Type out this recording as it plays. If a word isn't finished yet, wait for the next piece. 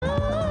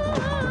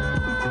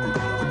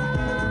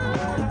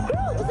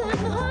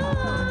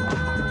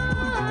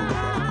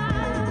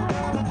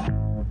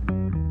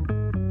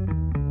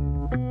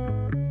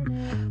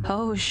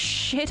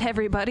shit,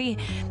 everybody.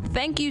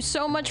 Thank you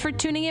so much for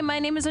tuning in. My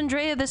name is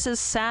Andrea. This is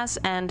Sass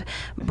and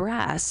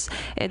Brass.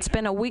 It's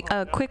been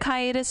a quick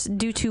hiatus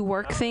due to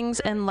work things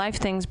and life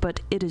things,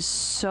 but it is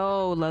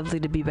so lovely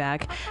to be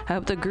back. I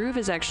hope the groove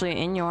is actually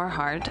in your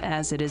heart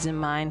as it is in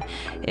mine.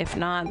 If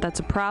not, that's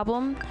a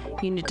problem.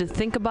 You need to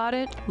think about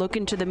it, look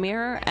into the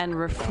mirror, and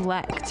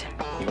reflect.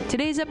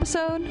 Today's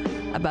episode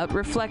about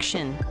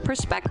reflection,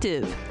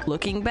 perspective,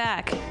 looking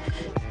back.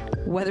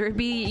 Whether it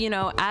be,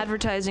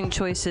 advertising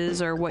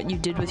choices or what you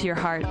did with your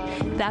heart,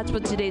 that's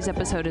what today's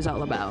episode is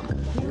all about.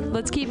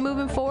 Let's keep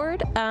moving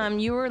forward.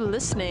 You are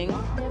listening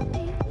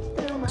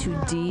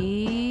to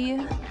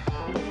D-Light.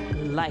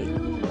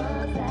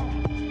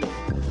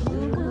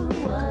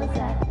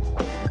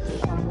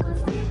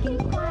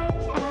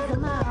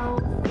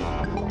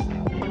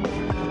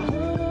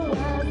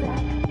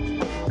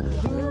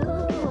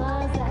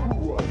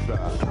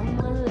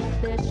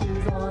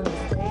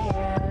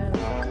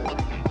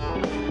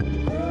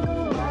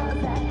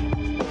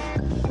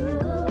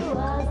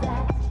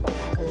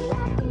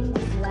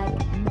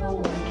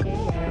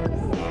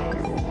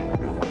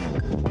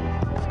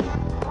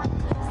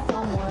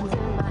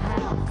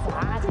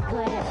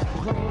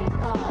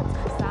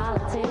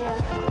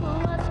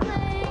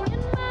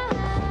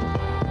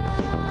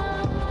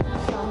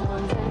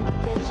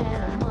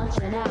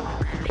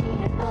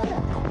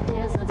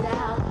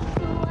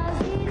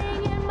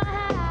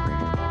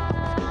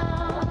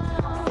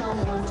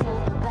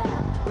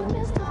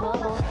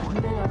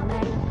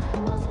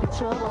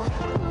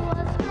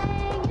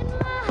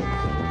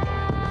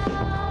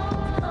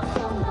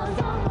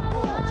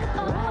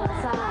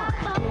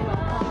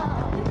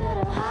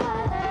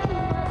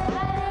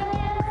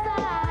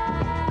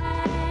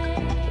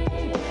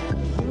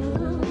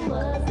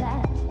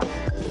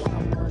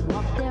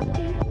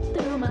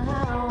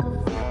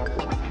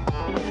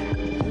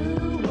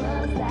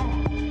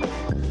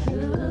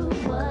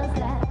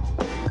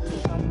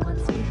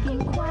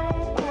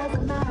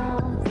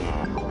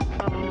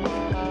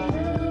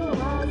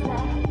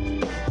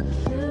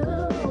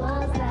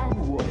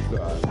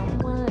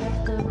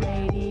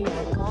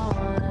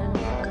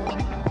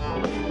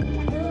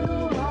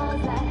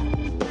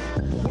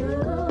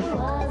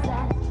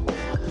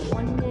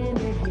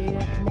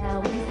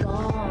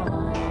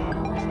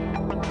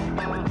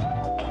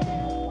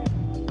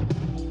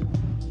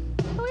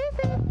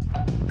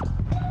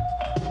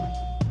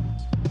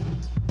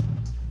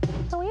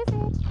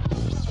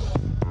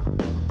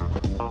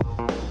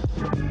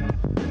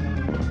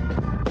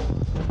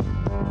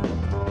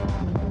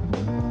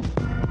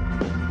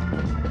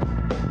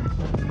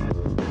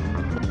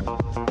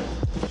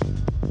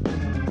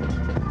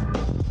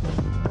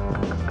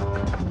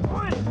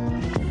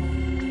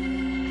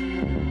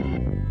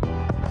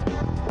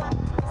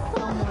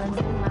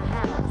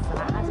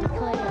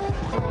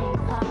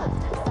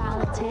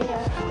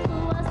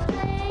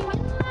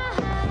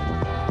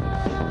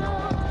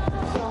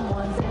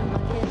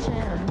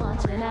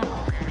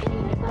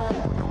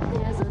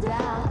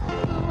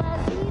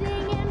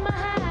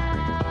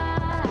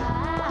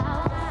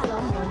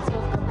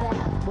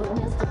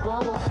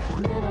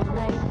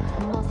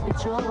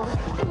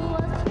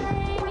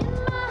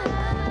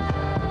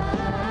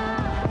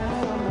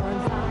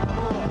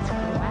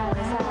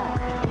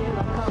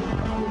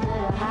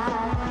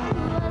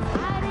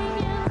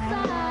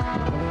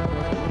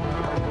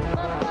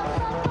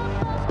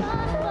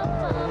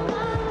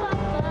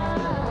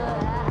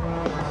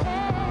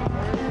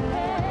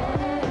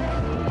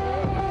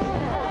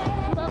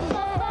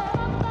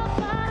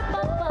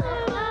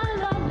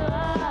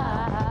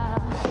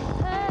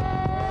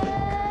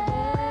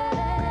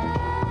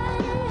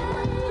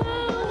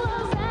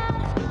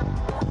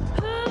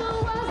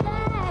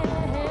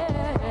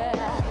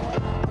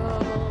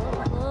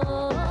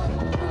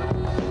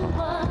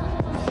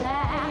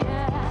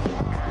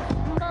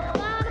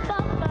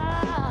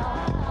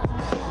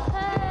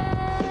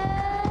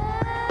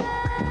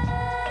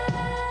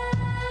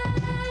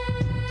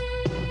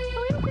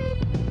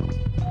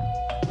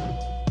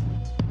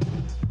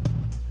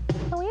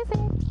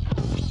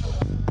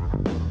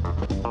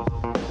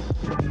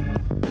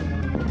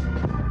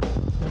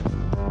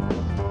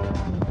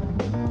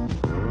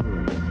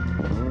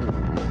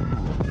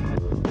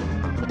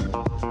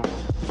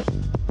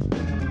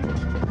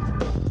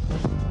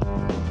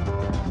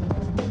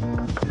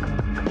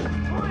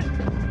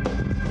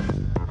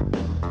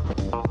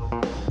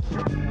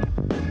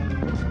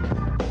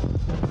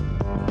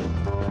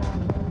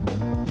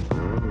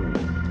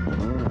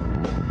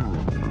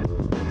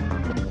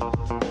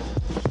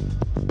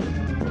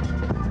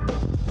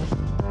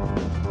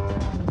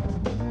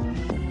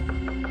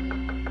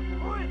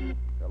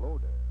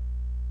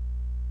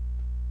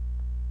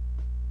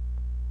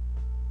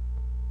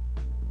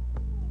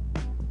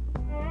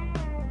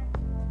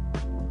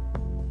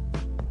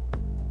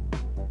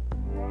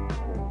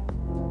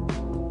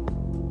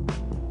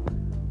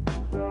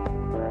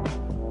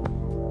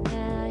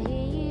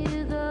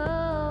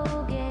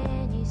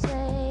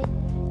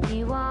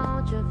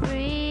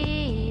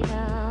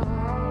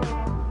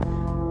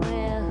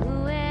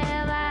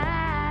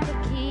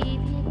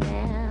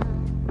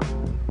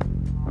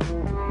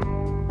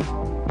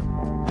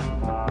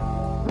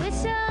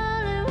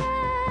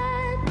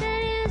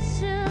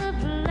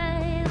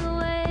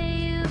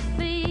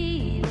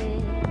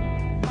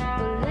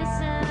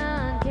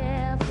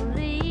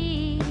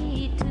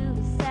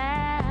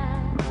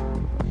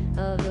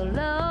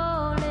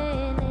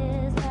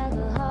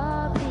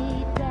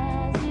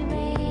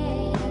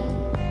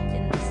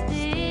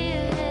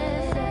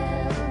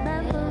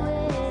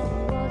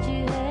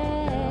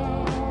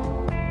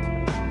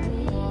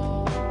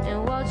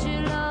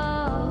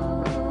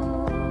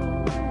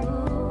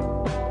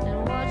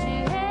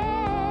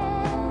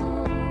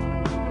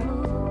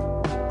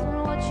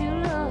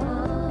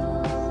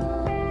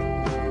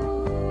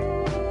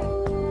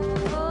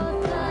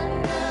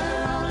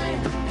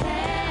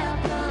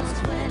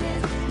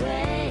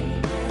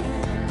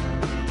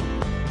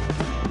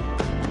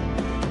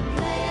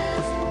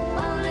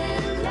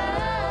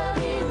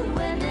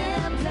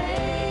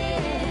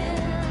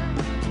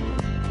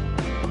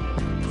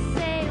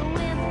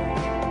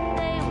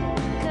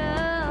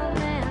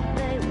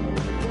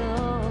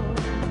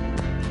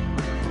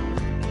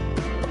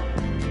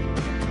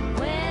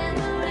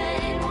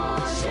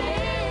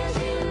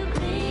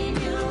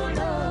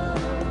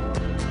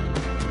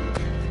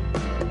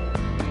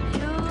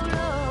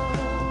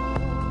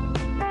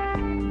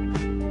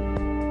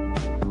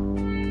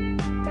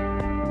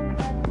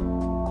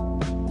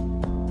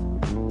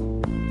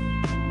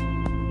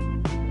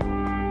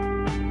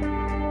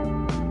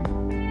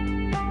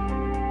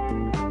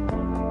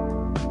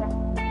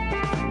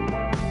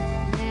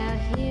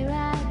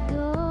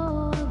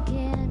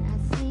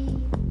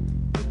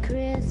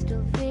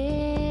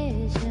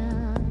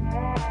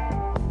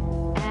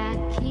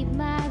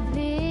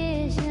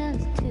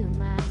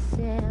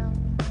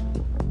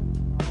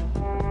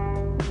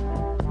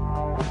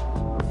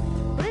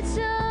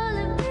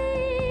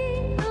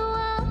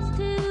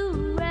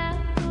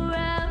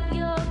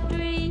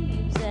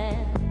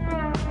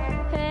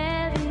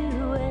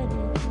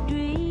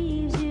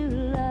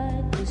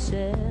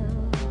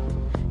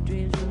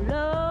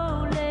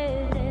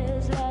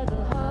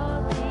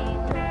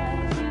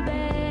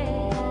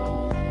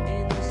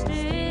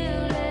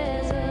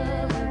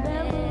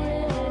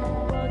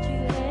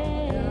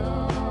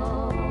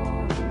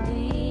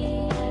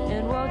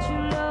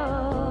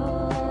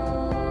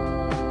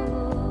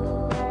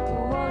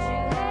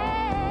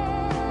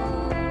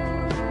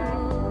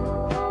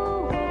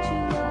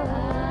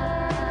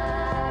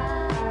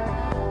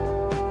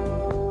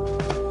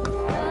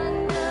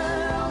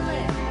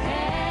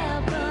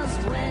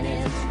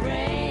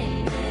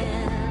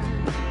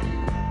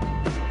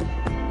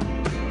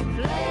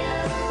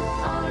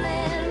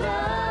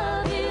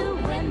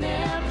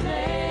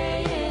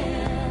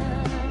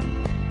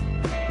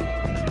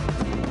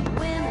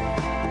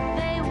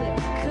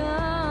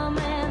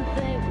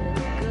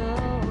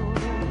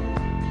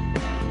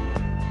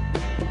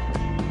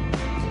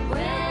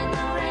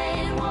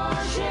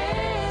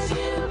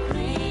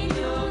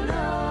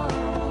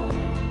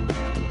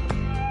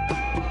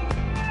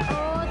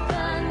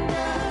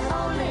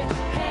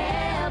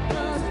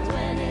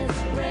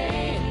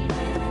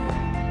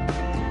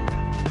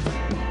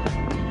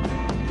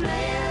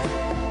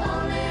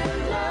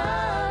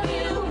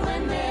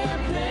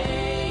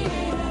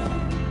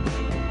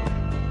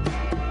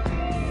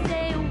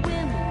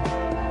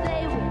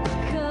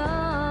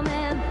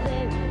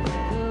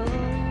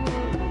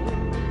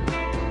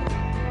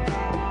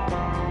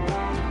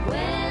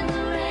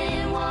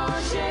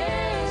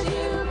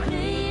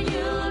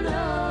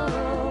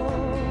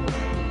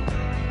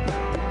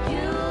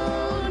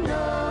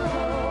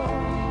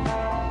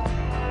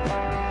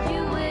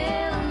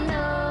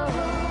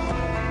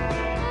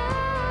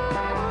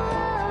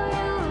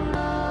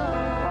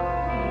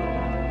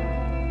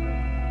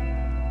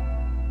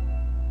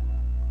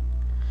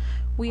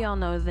 y'all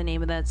know the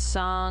name of that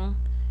song,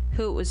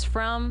 who it was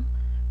from,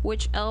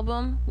 which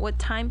album, what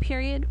time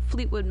period.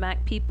 Fleetwood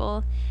Mac,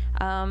 people.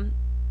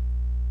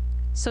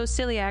 So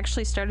silly, I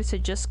actually started to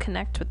just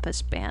connect with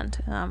this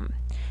band.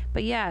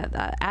 But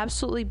yeah,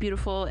 absolutely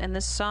beautiful. And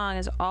this song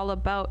is all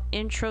about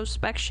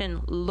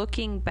introspection,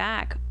 looking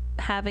back,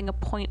 having a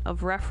point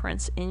of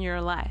reference in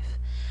your life.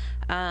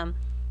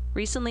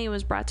 Recently, it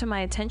was brought to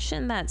my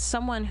attention that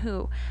someone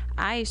who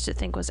I used to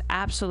think was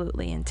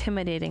absolutely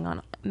intimidating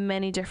on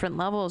many different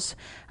levels,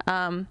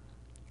 and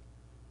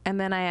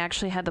then I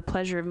actually had the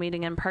pleasure of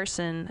meeting in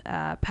person,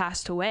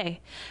 passed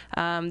away.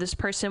 This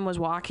person was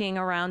walking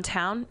around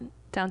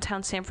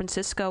downtown San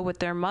Francisco with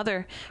their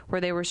mother, where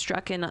they were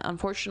struck and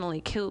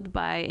unfortunately killed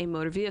by a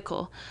motor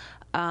vehicle.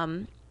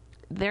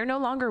 They're no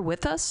longer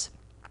with us,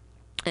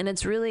 and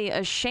it's really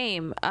a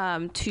shame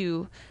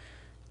to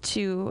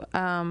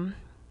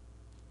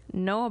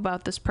know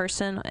about this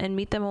person and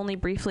meet them only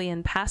briefly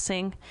in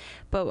passing,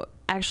 but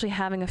actually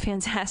having a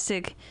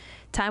fantastic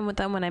time with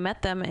them when I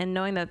met them, and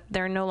knowing that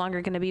they're no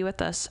longer going to be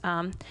with us.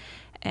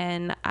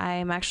 And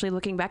I'm actually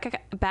looking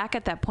back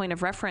at that point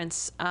of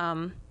reference.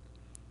 All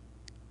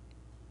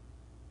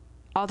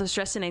the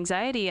stress and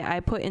anxiety I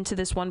put into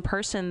this one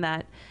person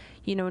that,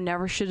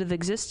 never should have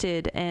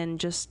existed, and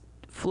just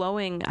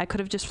flowing. I could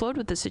have just flowed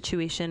with the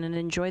situation and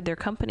enjoyed their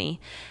company,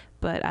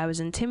 but I was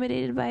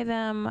intimidated by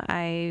them.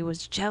 I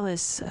was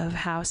jealous of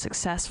how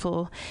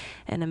successful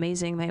and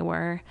amazing they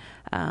were.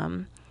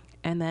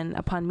 And then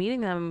upon meeting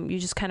them, you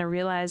just kind of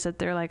realize that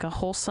they're like a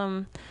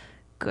wholesome,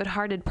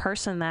 good-hearted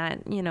person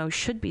that,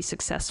 should be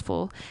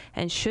successful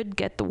and should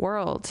get the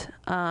world.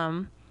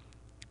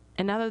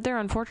 And now that they're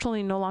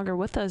unfortunately no longer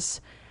with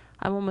us,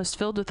 I'm almost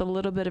filled with a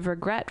little bit of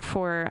regret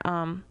for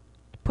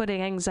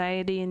putting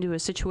anxiety into a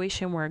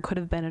situation where it could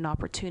have been an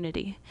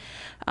opportunity.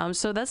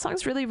 So that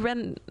song's really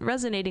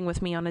resonating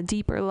with me on a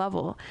deeper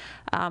level.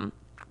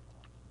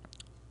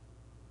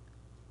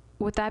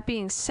 With that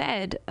being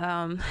said,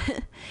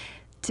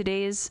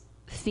 today's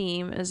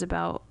theme is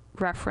about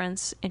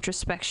reference,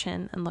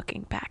 introspection, and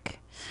looking back.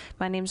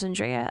 My name's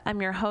Andrea.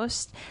 I'm your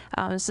host.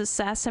 This is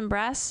Sass and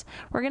Brass.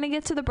 We're going to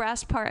get to the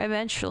brass part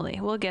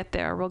eventually. We'll get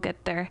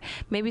there.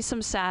 Maybe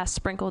some sass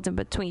sprinkled in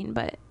between,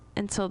 but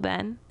until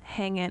then,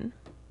 hang in.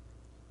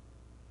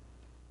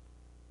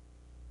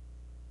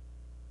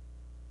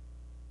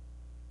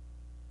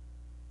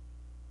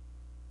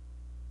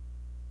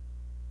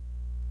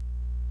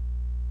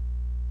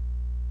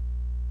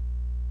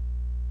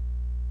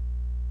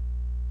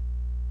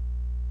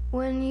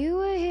 When you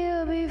were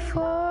here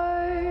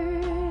before,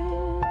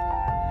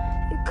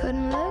 you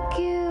couldn't look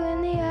you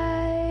in the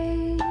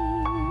eye.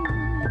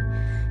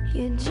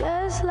 You're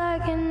just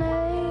like an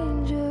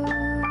angel.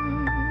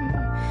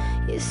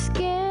 Your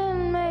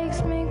skin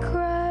makes me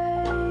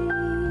cry.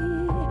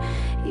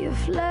 You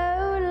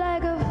float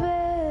like a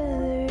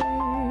feather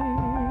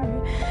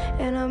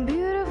in a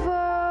beautiful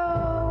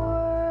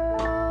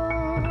world.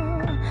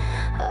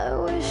 I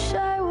wish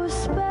I was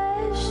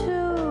special.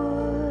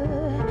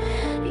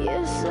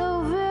 You're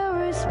so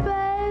very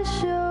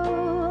special,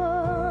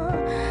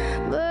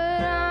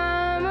 but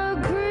I'm a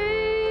creep.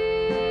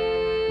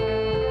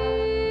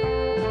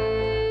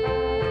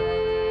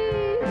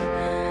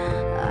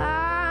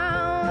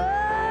 I'm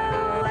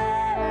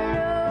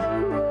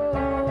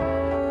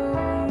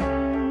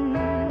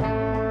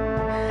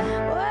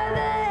what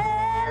the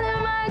hell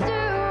am I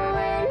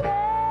doing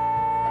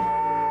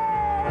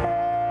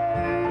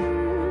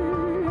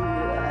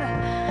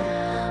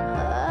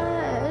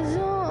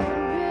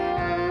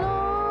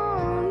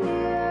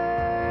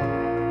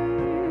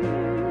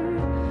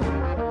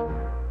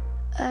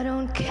I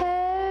don't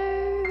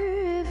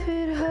care if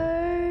it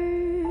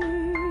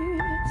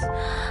hurts.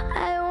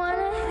 I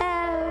wanna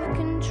have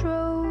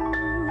control.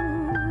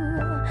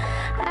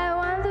 I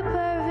want the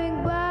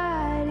perfect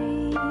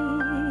body.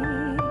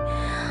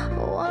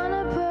 Want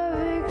a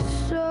perfect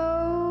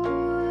soul.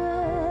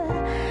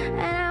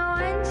 And I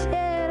want you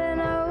to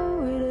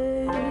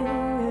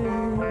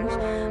notice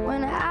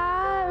when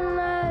I'm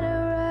not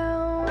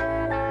around.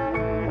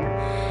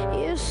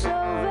 You're so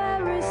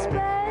very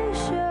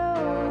special.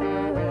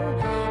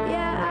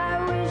 Yeah, I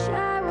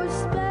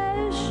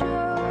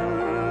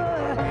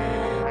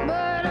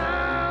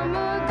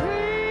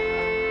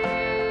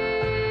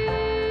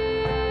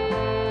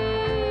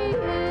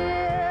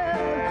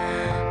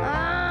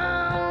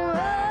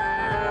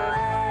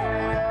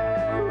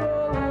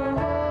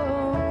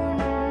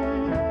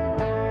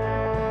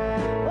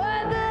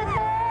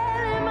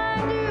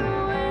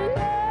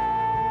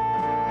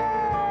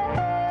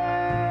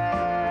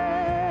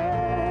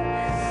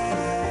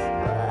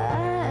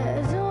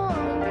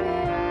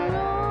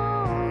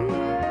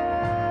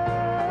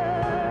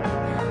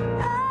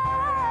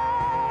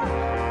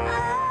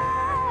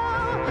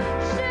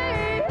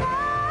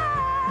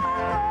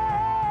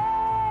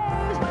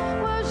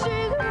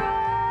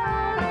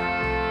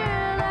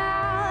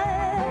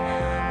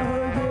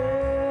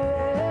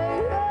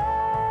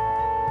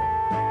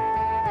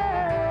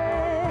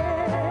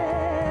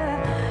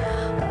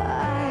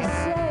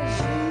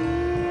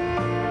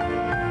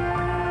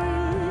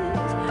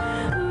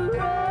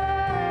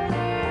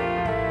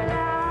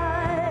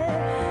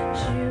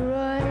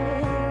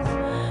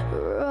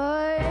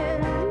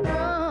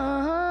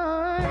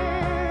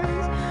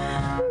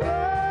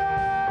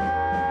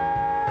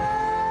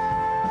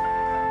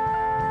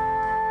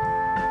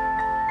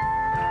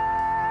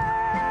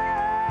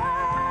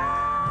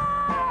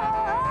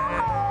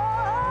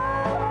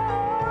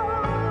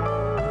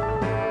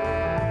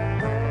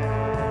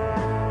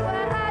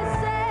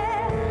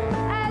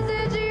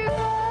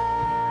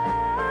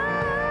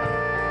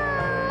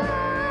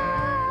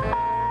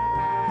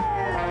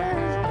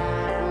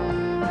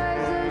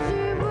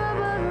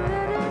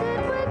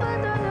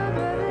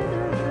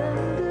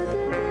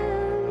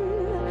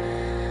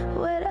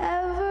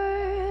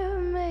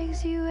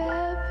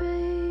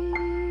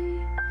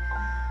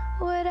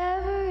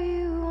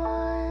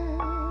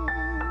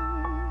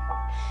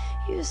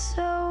You're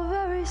so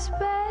very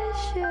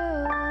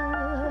special.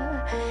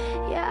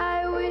 Yeah,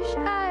 I wish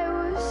I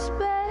was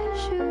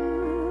special,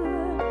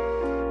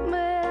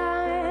 but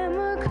I'm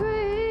a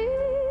creep.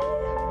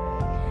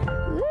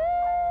 Ooh,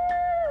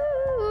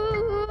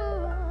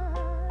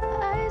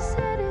 I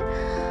said it.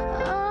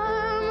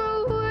 I'm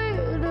a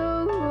weirdo.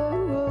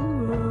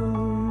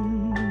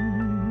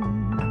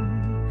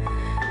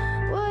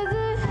 What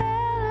the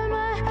hell am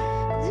I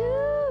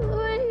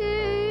doing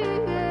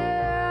here?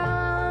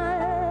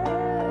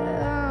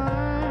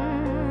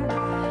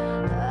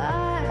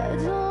 I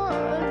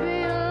don't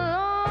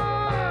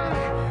belong.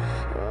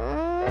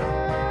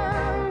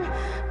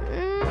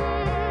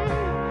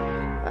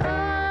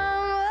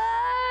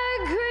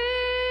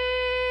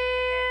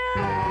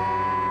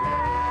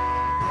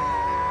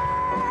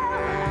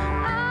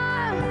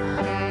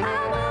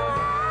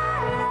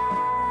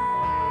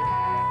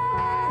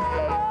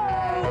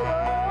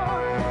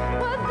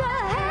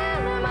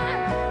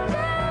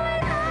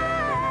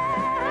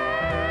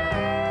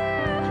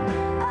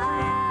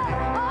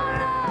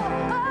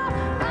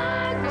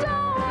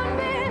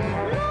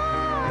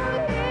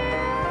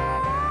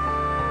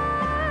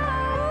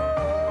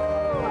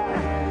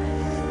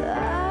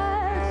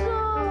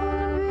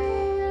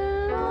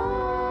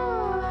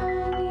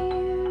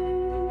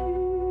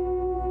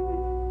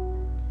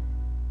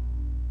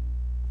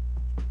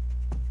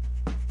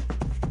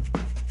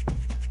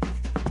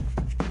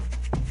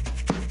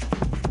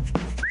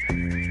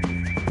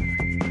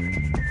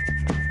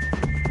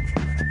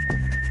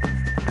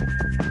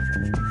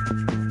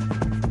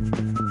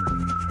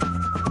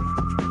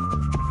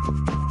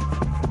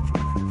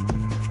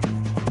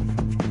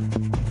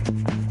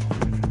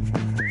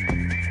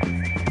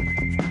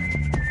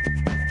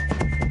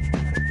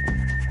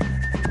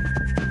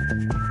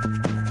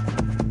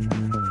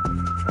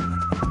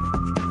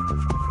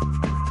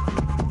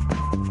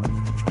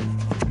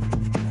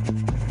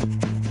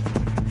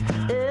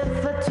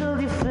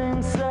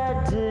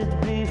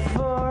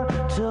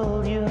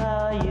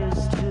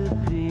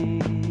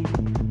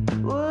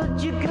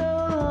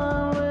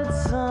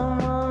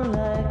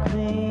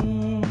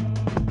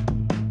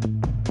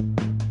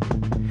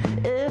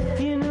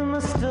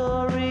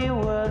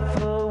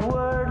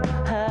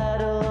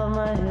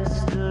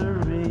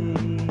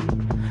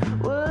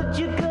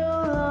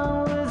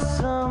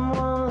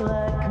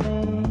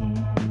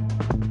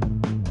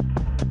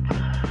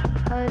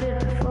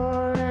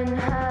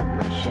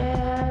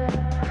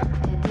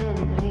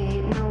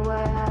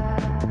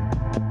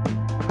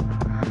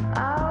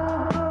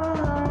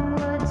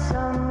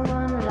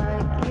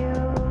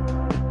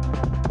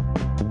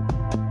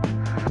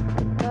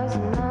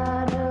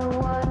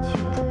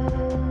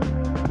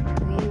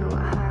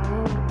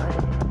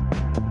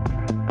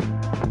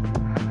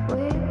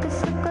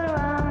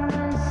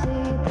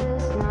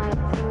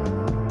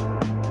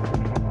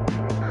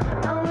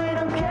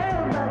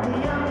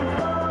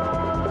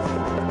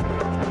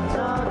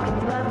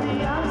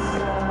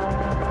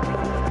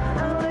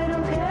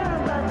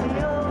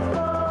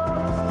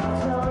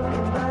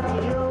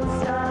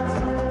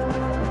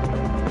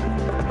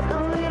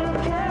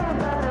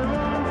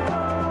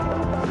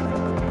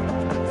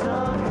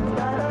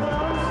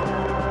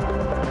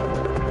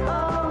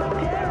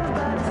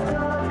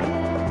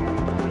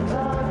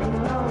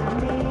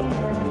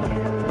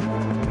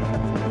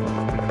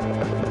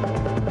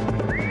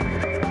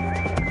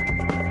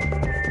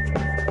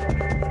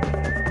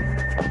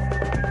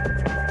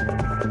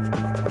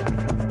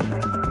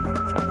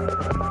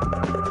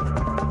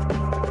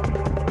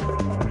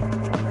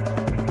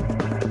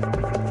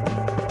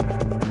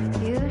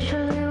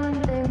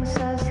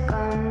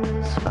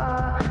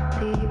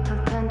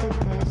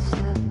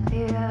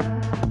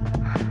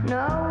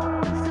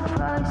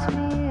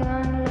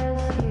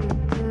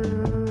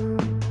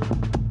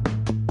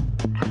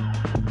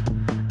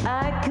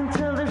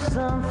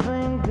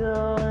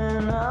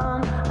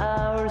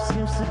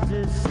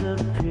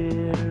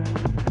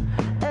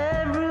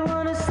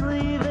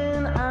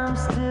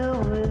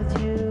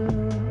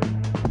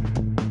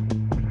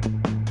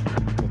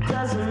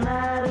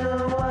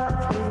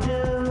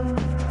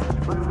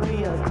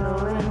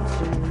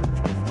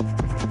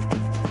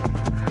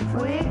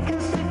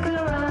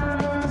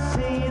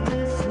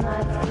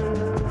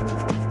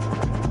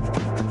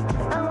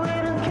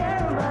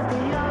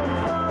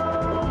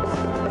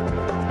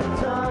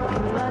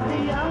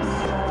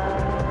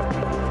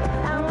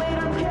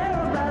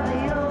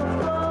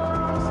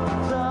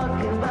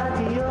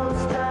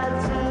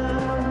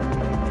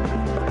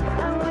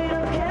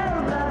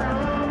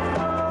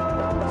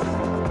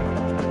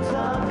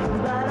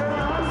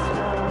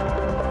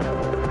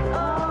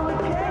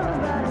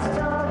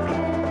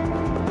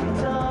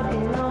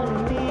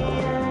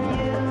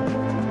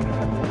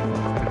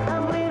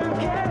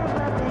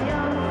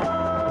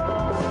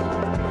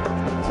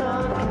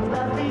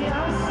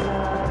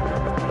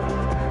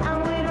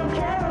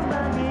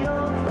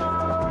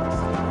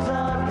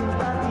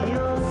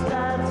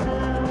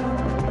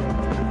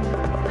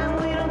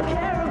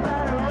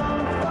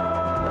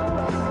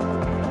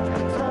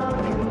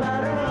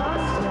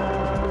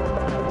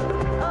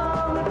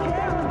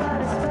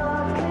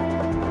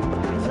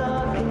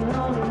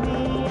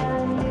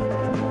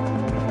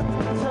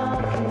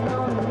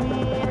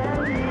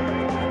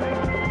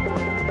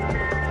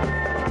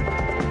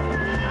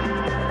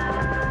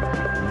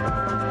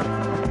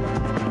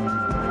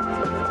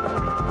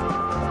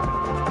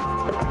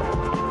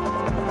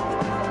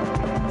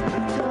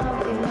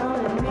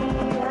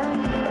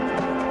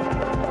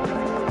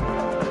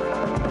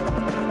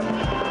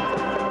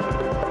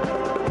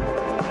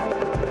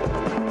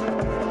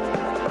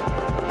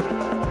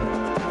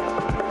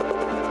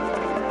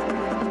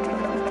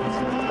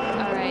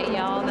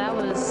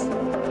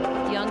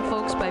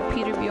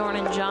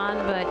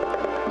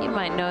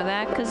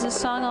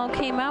 all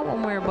came out when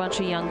we were a bunch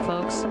of young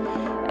folks.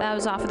 That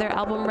was off of their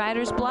album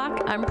Writer's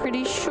Block. I'm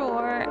pretty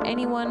sure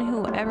anyone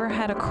who ever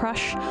had a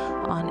crush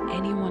on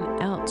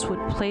anyone else would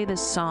play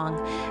this song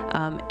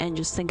and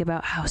just think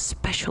about how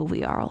special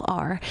we all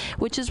are,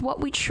 which is what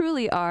we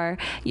truly are.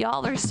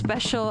 Y'all are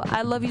special.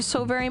 I love you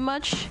so very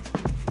much.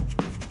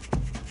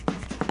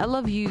 I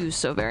love you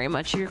so very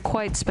much. You're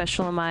quite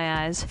special in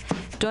my eyes.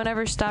 Don't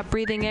ever stop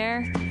breathing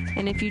air,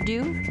 and if you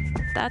do,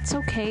 that's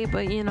okay,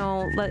 but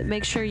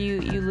make sure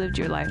you lived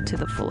your life to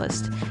the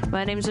fullest.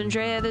 My name's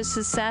Andrea, this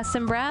is Sass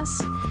and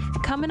Brass.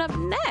 Coming up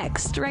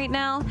next right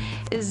now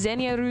is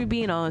Xenia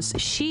Rubinos.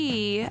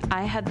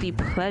 I had the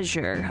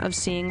pleasure of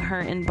seeing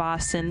her in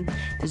Boston.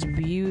 This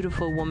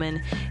beautiful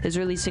woman is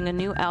releasing a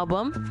new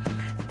album,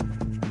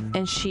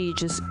 and she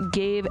just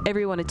gave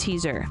everyone a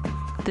teaser.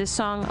 This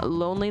song,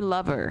 Lonely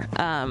Lover,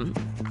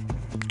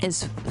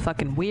 is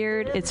fucking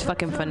weird. It's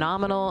fucking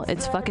phenomenal.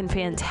 It's fucking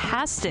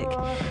fantastic.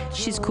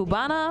 She's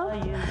Cubana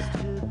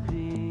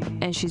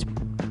and she's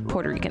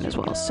Puerto Rican as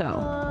well.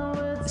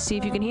 So see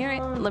if you can hear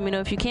it. Let me know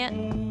if you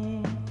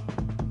can't.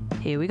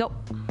 Here we go.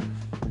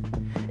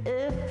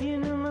 If you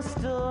knew my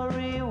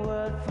story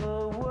word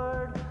for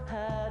word,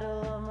 had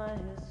all of my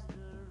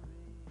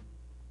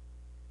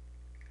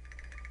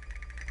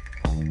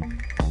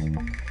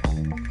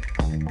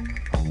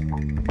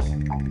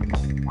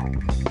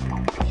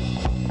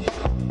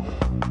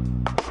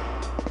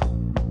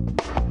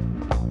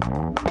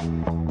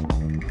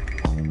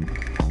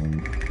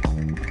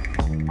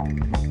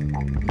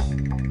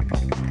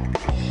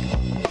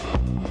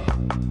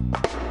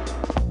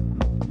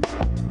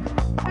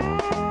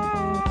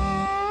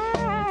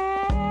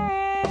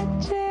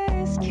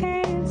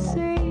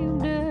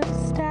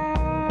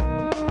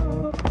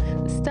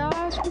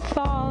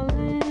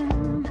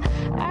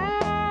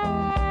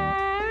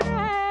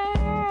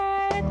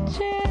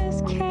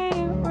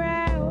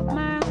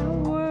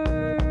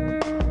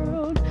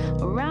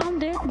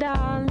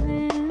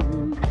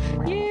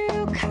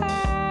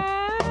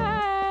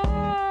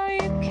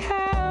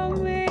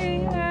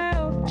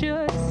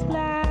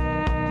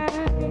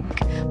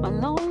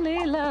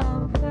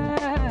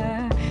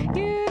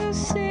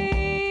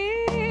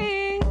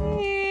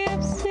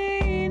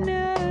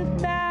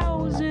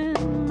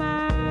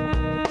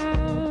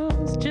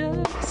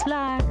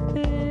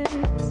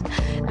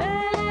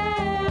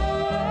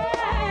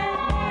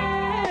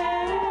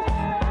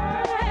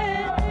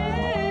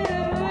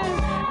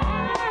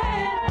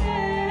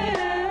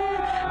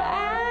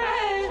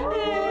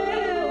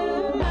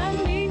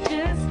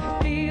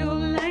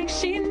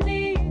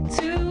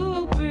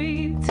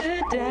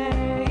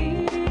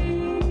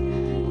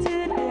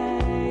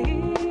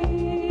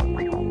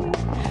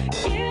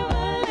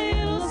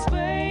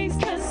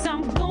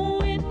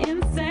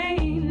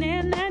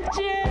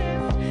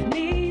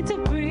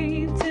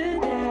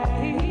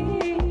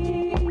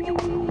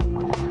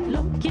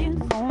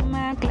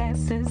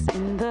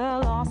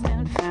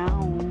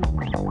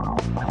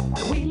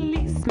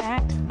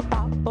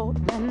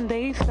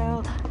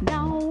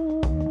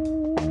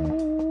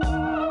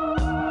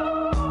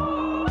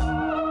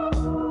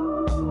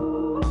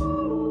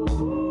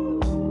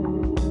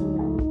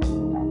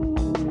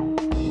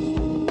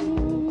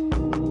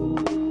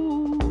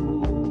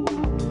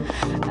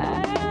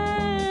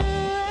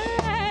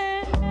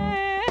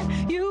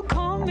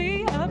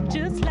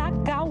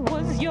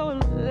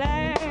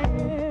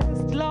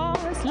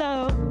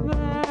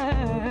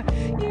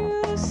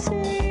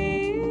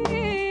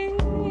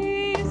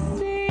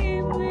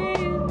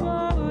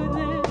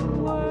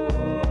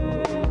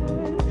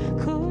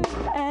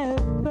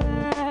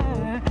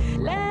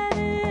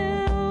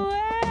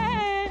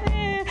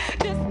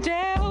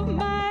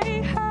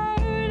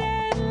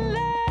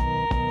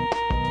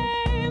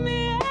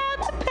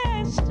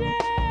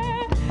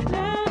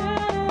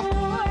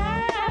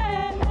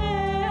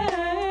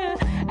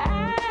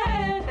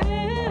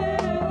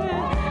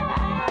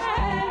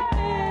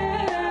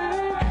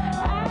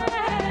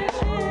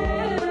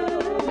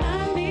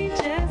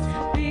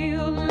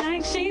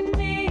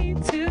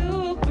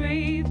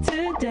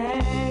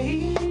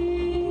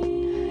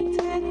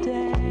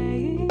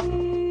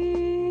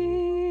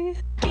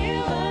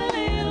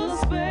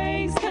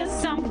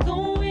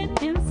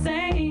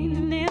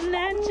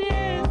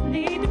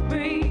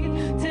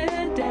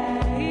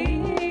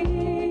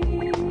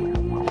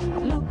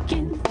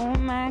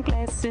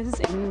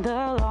In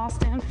the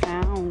lost and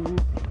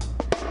found,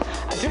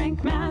 I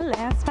drank my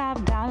last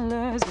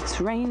 $5. It's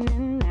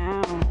raining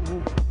now.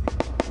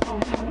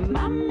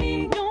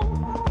 Mommy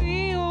don't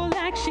feel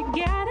like she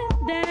got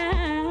it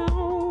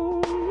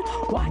down.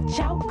 Watch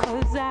out,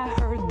 'cause I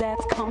heard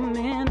that's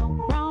coming around.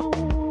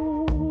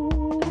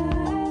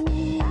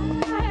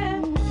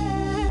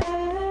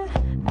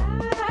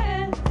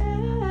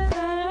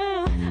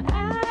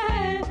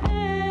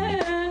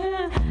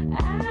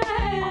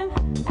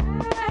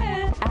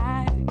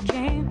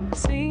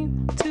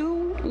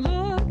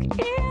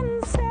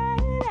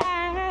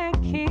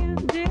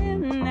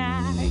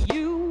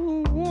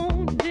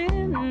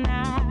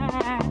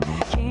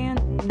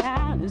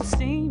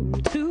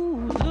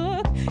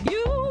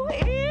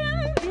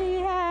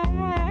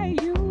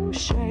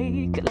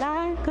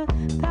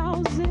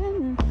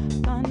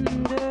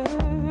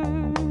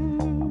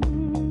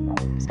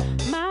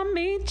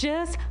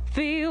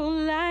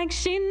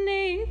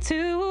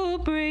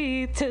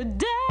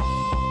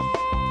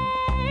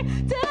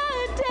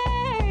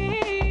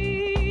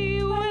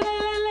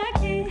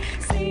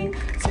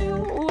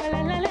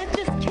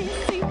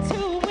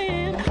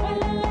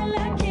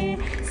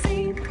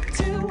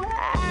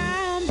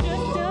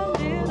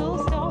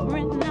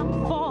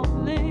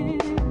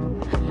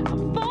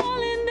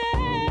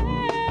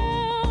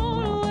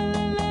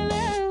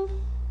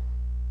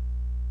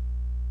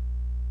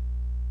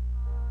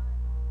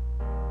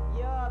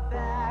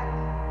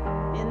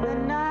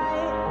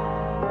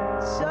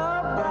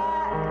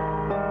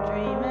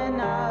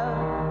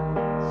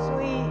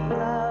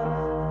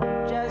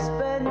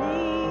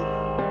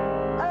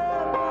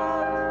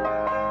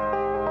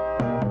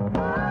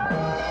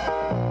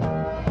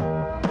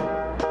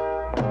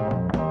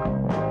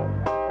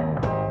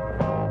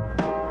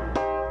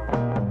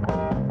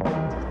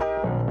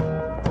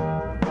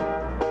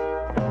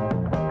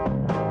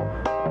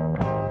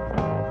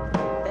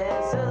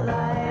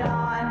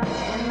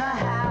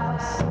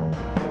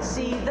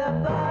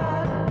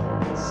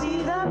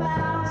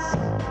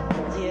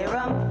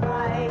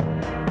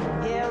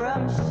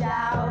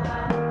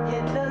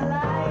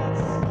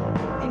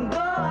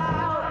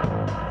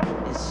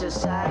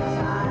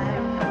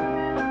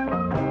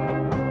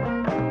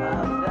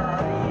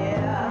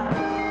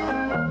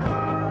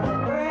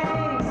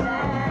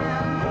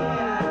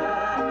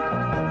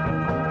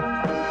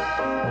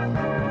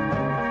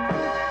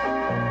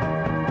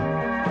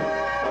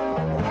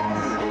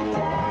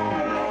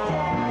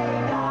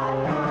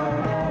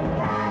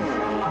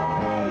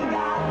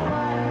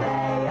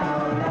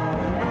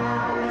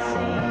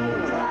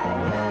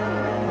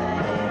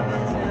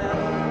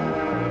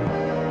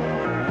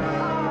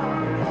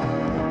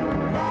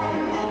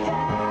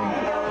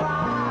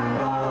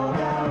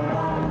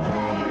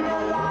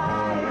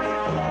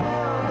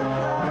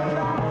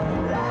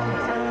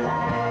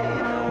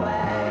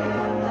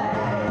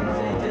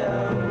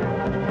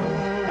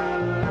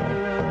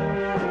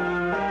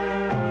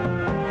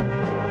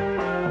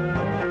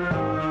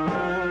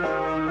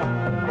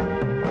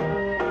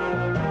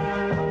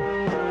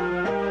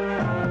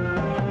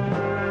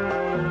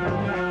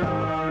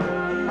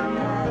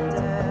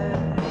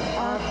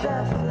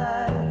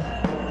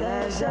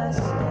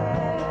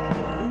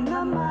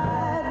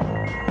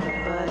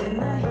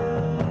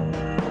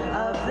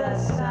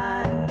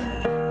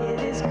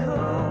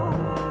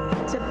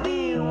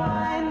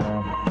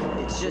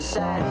 just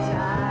that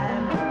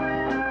time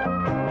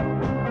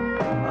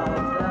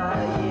of the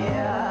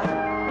year.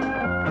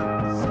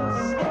 So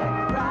stick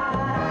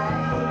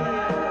right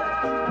here.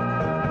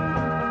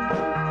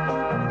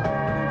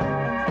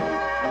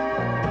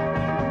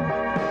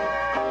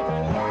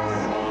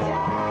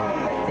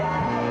 Yesterday, a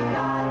day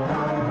not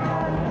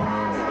longer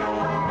passed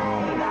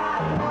away,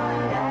 not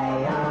one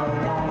day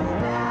older.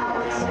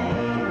 Now it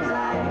seems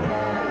like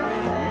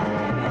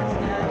everything is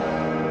new.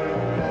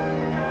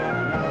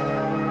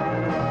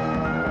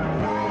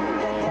 Then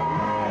the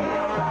day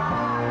a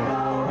rock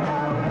rolled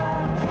over,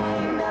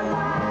 came to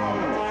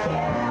life to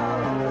kill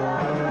the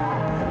clover,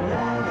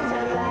 left to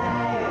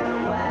lay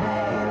away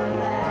the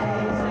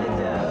lazy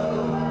dew.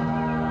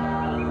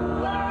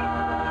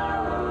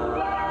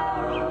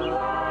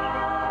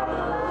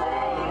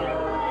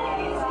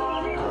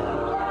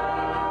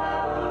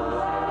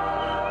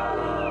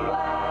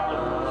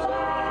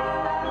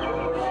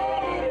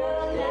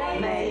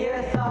 May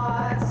your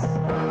thoughts be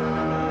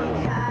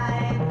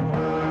kind.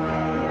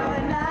 May your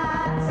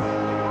knots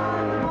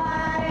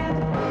unwind.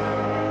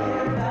 May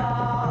your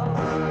dogs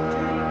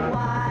drink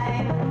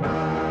wine.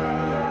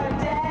 May your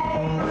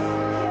days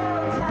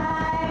kill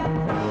time.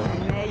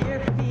 And may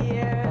your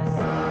fears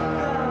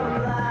go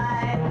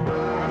blind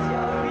as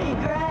your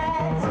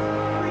regrets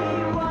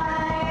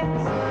rewind.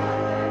 A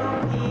little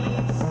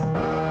piece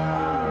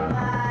of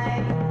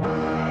mind.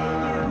 May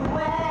you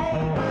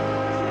wake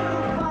to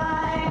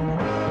find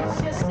it's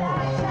just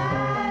that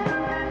time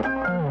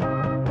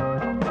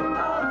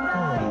of the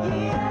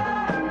year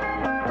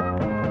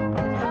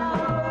that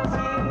holds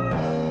you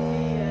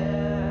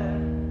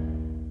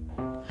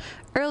dear.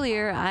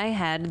 Earlier, I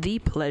had the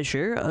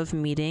pleasure of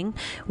meeting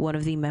one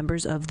of the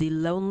members of the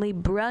Lonely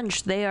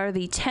Brunch. They are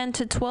the 10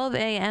 to 12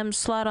 a.m.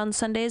 slot on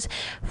Sundays.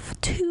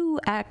 Two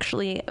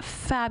actually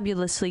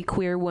fabulously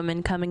queer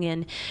women coming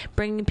in,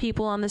 bringing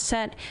people on the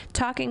set,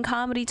 talking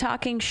comedy,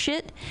 talking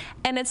shit.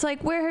 And it's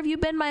like, where have you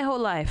been my whole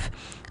life?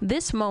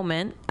 This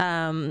moment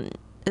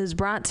is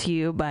brought to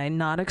you by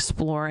not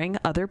exploring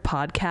other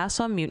podcasts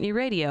on Mutiny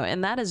Radio,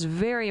 and that is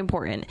very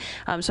important.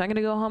 So I'm going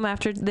to go home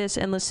after this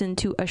and listen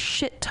to a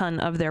shit ton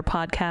of their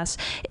podcasts,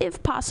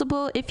 if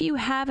possible. If you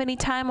have any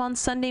time on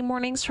Sunday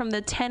mornings from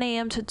the 10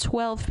 a.m. to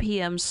 12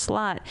 p.m.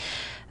 slot,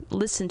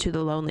 listen to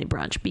the Lonely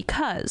Brunch,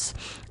 because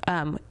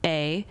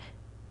A,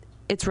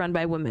 it's run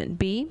by women.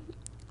 B,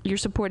 you're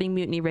supporting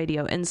Mutiny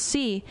Radio. And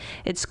C,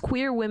 it's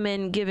queer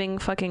women giving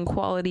fucking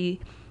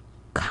quality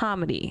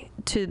comedy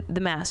to the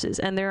masses,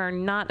 and there are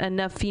not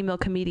enough female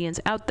comedians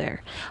out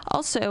there.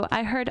 Also,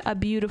 I heard a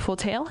beautiful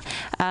tale.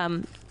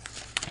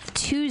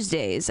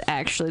 Tuesdays,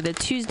 actually, the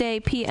Tuesday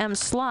PM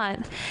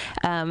slot,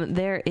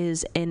 there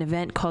is an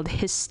event called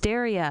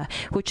Hysteria,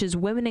 which is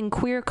women in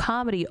queer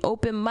comedy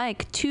open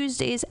mic,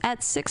 Tuesdays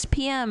at 6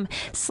 p.m. /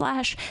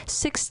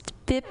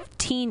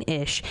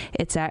 6:15-ish.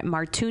 It's at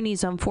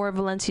Martuni's on 4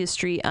 Valencia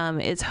Street.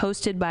 It's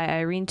hosted by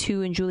Irene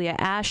Tu and Julia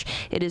Ash.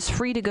 It is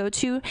free to go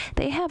to.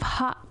 They have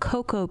hot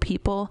cocoa,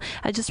 people.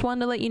 I just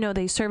wanted to let you know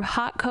they serve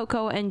hot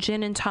cocoa and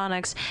gin and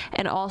tonics,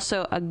 and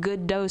also a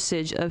good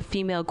dosage of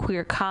female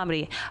queer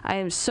comedy. I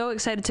am so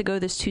excited to go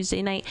this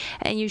Tuesday night,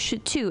 and you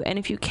should too. And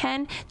if you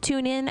can,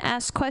 tune in,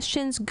 ask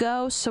questions,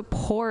 go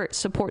support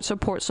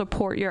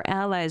your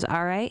allies.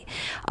 All right.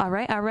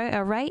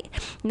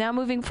 Now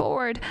moving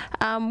forward,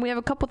 we have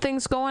a couple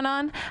things going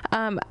on.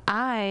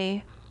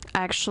 I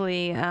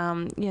actually,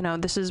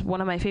 this is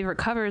one of my favorite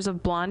covers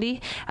of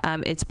Blondie.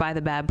 It's by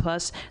the Bad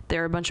Plus.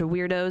 They're a bunch of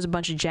weirdos, a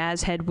bunch of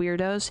jazz head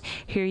weirdos.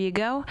 Here you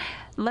go.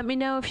 Let me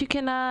know if you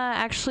can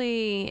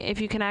actually see, if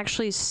you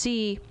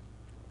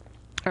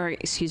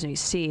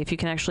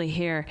can actually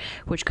hear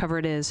which cover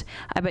it is.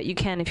 I bet you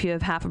can if you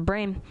have half a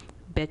brain.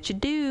 Bet you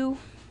do.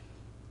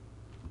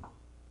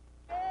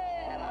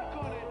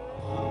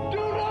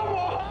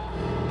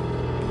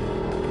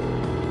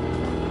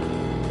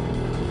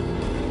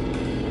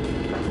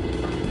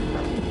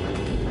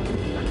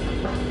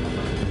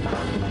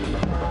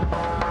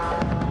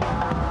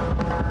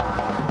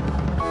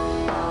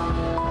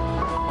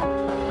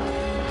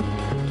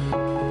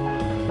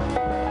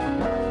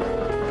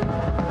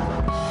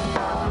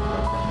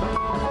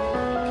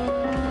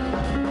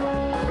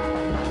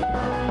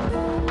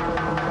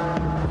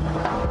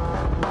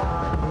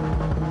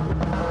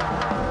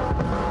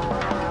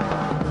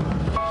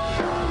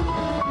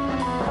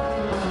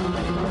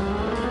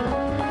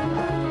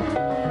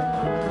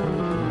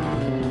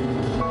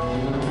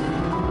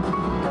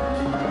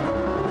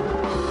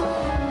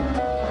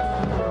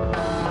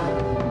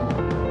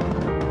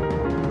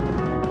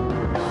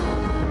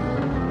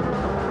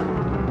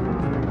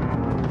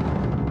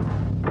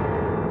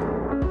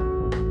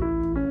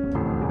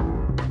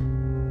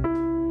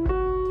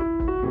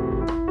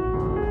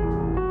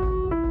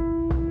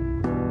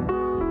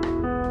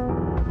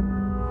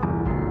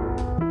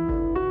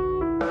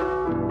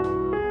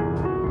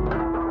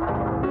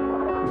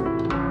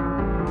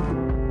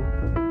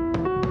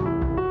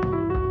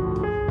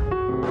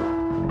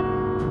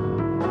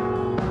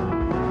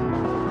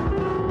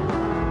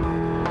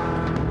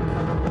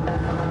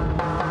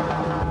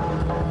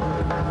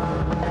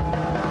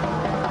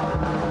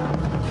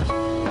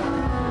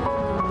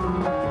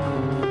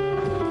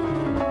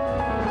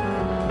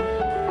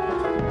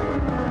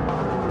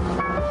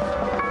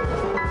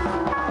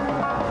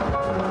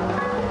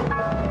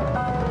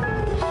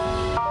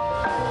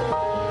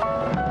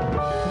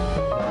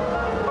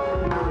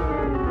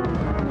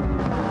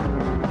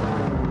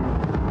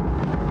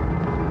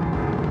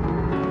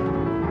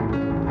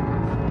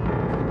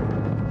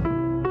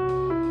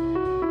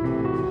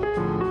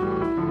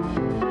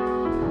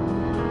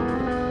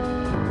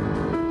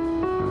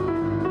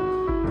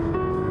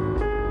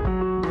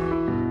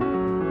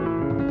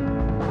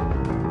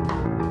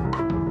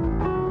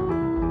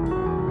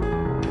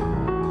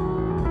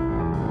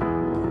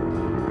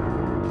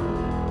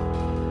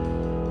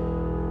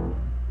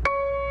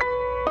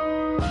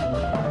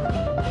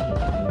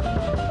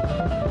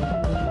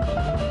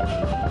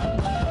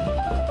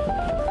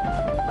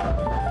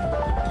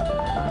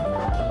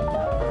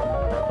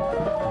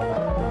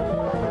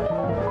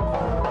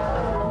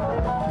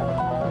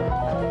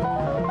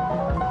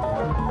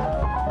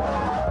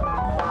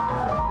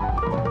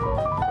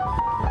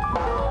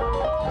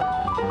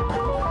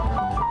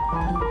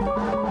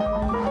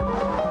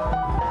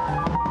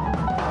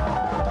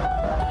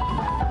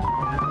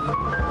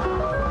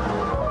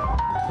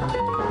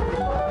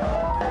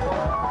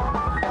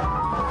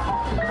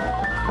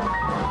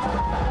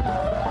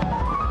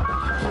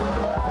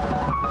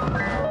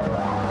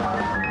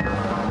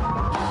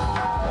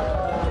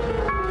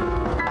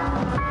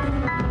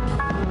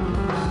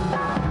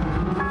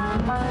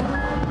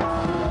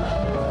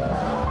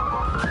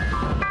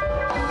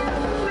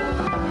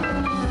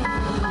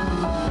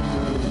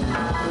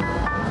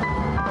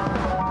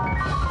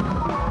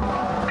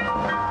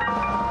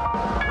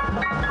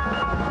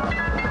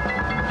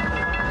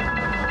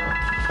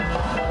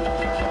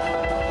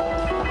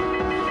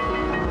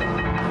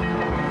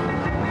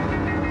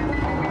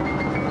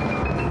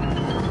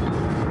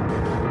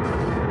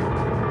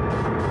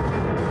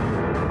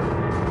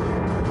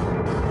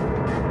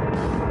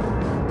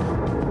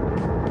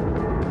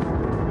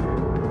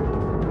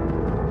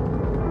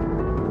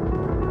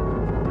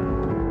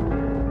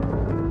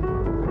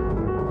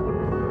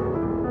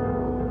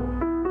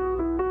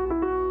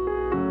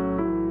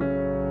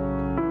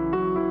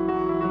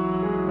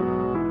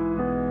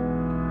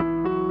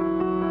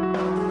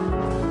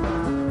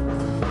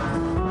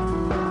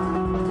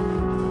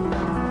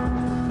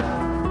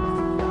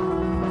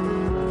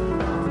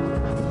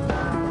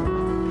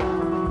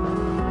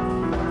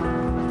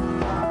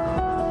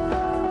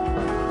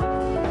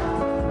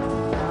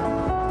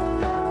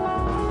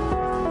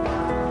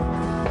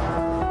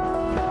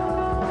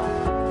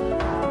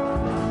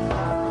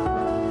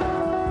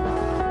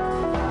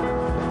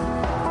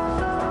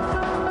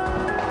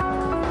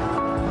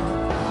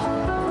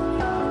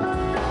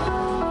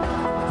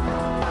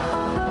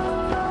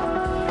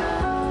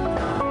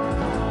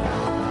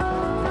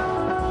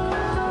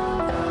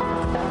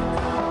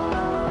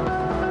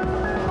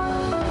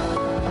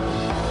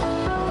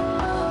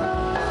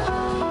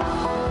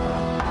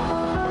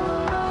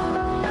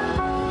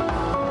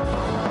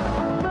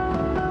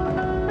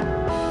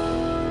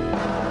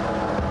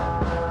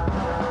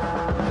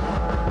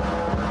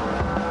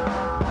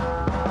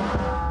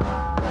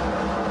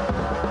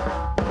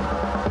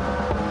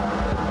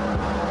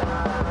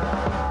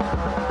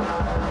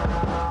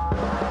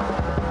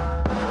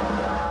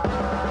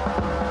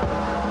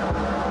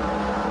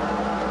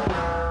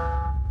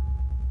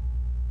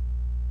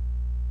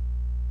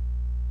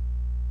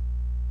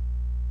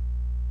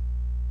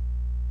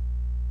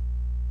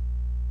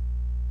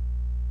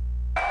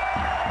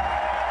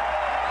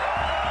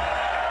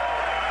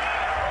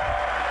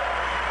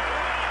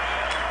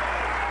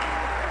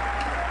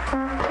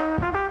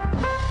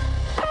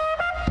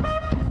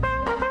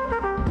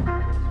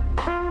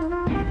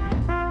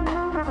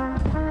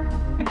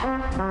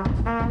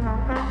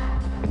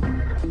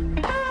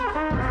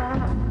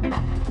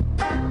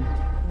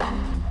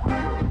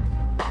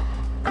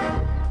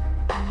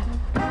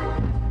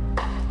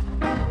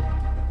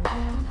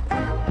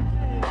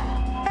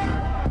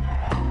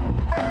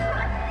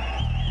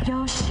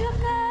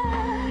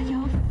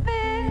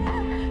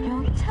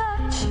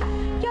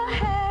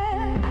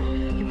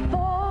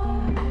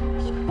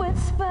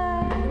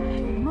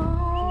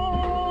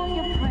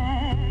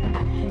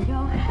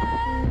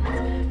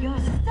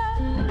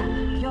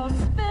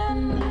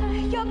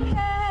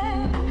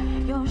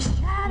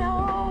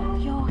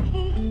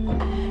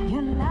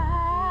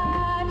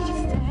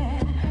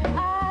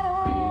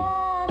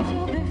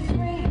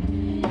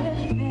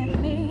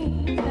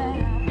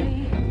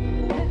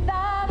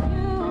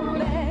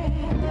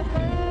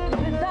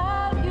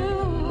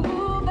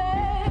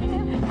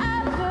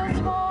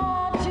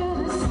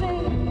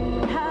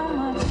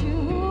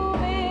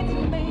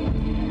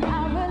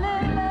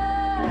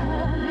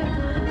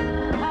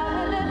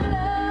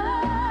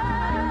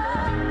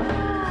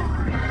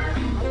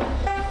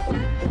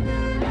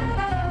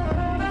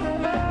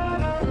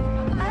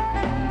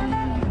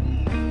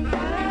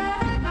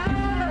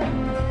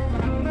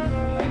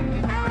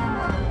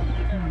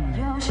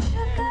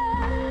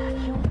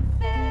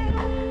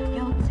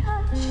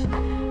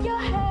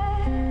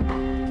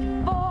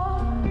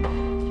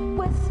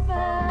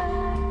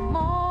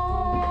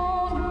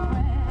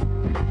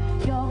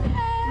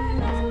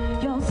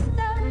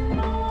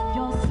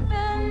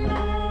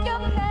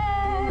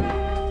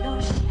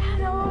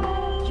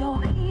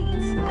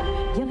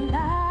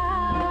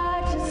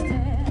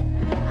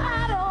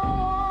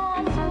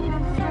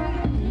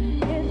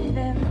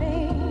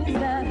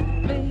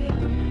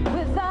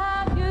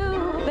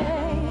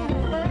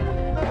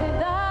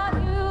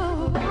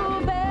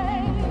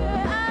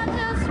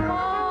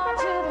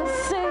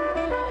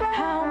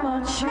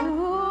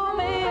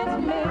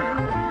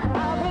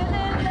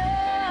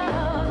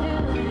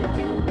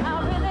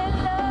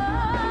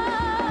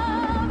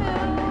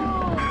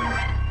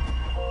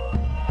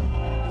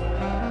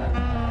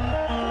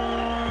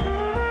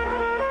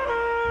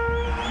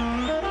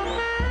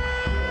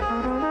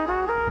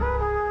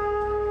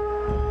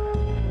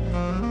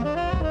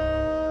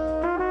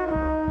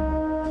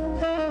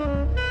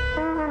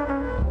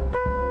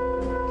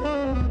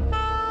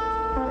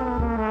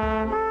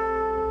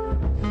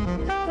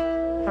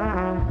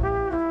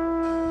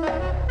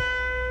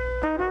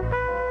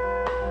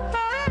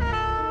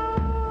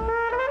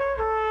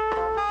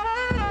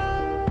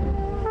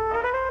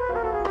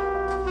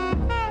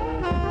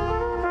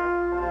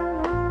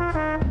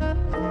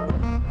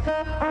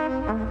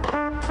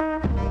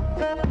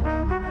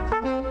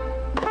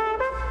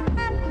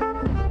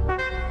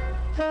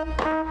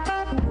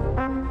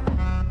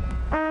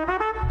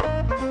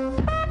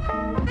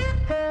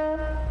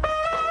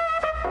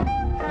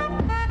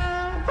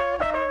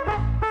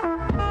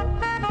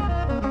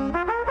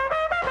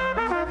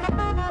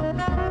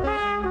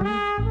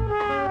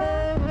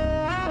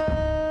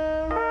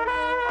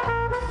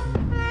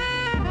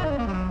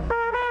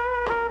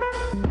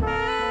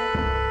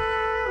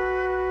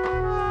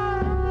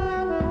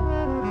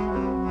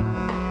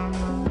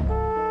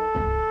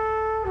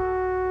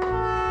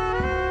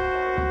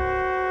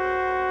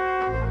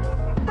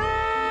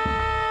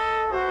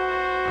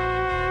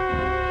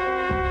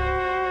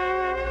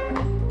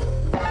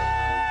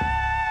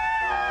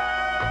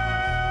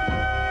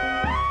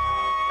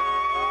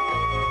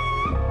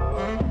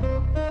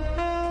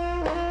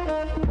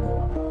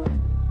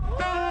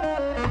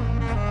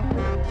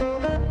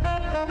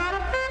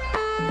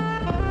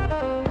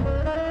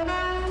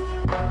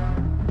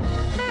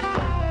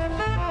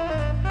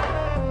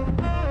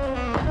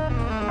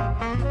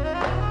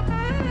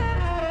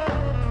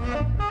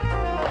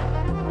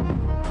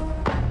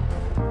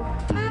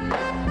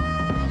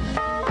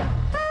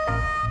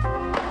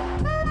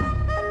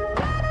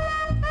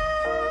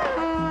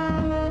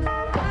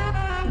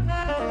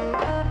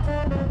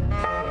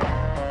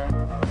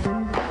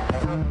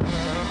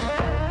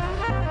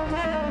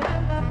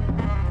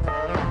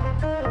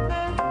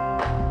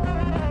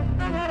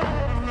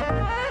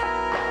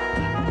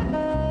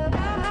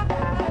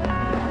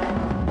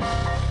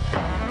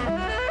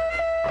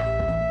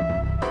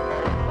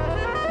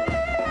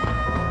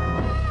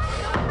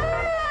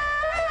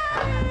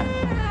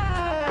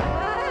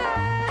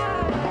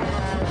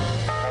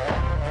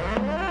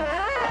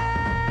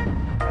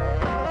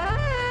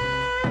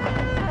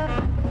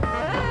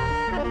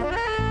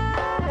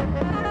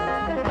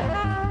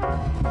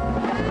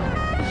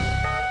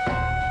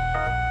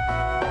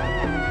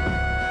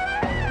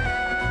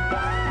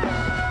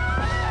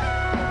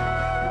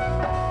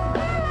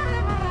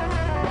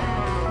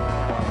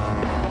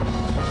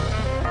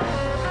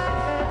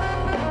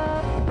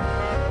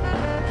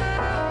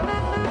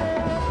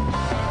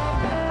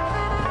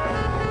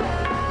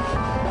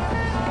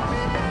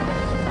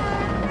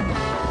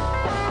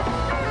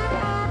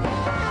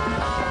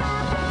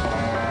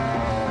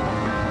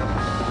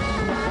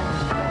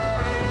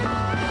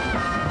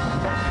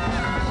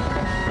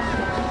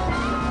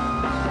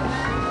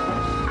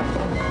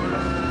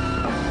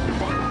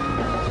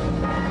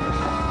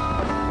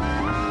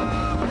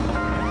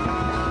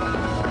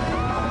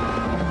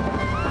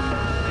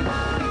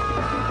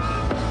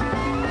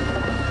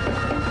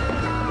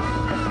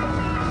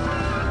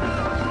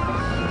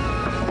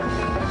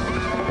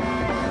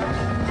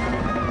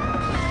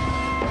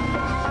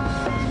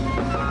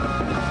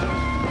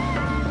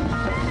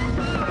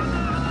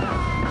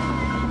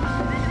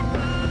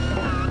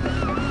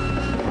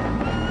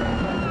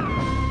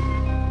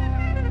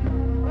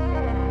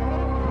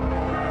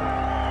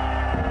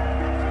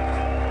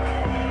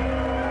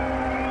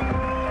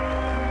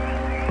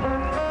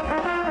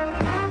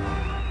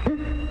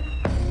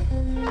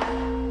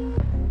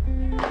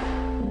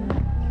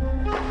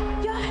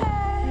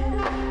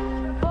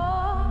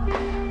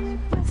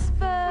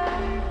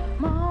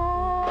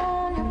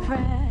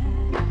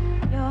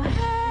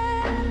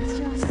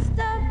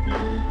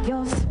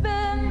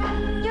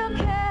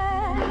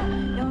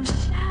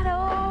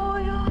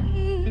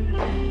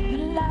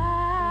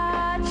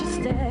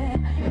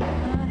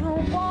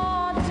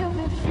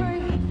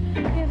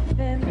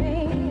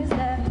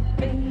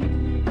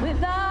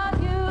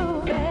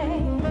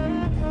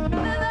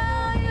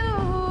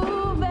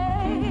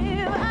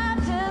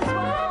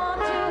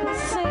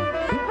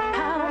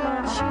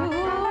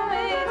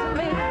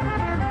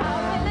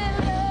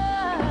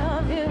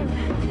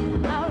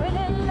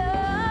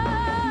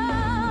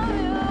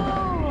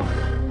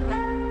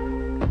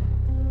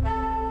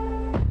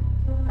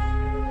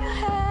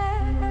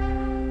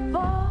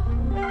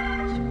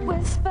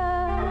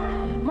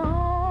 whisper,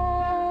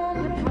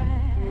 moan, your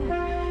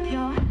prayer,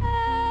 your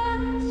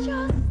hands,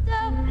 your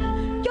step,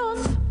 your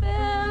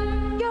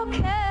spin, your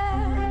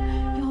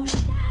care, your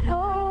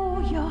shadow,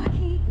 your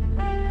heat,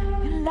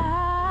 your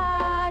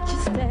light,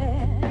 your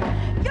stare,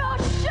 your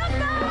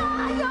sugar,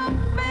 your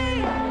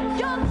feet,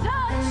 your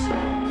touch,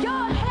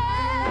 your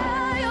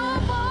hair, your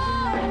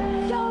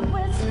voice, your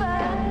whisper,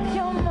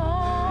 your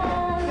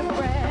moan, your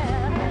prayer,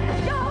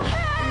 your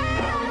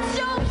hands,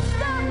 your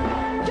step,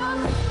 your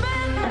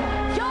spin,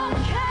 your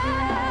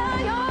care,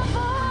 your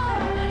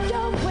voice,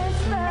 your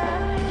whisper,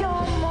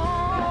 your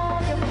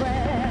moan, your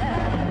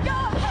prayer,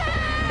 your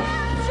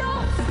hands,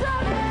 your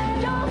step,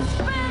 your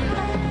spin,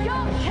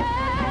 your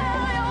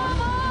care, your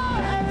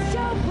voice,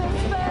 your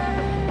whisper,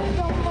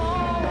 your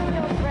moan,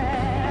 your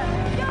prayer,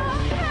 your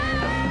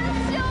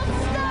hands, your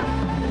step,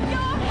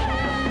 your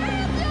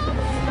hands, your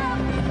step,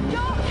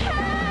 your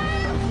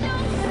hands,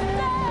 your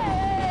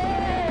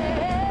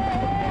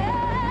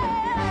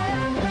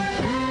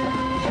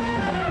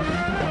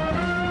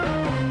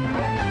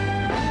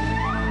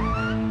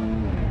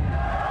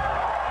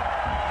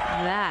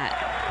That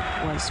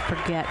was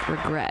Forget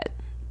Regret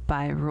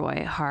by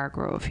Roy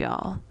Hargrove,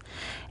 y'all.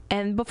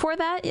 And before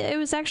that, it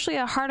was actually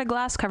a Heart of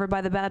Glass cover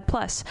by The Bad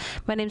Plus.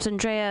 My name's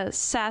Andrea,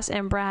 Sass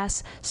and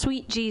Brass.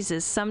 Sweet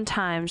Jesus,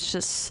 sometimes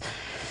just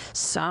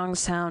songs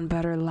sound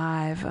better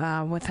live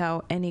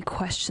without any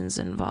questions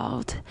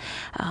involved.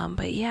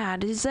 But yeah,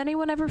 does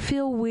anyone ever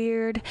feel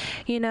weird?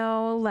 You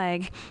know,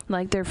 like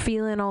they're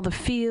feeling all the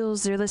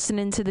feels, they're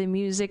listening to the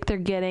music, they're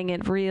getting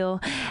it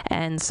real,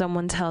 and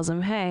someone tells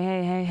them,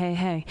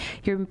 hey,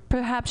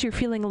 perhaps you're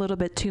feeling a little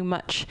bit too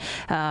much.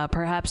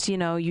 Perhaps,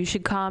 you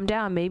should calm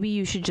down. Maybe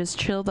you should just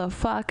chill the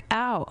fuck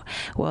out.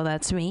 Well,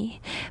 that's me.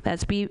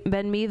 That's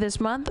been me this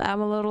month. I'm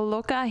a little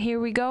loca. Here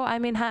we go. I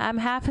mean, I'm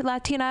half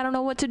Latina. I don't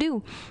know what to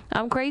do.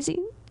 I'm crazy.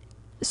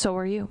 So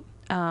are you.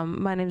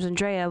 My name's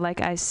Andrea,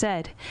 like I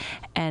said,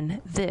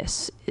 and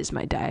this is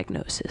my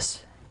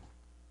diagnosis.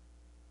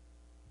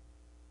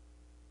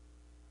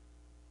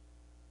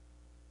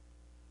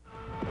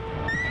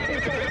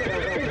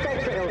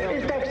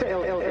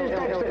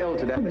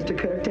 Mr.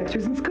 Kirk,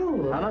 Dexter's in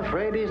school. I'm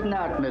afraid he's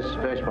not, Miss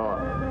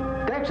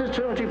Fishbaugh. Dexter's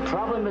truancy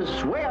problem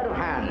is way out of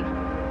hand.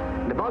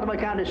 The Baltimore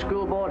County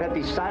School Board have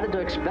decided to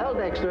expel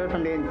Dexter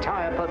from the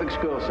entire public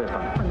school system.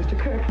 Mr.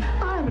 Kirk,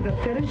 I'm as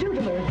upset as you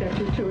to learn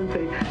Dexter's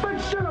truancy, but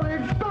surely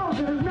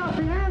expulsion is not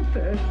the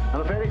answer.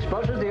 I'm afraid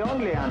expulsion is the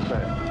only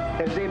answer.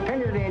 It's the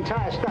opinion of the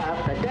entire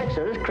staff that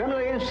Dexter is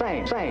criminally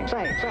insane. Sane.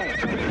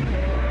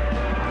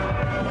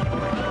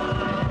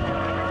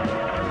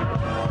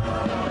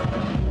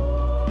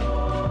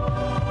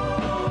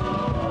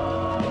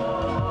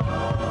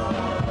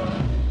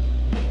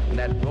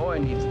 That boy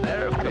needs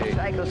therapy.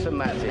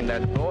 Psychosomatic.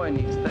 That boy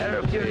needs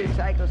therapy.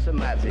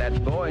 Psychosomatic.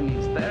 That boy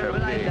needs therapy.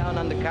 Lying down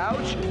on the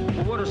couch.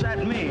 What does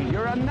that mean?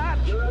 You're a nut.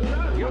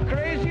 You're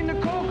crazy in the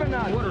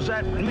coconut. What does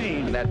that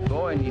mean? That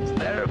boy needs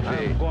therapy.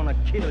 I'm gonna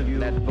kill you.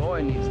 That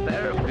boy needs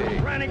therapy.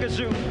 Granny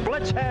Gazoo,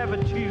 let's have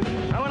it, you.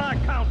 Now when I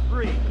count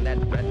 3. That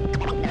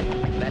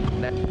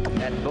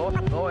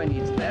boy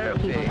needs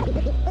therapy.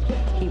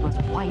 He was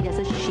white as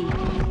a sheet.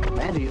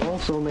 And he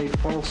also made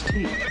false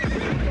teeth.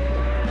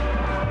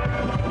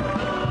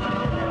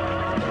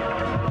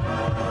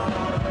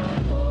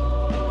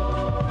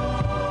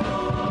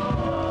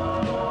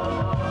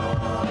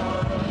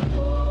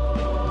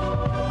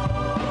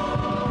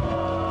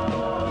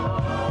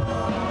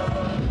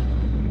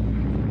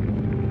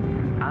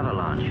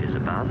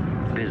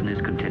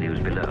 Business continues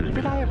below.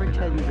 Did I ever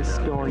tell you the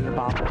story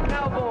about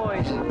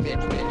Cowboys,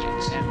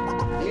 Midgets,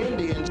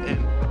 Indians,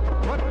 and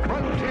what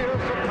frontier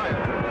society?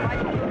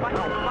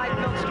 I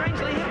felt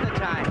strangely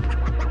hypnotized.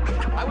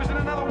 I was in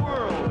another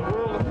world, a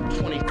world of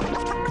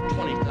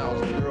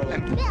 20,000 girls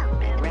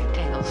and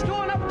Rectangles.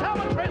 doing up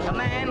optometrist. A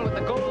man with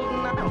a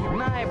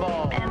golden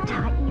eyeball. And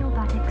tighten your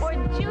buttocks. or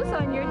juice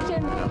on your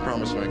chin. I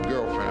promised my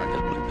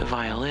girlfriend. The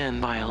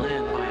violin.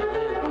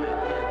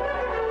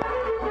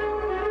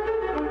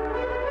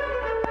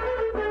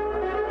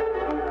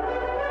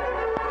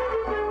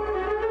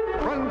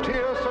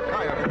 Frontier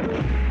psychiatry.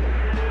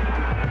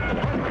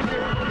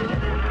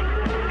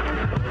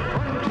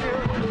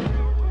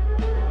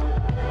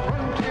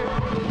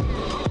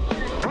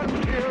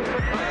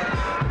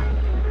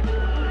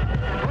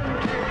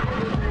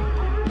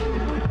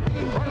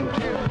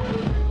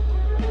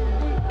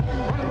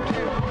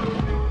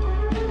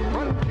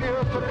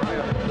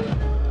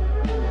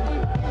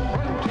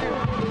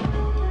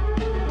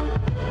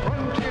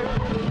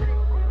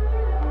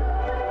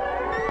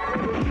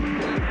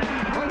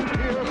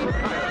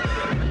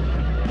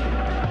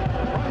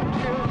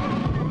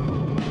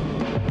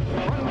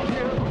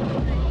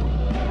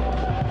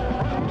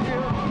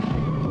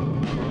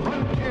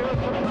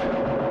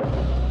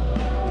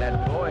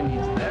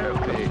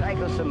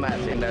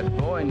 That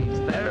boy needs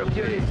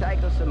therapy.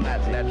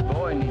 Psychosomatic. That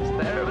boy needs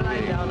therapy.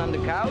 Lying down on the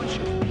couch.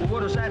 What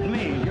does that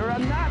mean? You're a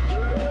nut.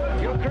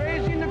 You're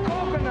crazy in the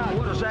coconut.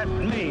 What does that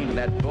mean?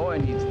 That boy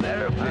needs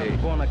therapy.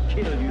 I'm gonna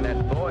kill you.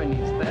 That boy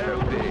needs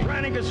therapy.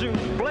 Granny Gazoo,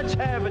 let's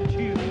have it,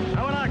 you.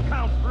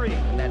 free.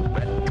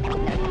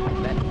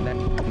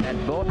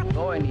 That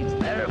boy needs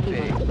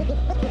therapy.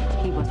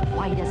 He was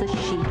white as a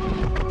sheet.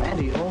 And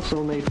he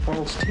also made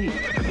false teeth.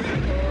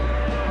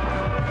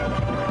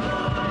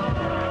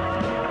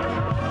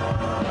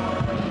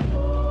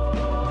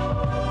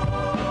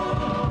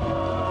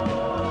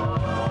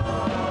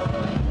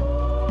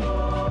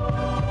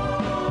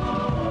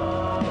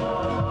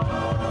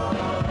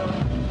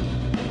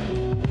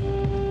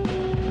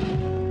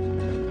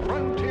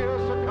 Frontier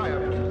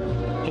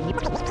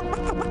psychiatrist.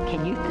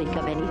 Can you think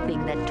of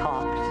anything that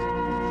talks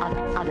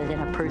other than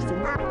a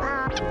person?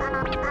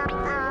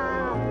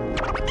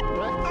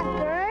 A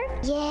bird?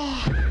 Yeah.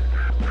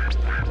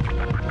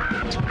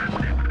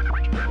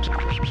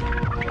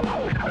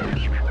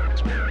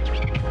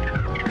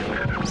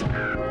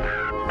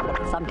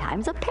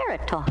 Sometimes a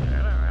parrot talks.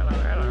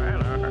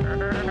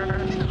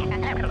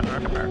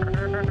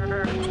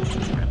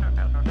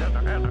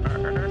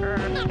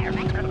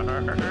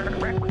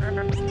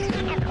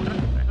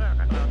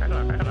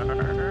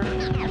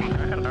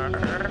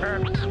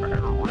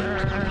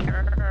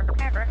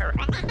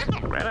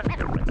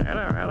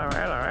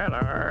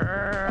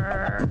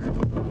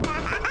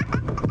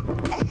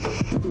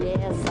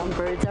 Yeah, some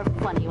birds are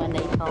funny when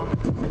they talk.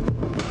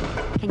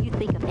 Can you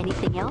think of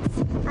anything else?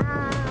 Record.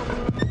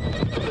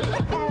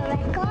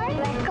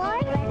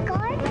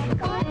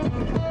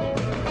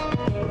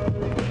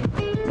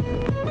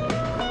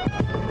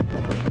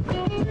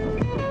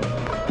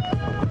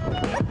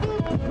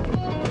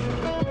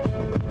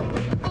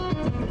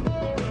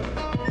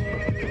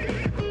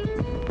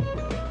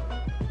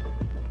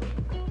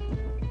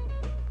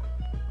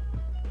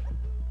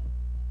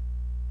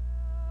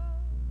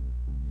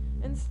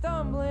 And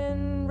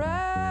stumbling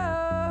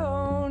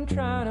round,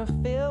 trying to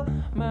fill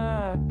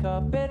my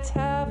cup, it's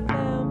half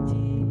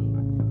empty.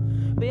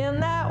 Been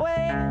that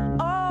way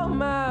all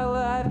my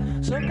life,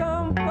 so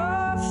come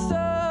pour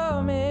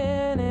some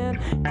in and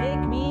take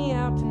me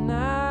out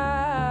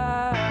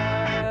tonight.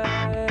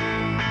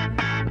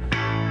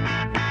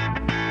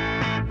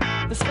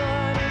 The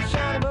sun is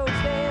shining, but we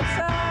stay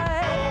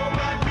inside. Oh,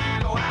 but we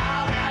go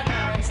out at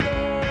night.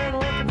 Staying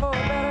looking for a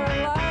better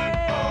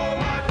life. Oh,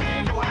 but we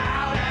go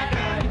out at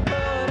night.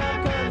 Put up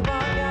curtains,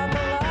 block out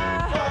the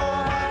light. Oh,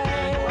 but we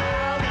go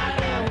out at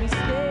night. And we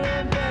stay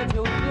in bed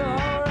till we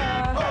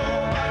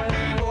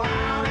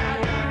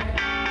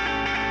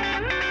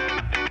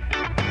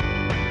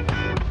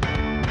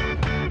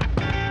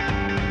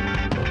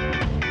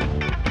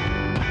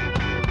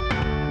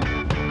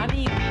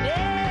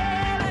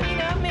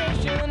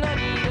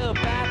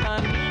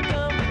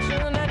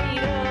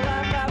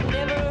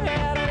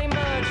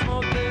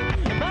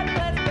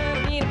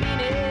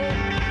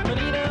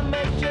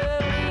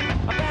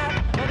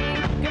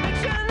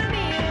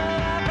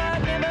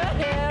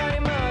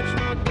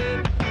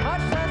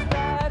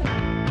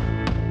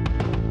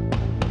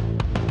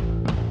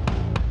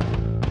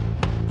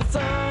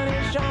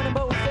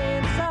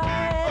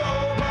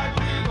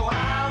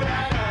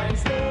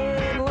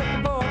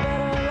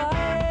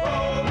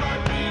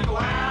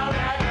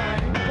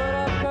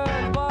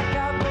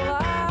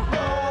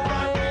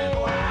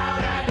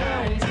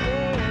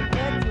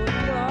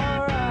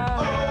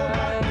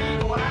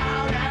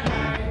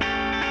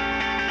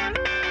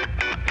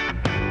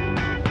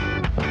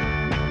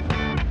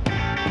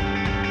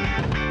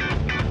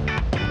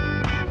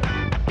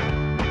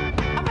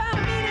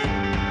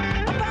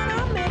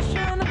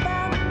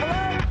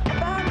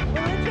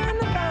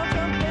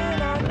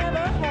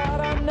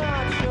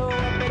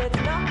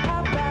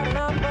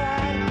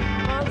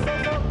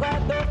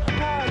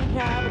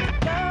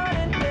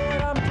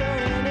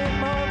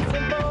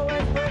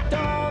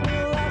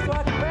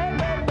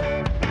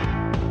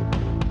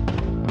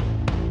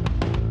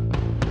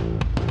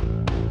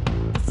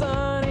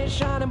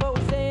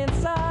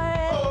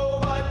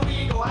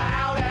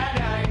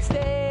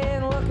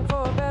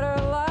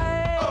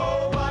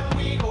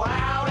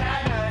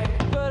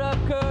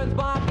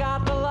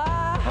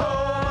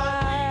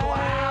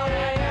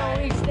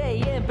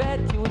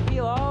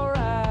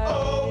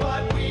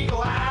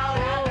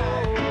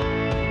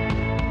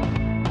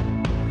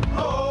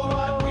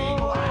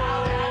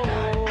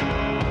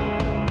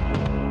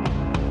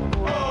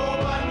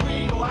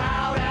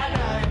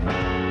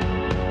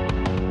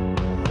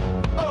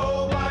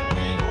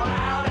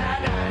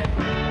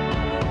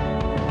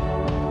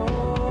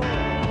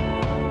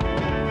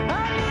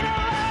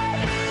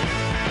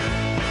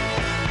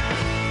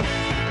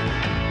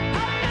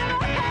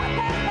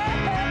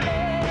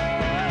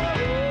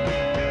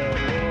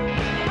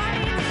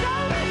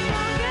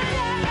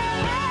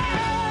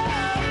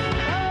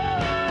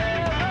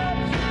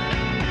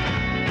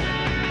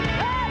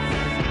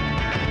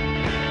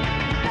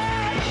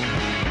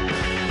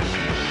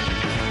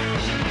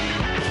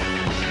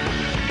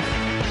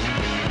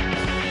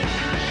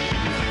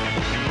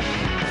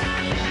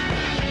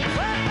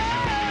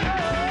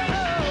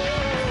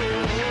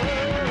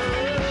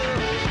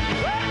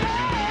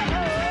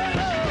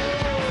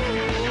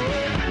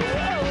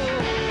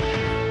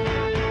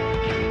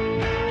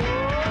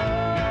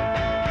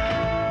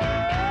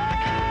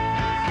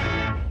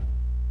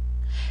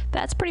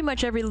That's pretty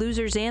much every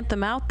loser's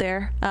anthem out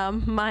there,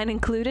 mine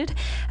included.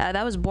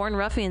 That was Born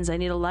Ruffians, I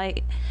Need a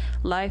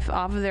Life,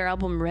 off of their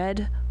album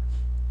Red,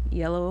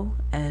 Yellow,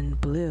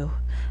 and Blue.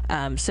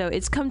 So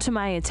it's come to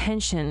my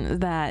attention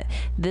that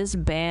this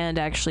band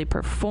actually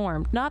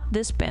performed, not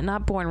this band,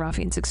 not Born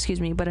Ruffians, excuse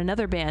me, but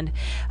another band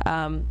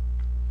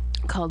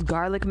called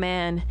Garlic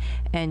Man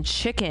and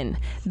Chicken.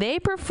 They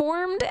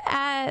performed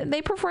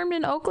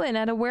in Oakland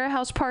at a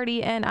warehouse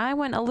party, and I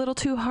went a little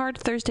too hard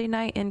Thursday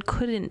night and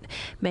couldn't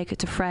make it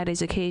to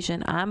Friday's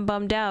occasion. I'm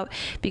bummed out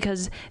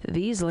because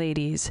these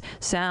ladies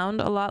sound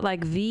a lot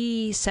like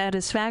The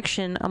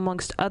Satisfaction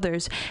amongst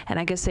others, and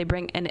I guess they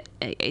bring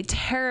a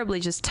terribly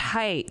just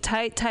tight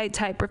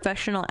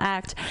professional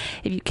act.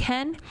 If you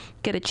can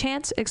get a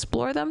chance,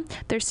 explore them.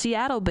 They're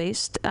Seattle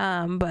based,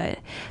 but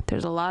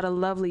there's a lot of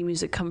lovely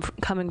music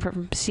coming from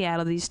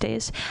Seattle these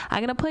days. I'm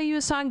going to play you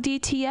a song,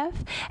 DTF,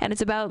 and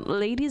it's about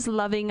ladies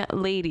loving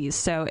ladies.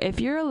 So if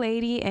you're a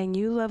lady and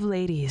you love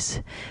ladies,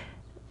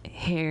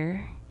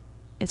 here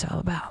it's all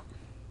about.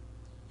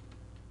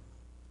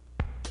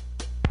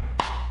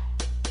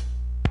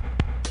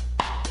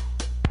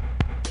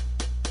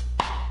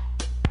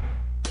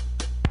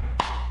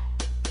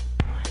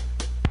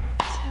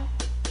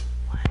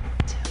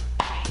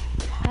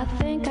 I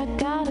think I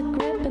got a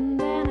grip and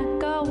then I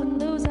go and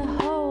lose a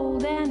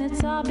hold, and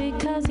it's all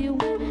because you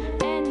went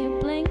and you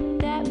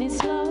blinked at me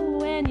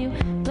slow, and you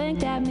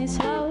blinked at me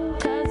slow,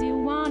 cause you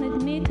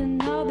wanted me to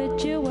know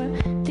that you were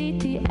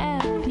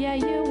DTF, yeah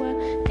you were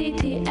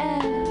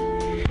DTF.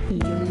 You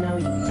know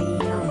you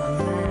be on my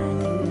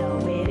mind, you know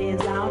it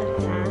is all the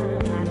time,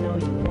 I know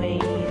you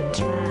ain't even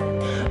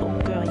trying,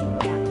 oh girl you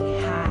got me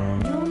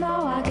high. You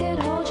know I could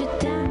hold you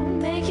down,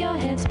 make your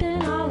head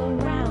spin all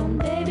around,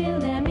 baby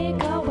let me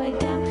go way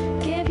down,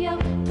 give you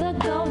the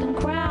golden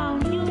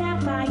crown. You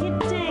that fire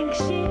dank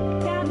shit,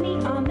 got me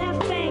on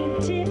that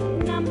faint tip,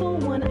 number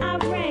one I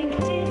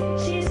ranked it,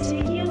 cheers to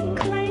you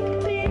clank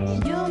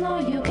bitch. You know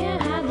you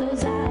can't hide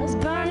those eyes,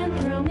 burning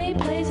through me,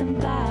 blazing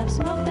vibes,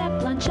 smoke that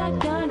blunt,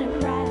 shotgun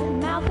it right,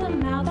 mouth to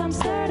mouth I'm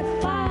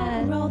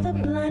certified. Roll the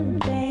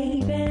blunt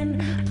baby,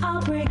 and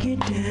I'll break it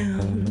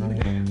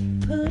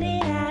down, put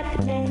it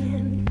out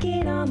and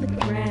get on the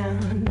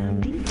ground.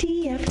 I'm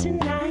DTF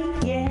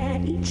tonight,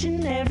 yeah, each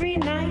and every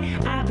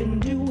night I've been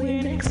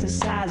doing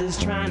exercises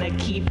trying to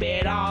keep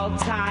it all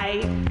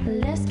tight.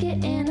 Let's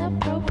get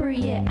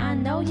inappropriate, I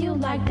know you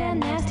like that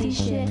nasty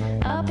shit,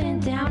 up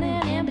and down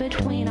and in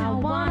between, I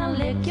wanna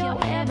lick your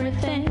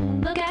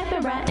everything, look at me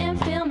right and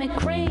feel me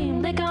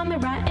cream, lick on me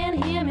right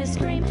and hear me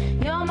scream,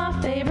 you're my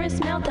favorite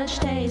smell, touch,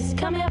 taste,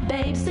 come here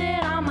babe,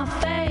 sit on my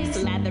face.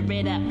 Lather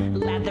it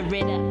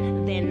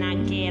up, then I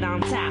get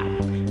on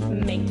top,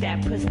 make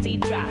that pussy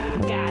drop,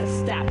 gotta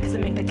stop cause I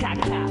make the cock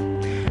pop.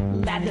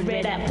 Lather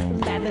it up,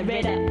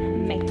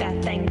 make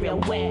that thing real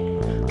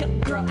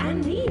wet. Girl, I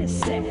need a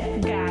sip,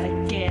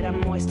 gotta get a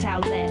moist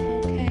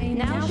towelette. Okay,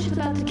 now she's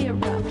about to get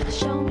rough,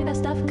 show me that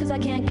stuff cause I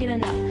can't get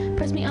enough,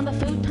 press me on the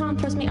futon,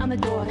 press me on the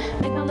door,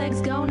 make my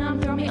legs go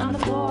numb, throw me on the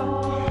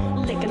floor.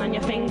 Licking on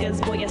your fingers,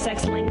 boy your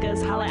sex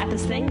lingers, holla at the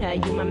singer,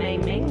 you my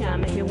main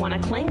minger, if you wanna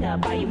clinger,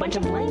 buy you a bunch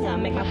of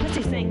blinger, make my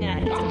pussy singer,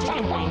 it's a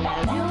chicken winger.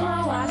 You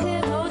know I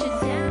could hold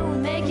you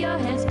down, make your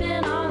head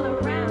spin all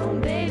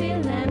around, baby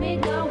let me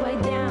go way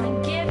down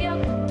and give you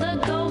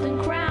the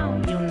golden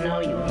crown. You know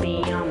you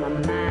be on my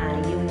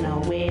mind, you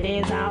know it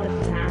is all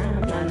the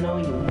time, I know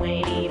you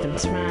ain't even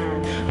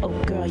trying, oh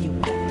girl you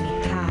got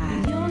me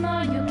high. You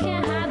know you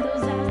can't hide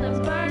those eyes that's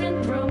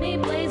burning through me,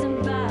 blazing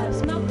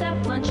vibes, smoke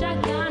that blunt,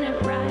 shotgun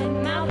it right,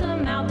 mouth to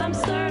mouth I'm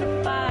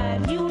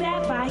certified. You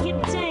that fire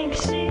tank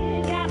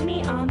shit, got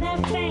me on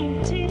that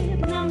faint tip,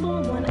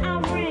 number one I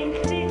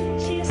ranked it,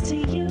 cheers to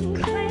you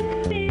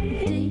clank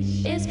bitch.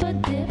 D is for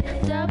dip,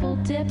 double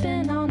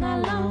dipping all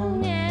night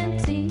long, and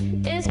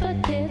T is for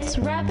tits,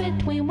 right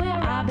between where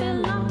I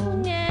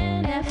belong,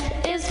 and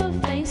F is for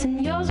face,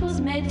 and yours was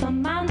made for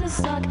mine to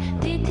suck.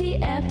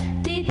 DTF,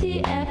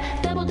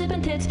 double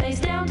dipping tits face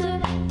down to.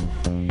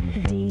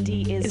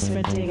 D is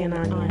for digging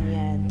on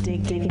ya,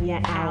 digging ya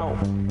out.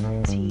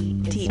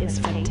 T is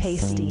for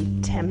tasty,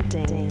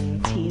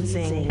 tempting,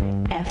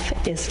 teasing.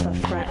 F is for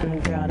frontin',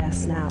 girl,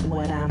 that's not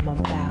what I'm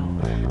about.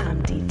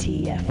 I'm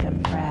DTF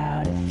and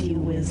proud, if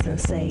you isn't,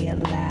 say it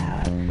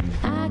loud.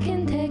 I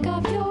can take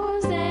off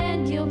yours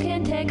and you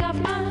can take off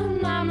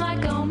mine. I'm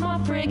like, oh my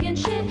friggin'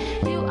 shit,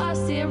 you are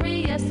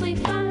seriously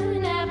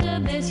fine. After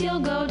this you'll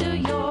go do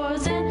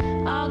yours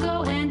and I'll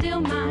go and do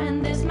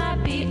mine. This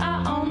might be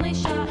our only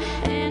shot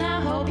and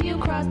I hope you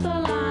cross the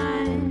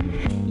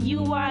line.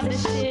 You are the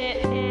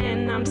shit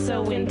and I'm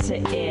so into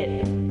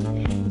it.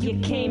 You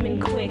came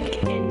in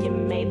quick and you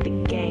made the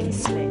game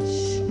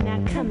switch.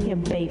 Now come here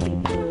baby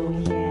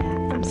boo,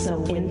 yeah, I'm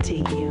so into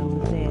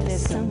you.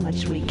 There's so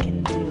much we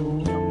can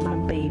do. You're my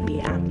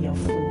baby, I'm your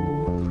fool.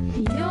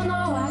 You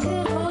know I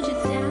could hold you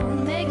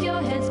down, make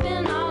your head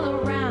spin all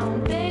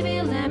around.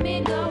 Baby, let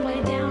me go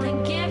way down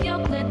and give your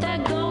clit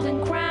that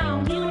golden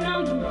crown. You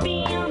know you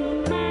be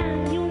on my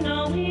mind, you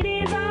know it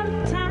is all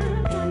the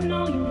time. I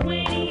know you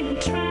ain't even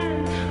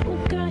trying, oh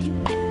girl you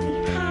get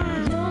me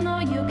high. You know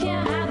you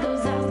can't hide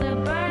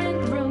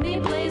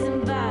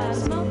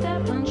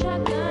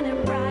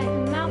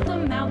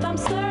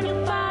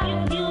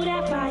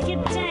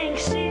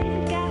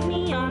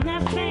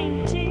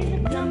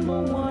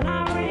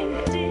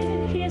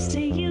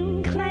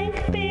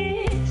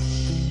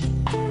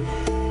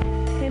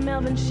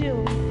loving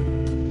shoe.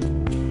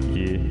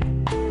 Yeah.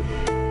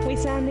 We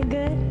sounding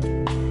good?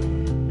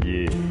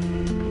 Yeah.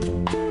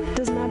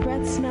 Does my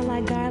breath smell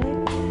like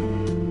garlic?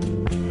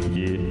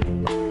 Yeah.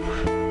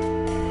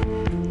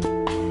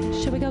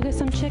 Should we go get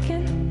some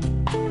chicken?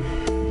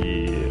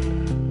 Yeah.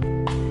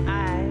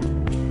 Alright.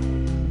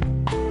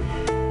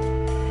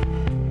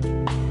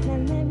 Now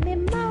let me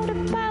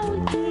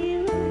motorboat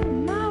you,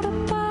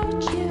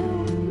 motorboat you,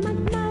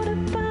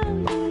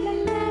 motorboat you.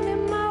 Let me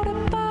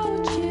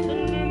motorboat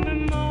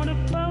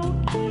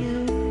you,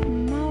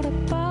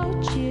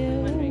 motorboat you.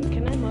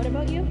 Can I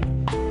motorboat you?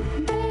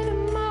 Baby,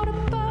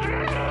 motorboat.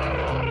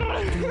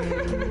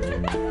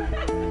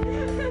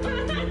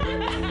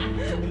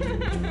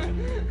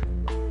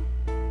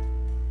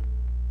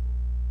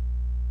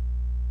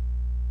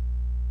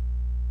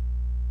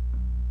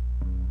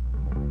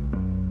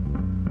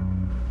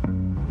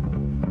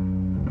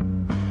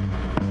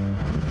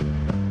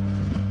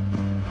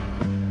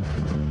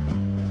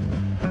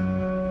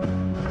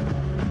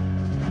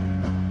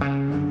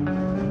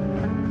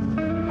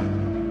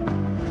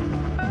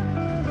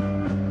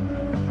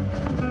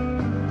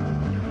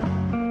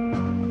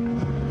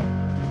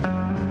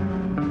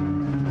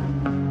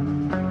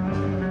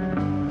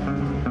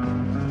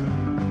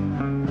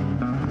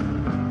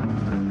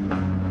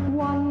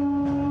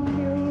 One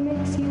pill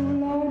makes you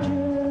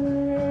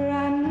larger,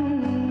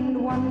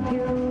 and one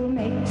pill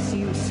makes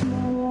you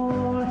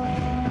small.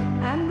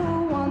 And the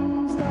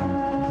ones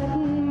that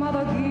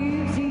mother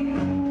gives you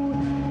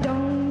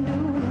don't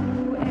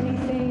do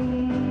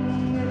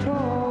anything at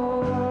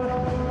all.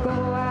 Go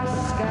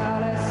ask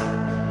Alice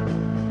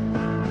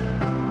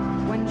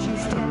when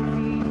she's 10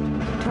 feet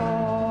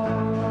tall.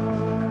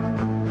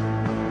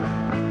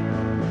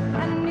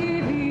 And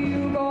if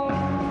you go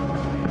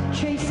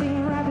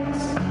chasing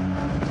rabbits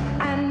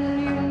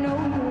and you know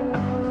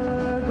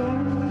you're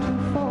going to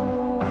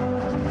fall,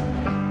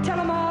 tell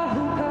 'em a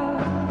hookah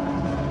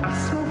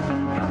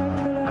smoking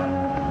caterpillar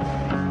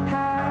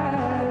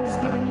has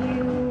given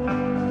you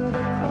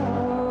the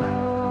call.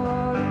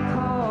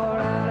 Call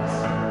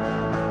Alice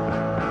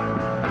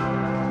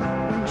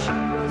when she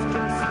was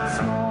just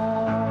small.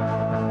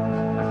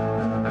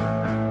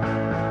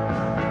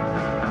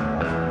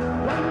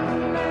 When the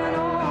man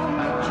on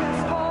the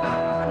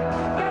chessboard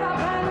get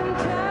up and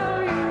tell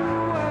you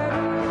where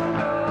to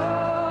go,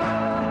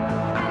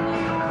 and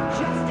you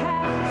just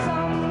had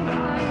some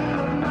kind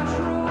of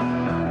mushroom,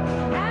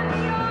 and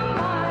your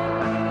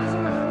mind is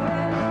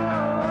moving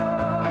low.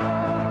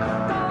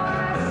 Go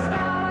ask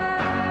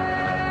Alice,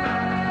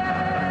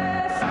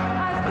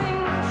 I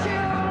think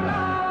she'll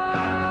know.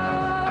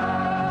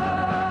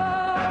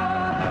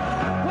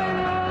 When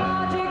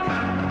logic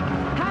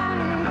and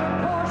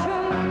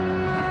proportion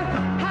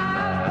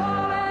have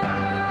fallen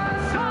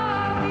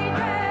slowly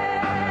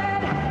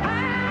dead,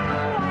 and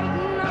the white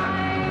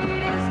knight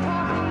is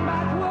talking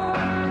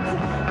backwards,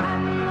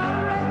 and the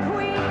red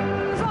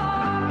queen's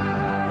on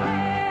her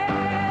head.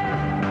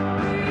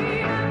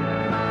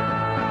 Remember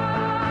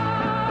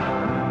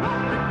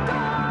what the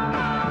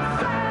dormouse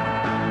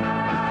said.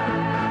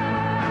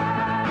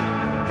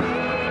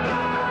 Feed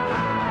your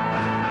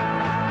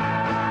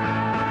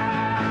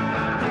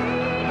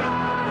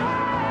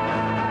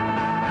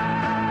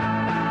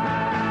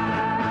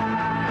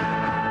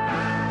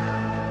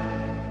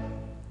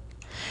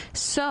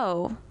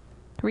So,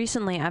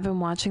 recently I've been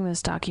watching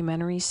this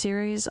documentary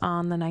series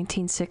on the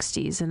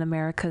 1960s in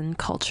American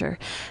culture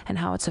and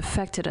how it's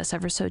affected us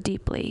ever so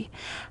deeply.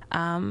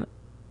 And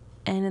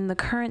in the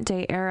current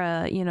day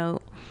era, you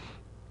know,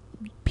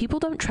 people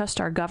don't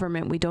trust our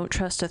government. We don't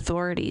trust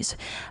authorities.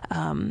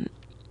 If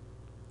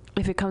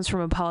it comes from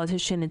a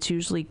politician, it's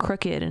usually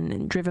crooked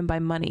and driven by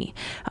money.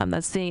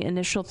 That's the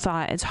initial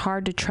thought. It's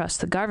hard to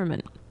trust the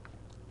government.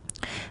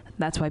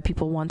 That's why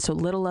people want so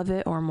little of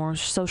it, or more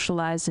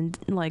socialized and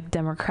like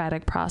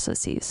democratic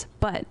processes.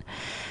 But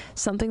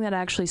something that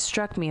actually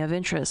struck me of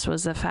interest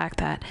was the fact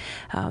that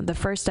the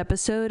first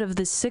episode of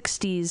the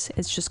 60s,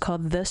 it's just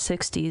called The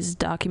 60s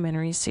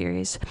documentary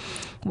series,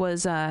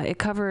 was the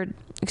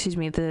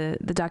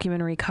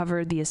documentary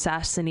covered the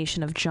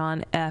assassination of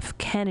John F.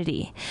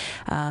 Kennedy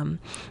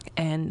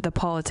and the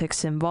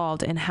politics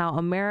involved, and how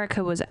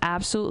America was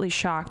absolutely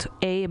shocked,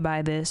 A,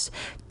 by this,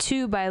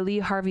 2, by Lee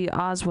Harvey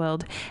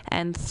Oswald,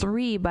 and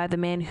 3, by the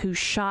man who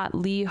shot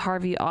Lee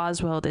Harvey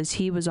Oswald as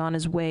he was on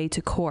his way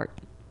to court.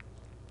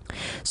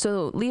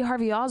 So Lee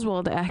Harvey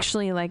Oswald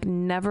actually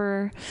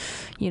never,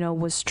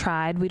 was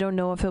tried. We don't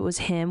know if it was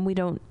him. We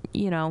don't,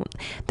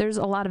 there's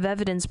a lot of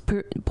evidence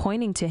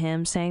pointing to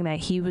him, saying that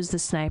he was the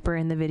sniper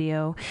in the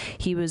video.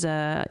 He was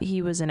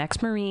an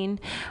ex-Marine.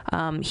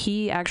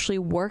 He actually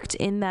worked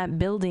in that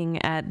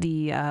building at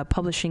the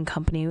publishing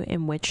company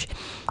in which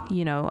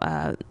the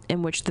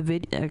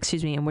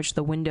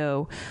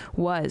window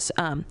was.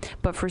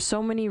 But for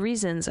so many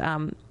reasons,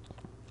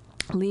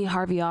 Lee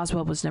Harvey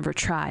Oswald was never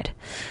tried.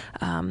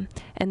 And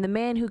the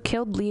man who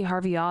killed Lee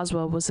Harvey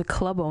Oswald was a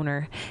club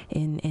owner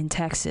in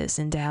Texas,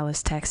 in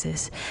Dallas,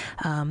 Texas.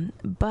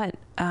 But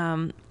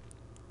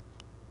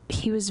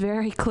he was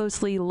very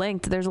closely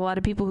linked. There's a lot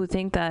of people who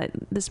think that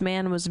this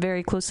man was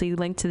very closely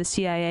linked to the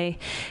CIA,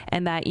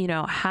 and that, you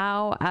know,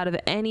 how out of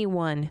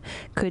anyone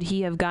could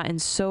he have gotten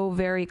so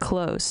very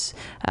close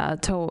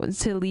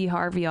to Lee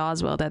Harvey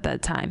Oswald at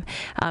that time.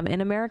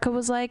 And America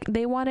was like,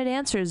 they wanted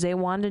answers. They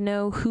wanted to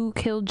know who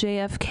killed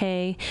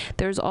JFK.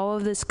 There's all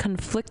of this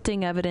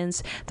conflicting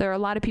evidence. There are a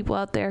lot of people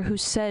out there who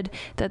said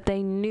that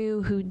they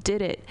knew who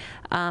did it.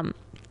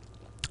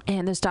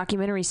 And this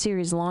documentary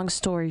series, long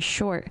story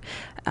short,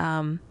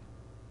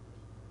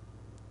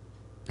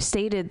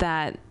 stated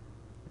that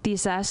the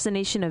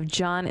assassination of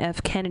John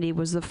F. Kennedy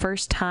was the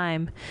first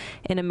time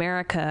in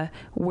America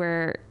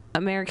where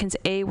Americans,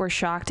 A, were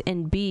shocked,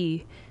 and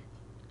B,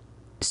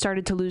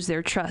 started to lose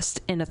their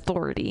trust in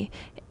authority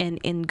and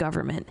in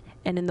government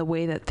and in the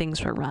way that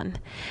things were run.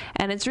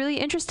 And it's really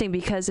interesting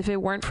because if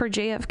it weren't for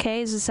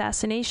JFK's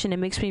assassination, it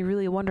makes me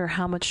really wonder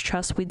how much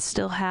trust we'd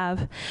still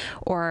have,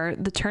 or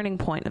the turning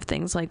point of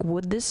things. Like,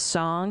 would this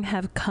song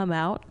have come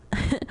out?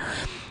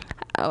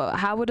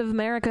 How would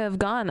America have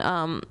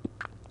gone?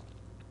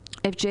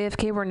 If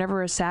JFK were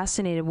never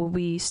assassinated, would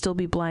we still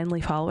be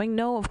blindly following?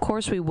 No, of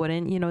course we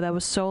wouldn't. You know, that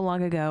was so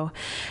long ago.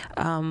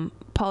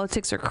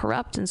 Politics are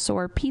corrupt, and so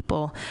are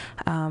people.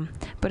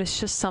 But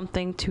it's just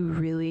something to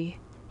really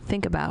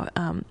think about.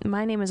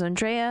 My name is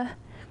Andrea.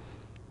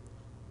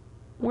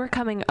 We're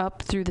coming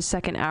up through the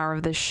second hour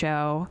of this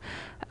show.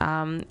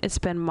 It's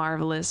been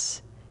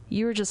marvelous.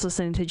 You were just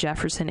listening to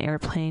Jefferson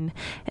Airplane,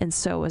 and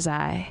so was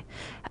I.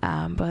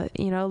 But,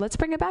 you know, let's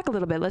bring it back a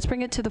little bit. Let's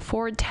bring it to the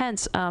forward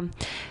tense.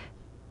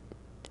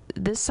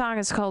 This song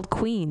is called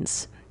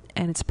Queens,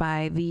 and it's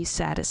by The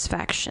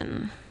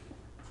Satisfaction.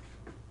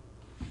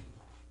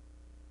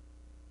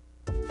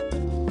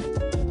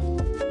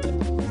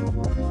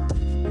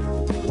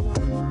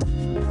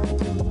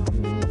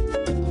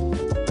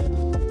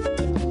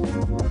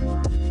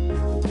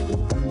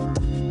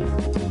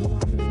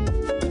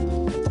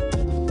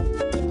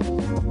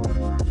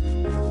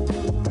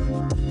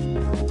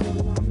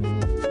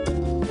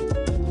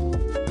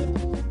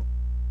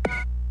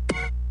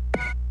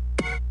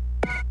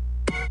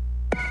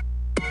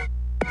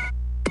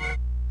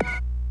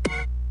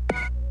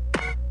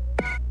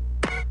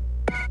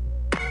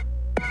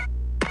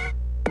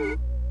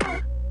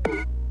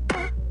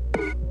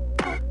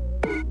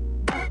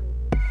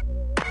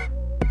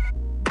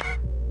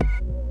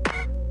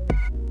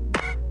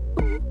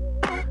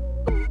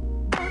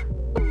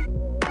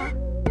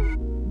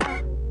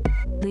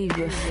 Leave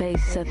your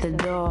face at the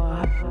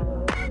door.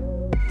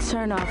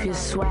 Turn off your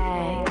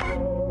swag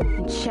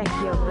and check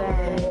your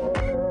bag.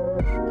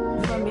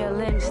 From your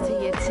limbs to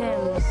your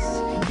Timbs,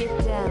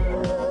 get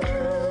down.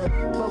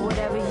 But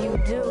whatever you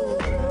do,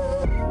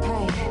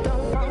 hey,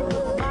 don't funk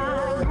with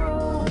my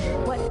groove.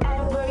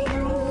 Whatever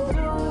you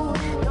do,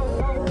 don't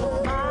funk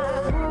with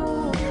my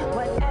groove.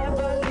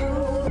 Whatever you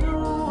do,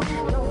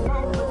 don't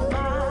funk with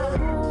my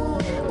groove.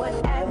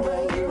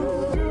 Whatever you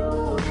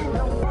do,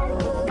 don't funk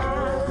with my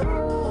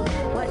groove.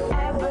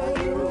 Whatever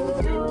you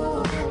do,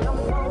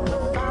 don't funk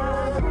with my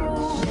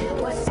groove.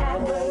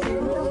 Whatever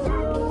you do,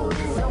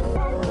 don't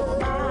funk with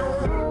my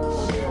groove.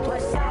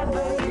 Whatever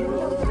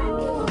you do,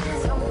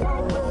 don't funk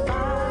with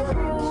my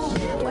groove.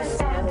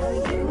 Whatever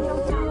you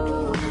do,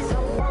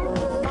 don't funk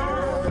with my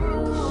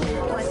groove.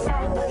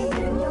 Whatever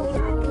you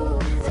do,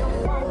 don't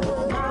funk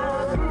with my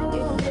groove.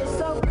 It feels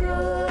so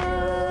good,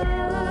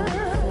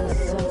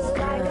 feels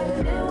like I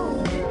knew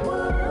it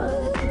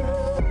would.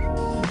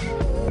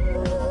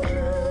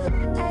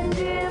 And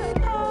if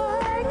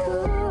I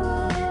could,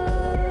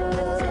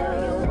 I'd tell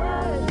you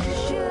what you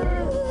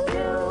should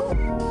do.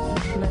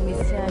 Let me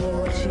tell you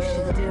what you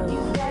should do.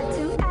 You got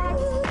to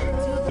act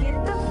to get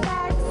the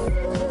facts,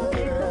 to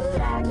get the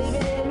facts.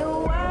 Living in a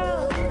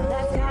world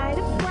that's kind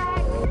of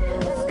whack,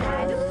 that's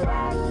kind of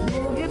whack.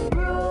 Move your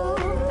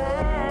groove,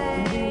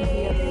 babe,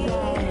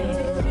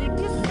 to keep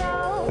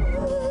yourself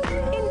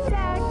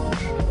intact.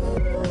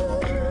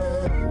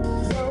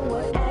 So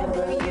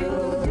whatever you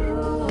do,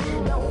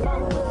 don't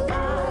funk with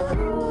my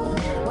groove.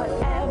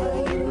 Whatever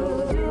you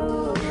do,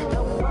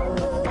 don't funk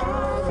with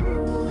my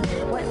groove.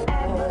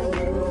 Whatever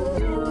you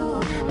do,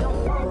 don't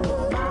funk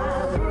with my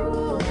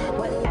groove.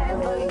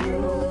 Whatever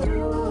you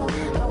do,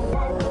 don't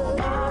funk with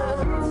my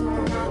groove.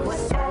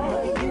 Whatever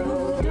you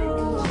do,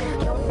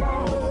 don't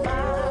funk with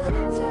my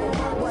groove.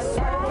 Whatever you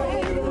do,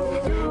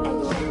 and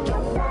check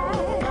your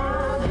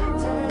bag.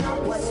 Turn up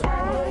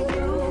whatever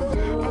you do,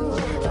 and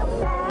check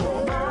your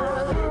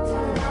bag.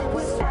 Turn up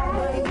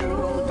whatever you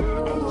do,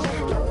 and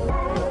check your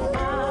bag.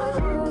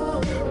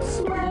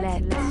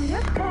 Let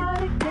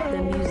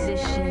the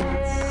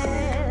musicians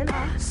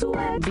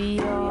be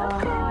your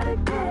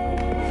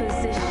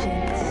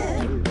physicians.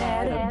 You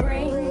better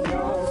bring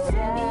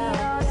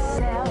yourself.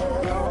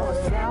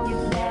 You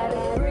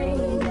better bring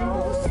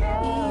yourself.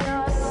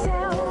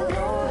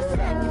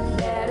 You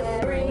better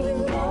bring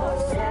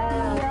yourself.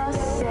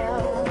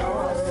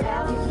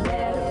 You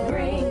better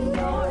bring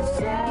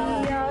yourself.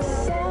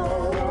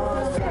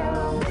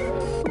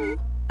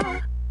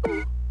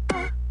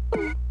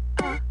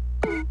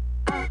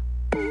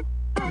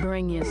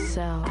 Bring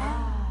yourself.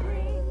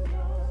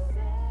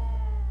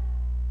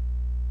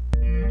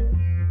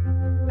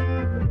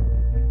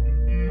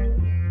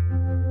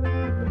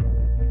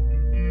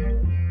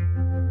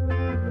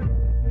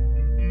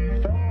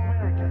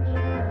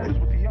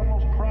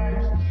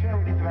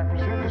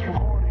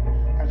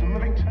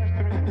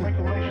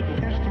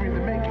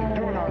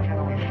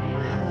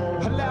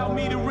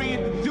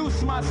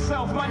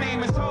 myself, my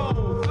name is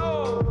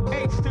Ho.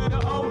 H to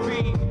the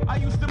O-V. I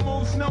used to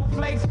move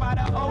snowflakes by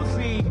the OZ.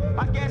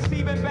 I guess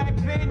even back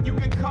then you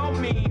can call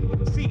me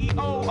CEO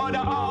of the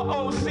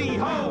ROC.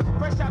 Ho,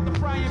 fresh out the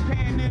frying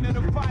pan into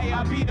the fire.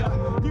 I be the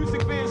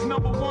music biz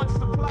 #1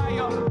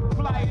 supplier.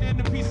 Fly it in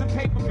a piece of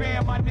paper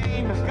bearing my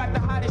name. Got the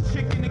hottest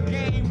chick in the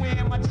game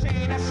wearing my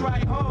chain. That's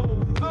right, ho.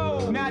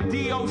 Not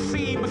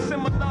DOC, but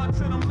similar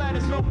to them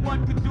letters. No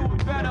one could do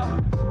it better.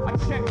 I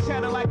check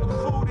cheddar like a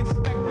food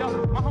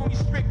inspector. My homie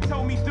Strick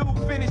told me, dude,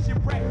 finish your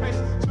breakfast.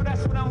 So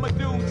that's what I'ma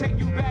do. Take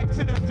you back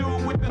to the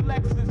dude with the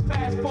Lexus.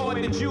 Fast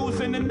forward the jewels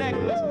and the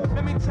necklace.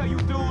 Let me tell you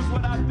dudes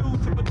what I do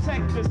to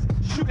protect us.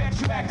 Shoot at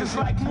you actors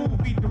like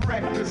movie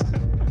directors.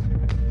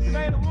 This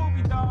ain't a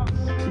movie, dog.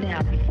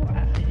 Now, before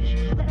I finish,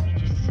 let me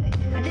just say,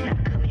 I did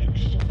not come here to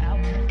show out. I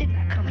did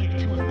not come here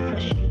to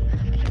impress you.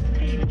 Because to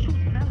tell you the truth,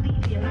 when I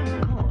leave here,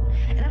 I'm gone.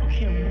 And I don't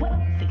care what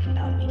you think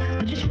about me.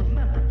 But just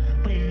remember,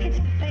 when it hits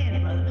the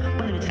fan, brother,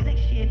 whether it's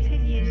next year,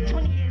 10 years,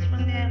 20 years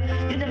from now,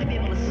 you'll never be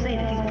able to say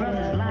that these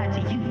brothers lied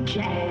to you,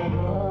 Jack.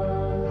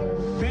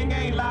 Thing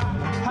ain't lie.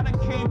 I done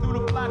came through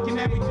the block and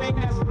everything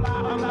that's fly.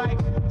 I'm like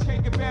Che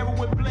Guevara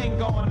with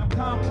bling on. I'm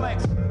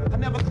complex. I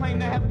never claim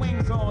to have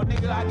wings on.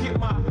 Nigga, I get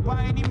my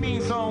by any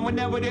means on.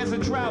 Whenever there's a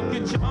drought,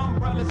 get your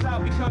umbrellas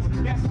out because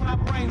that's when I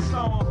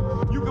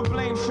brainstorm. You can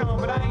blame Sean,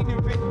 but I ain't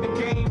inventing the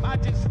game. I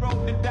just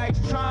rolled the dice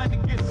trying to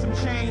get some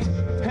change.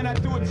 And I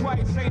do it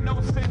twice, ain't no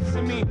sense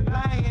in me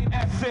lying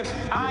as if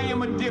I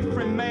am a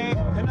different man.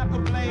 And I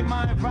could blame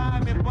my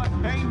environment, but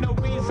ain't no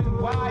reason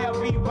why I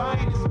be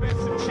buying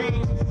expensive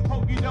change.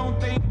 Hope you don't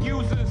think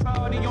users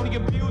are the only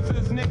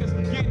abusers. Niggas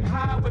getting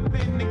high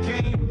within the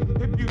game.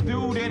 If you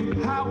do, then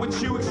how would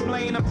you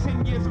explain? I'm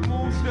 10 years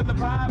removed, still the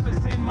vibe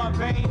is in my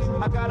veins.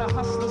 I got a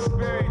hustler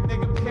spirit,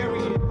 nigga,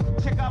 period.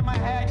 Check out my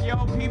hat,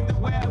 yo, peep the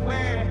way I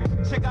wear it.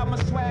 Check out my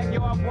swag,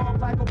 yo, I walk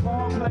like a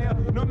ball player.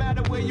 No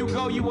matter where you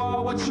go, you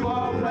are what you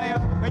are, player.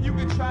 And you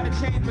can try to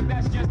change, but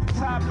that's just the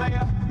top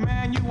layer.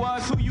 Man, you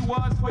was who you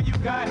was before you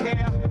got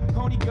here.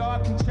 Only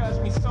God can judge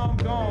me, so I'm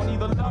gone.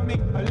 Either love me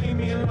or leave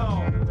me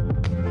alone.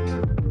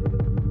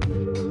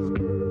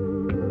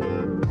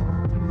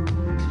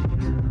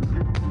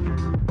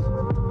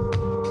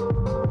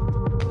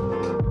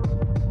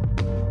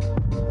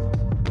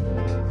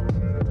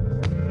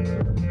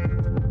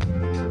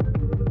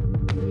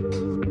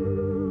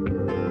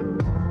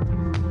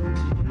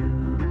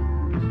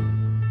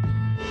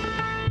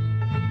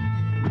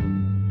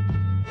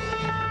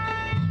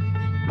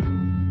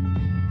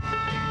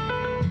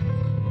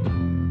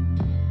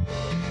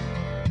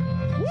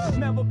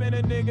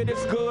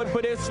 This good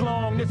for this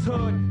long, this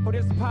hood, or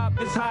this pop,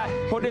 this hot,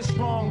 or this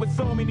strong, with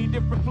so many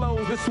different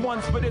flows. This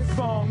one's for this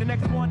song, the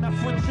next one I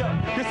switch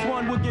up, this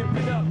one will get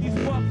rid up. These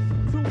fucks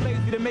too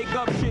lazy to make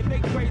up shit, they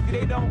crazy,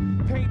 they don't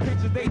paint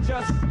pictures, they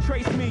just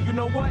trace me. You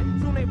know what?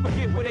 Soon they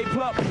forget where they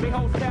pluck, they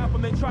host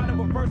album and try to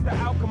reverse the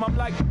outcome. I'm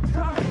like,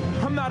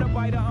 I'm not a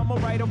writer, I'm a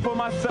writer for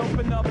myself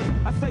and others.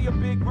 I say a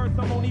big verse,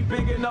 I'm only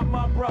bigging up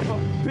my brother,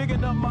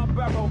 bigging up my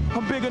barrel.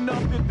 I'm big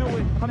enough to do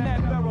it, I'm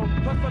that thorough.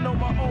 Plus I know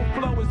my own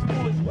flow is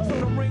foolish, so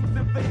the rings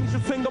and things you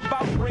sing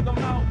about, bring them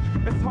out.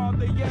 It's hard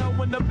to yell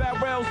when the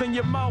barrel's in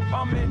your mouth.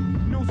 I'm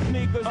in new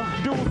sneakers,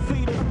 dual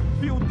seaters,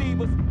 few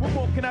divas. What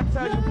more can I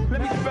tell you?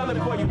 Let me spell it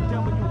for you.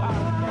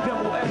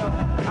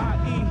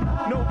 W-I-double-L-I-E.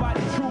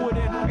 Nobody truer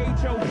than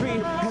H-O-B.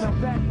 And I'm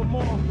back for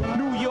more.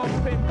 New York's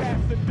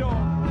ambassador.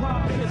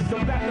 Prime Minister,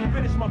 back to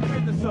finish my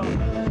business up.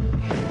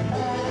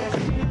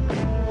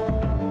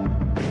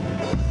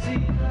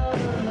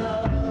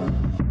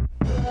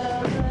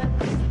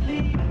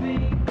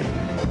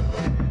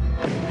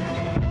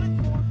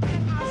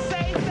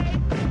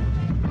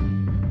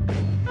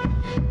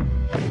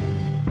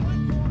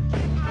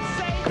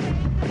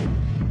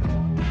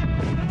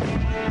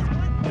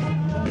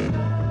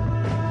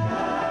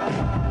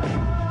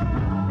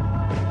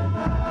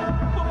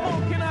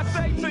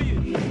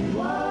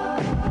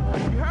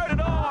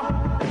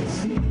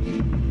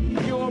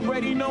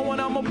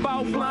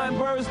 Flying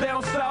birds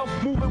down south,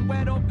 moving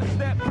wet off the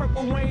step,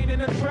 purple rain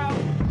in a drought.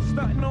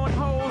 Stunting on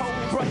hoes,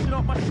 brushing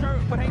off my shirt,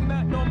 but ain't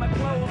nothing on my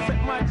clothes.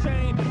 Set my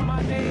chain, my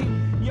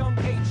name, Young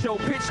H.O.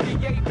 Pitch the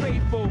yay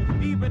faithful.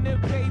 Even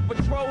if they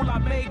patrol, I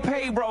make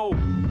payroll.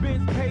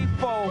 Biz paid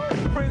for,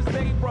 friends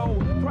they roll.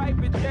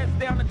 Private jets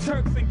down to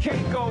Turks and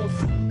Caicos.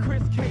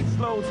 Chris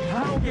caseloads,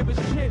 I don't give a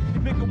shit.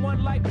 Nigga,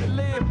 one life to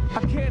live,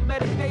 I can't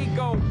let a day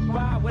go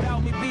by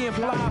without me being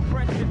fly,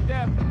 fresh to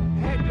death.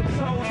 Head to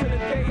toe to the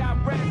day I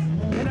rest.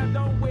 And I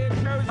don't wear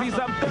jerseys,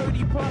 I'm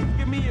 30 plus.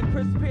 Give me a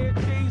crisp pair of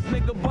jeans,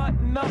 nigga,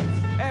 button up.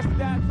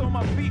 S-dots on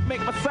my feet, make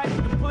my sight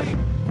complete.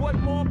 What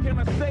more can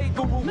I say?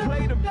 Guru,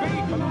 play the beat.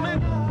 I'm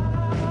lit.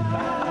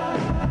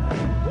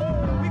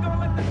 We gon'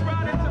 let this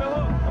ride into the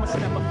hook. I'ma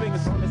snap my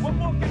fingers on this. What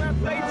more can I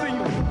say to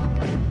you?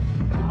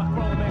 Get my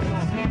chrome back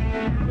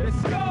on.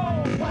 Let's go.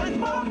 What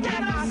more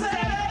can I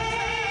say?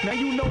 Now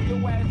you know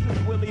your ass is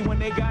Willie when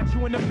they got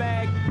you in the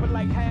mag for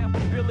like half a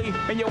Billy,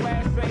 and your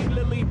ass ain't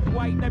Lily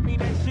White. That mean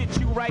that shit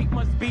you write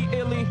must be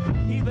illy.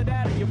 Either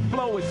that or your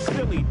flow is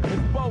silly.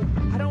 It's both.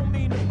 I don't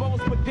mean to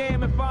boast, but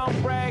damn if I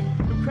don't brag.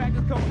 The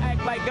crackers come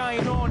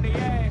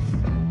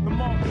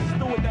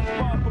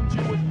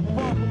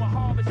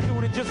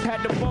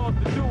had the balls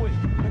to do it.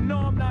 And no,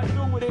 I'm not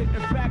through with it.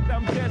 In fact,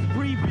 I'm just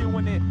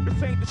previewing it.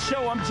 This ain't the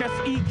show, I'm just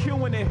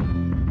EQing it.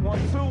 1,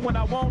 2, when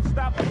I won't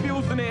stop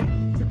abusing it.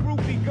 To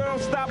groupie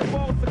girls, stop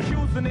false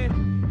accusing it.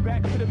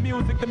 Back to the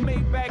music, the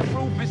Maybach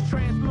roof is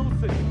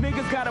translucent.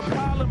 Niggas got a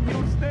problem,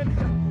 Houston.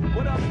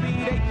 What up,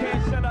 B? They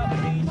can't shut up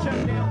me.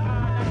 Shut down I,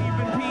 not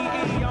even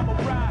PE, I'm a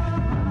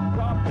ride.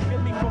 God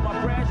forgive me for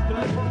my brash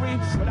delivery,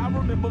 but I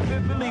remember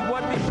vividly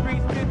what these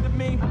streets did to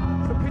me.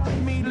 So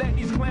picture me, let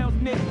these clowns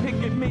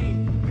nitpick at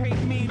me.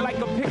 Paint me like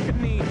a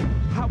pickaninny.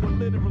 I would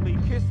literally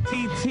kiss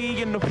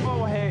TT in the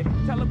forehead.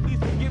 Tell her please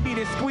forgive me,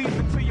 then squeeze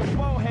into your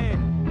forehead.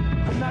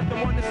 I'm not the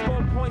one that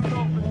scored points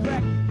off. In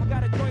fact, I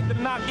got a joint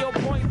to knock your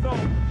points off.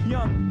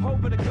 Young,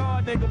 hope of the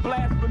God, nigga,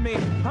 blasphemy.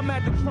 I'm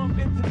at the Trump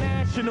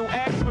International,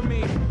 ask for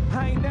me.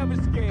 I ain't never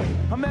scared.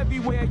 I'm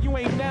everywhere, you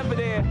ain't never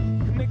there.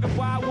 Nigga,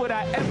 why would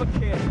I ever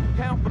care?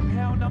 Pound for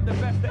pound, I'm the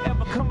best to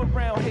ever come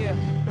around here.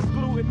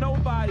 Excluding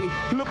nobody,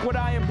 look what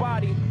I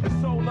embody. The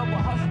soul of a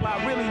hustler,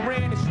 I really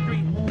ran the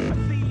street. A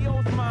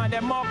CEO's mind,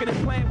 that marketing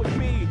plan with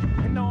me.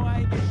 And no, I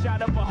ain't get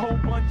shot up a whole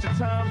bunch of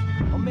times.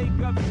 Or make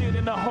up shit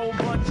in a whole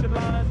bunch of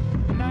lines.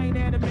 And I ain't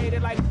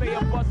animated like, say, a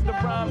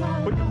Busta Rhymes.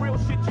 But the real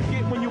shit you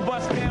get when you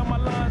bust down my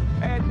lines.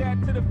 Add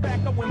that to the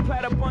fact I went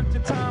plat a bunch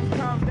of times.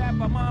 Times that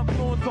by my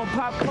influence on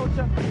pop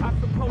culture, I'm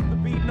supposed to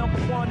be number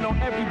 1 on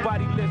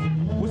everybody's list.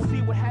 We'll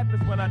see what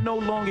happens when I no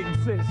longer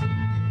exist.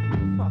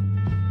 Fuck.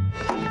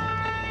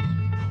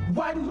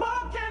 What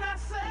more can I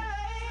say?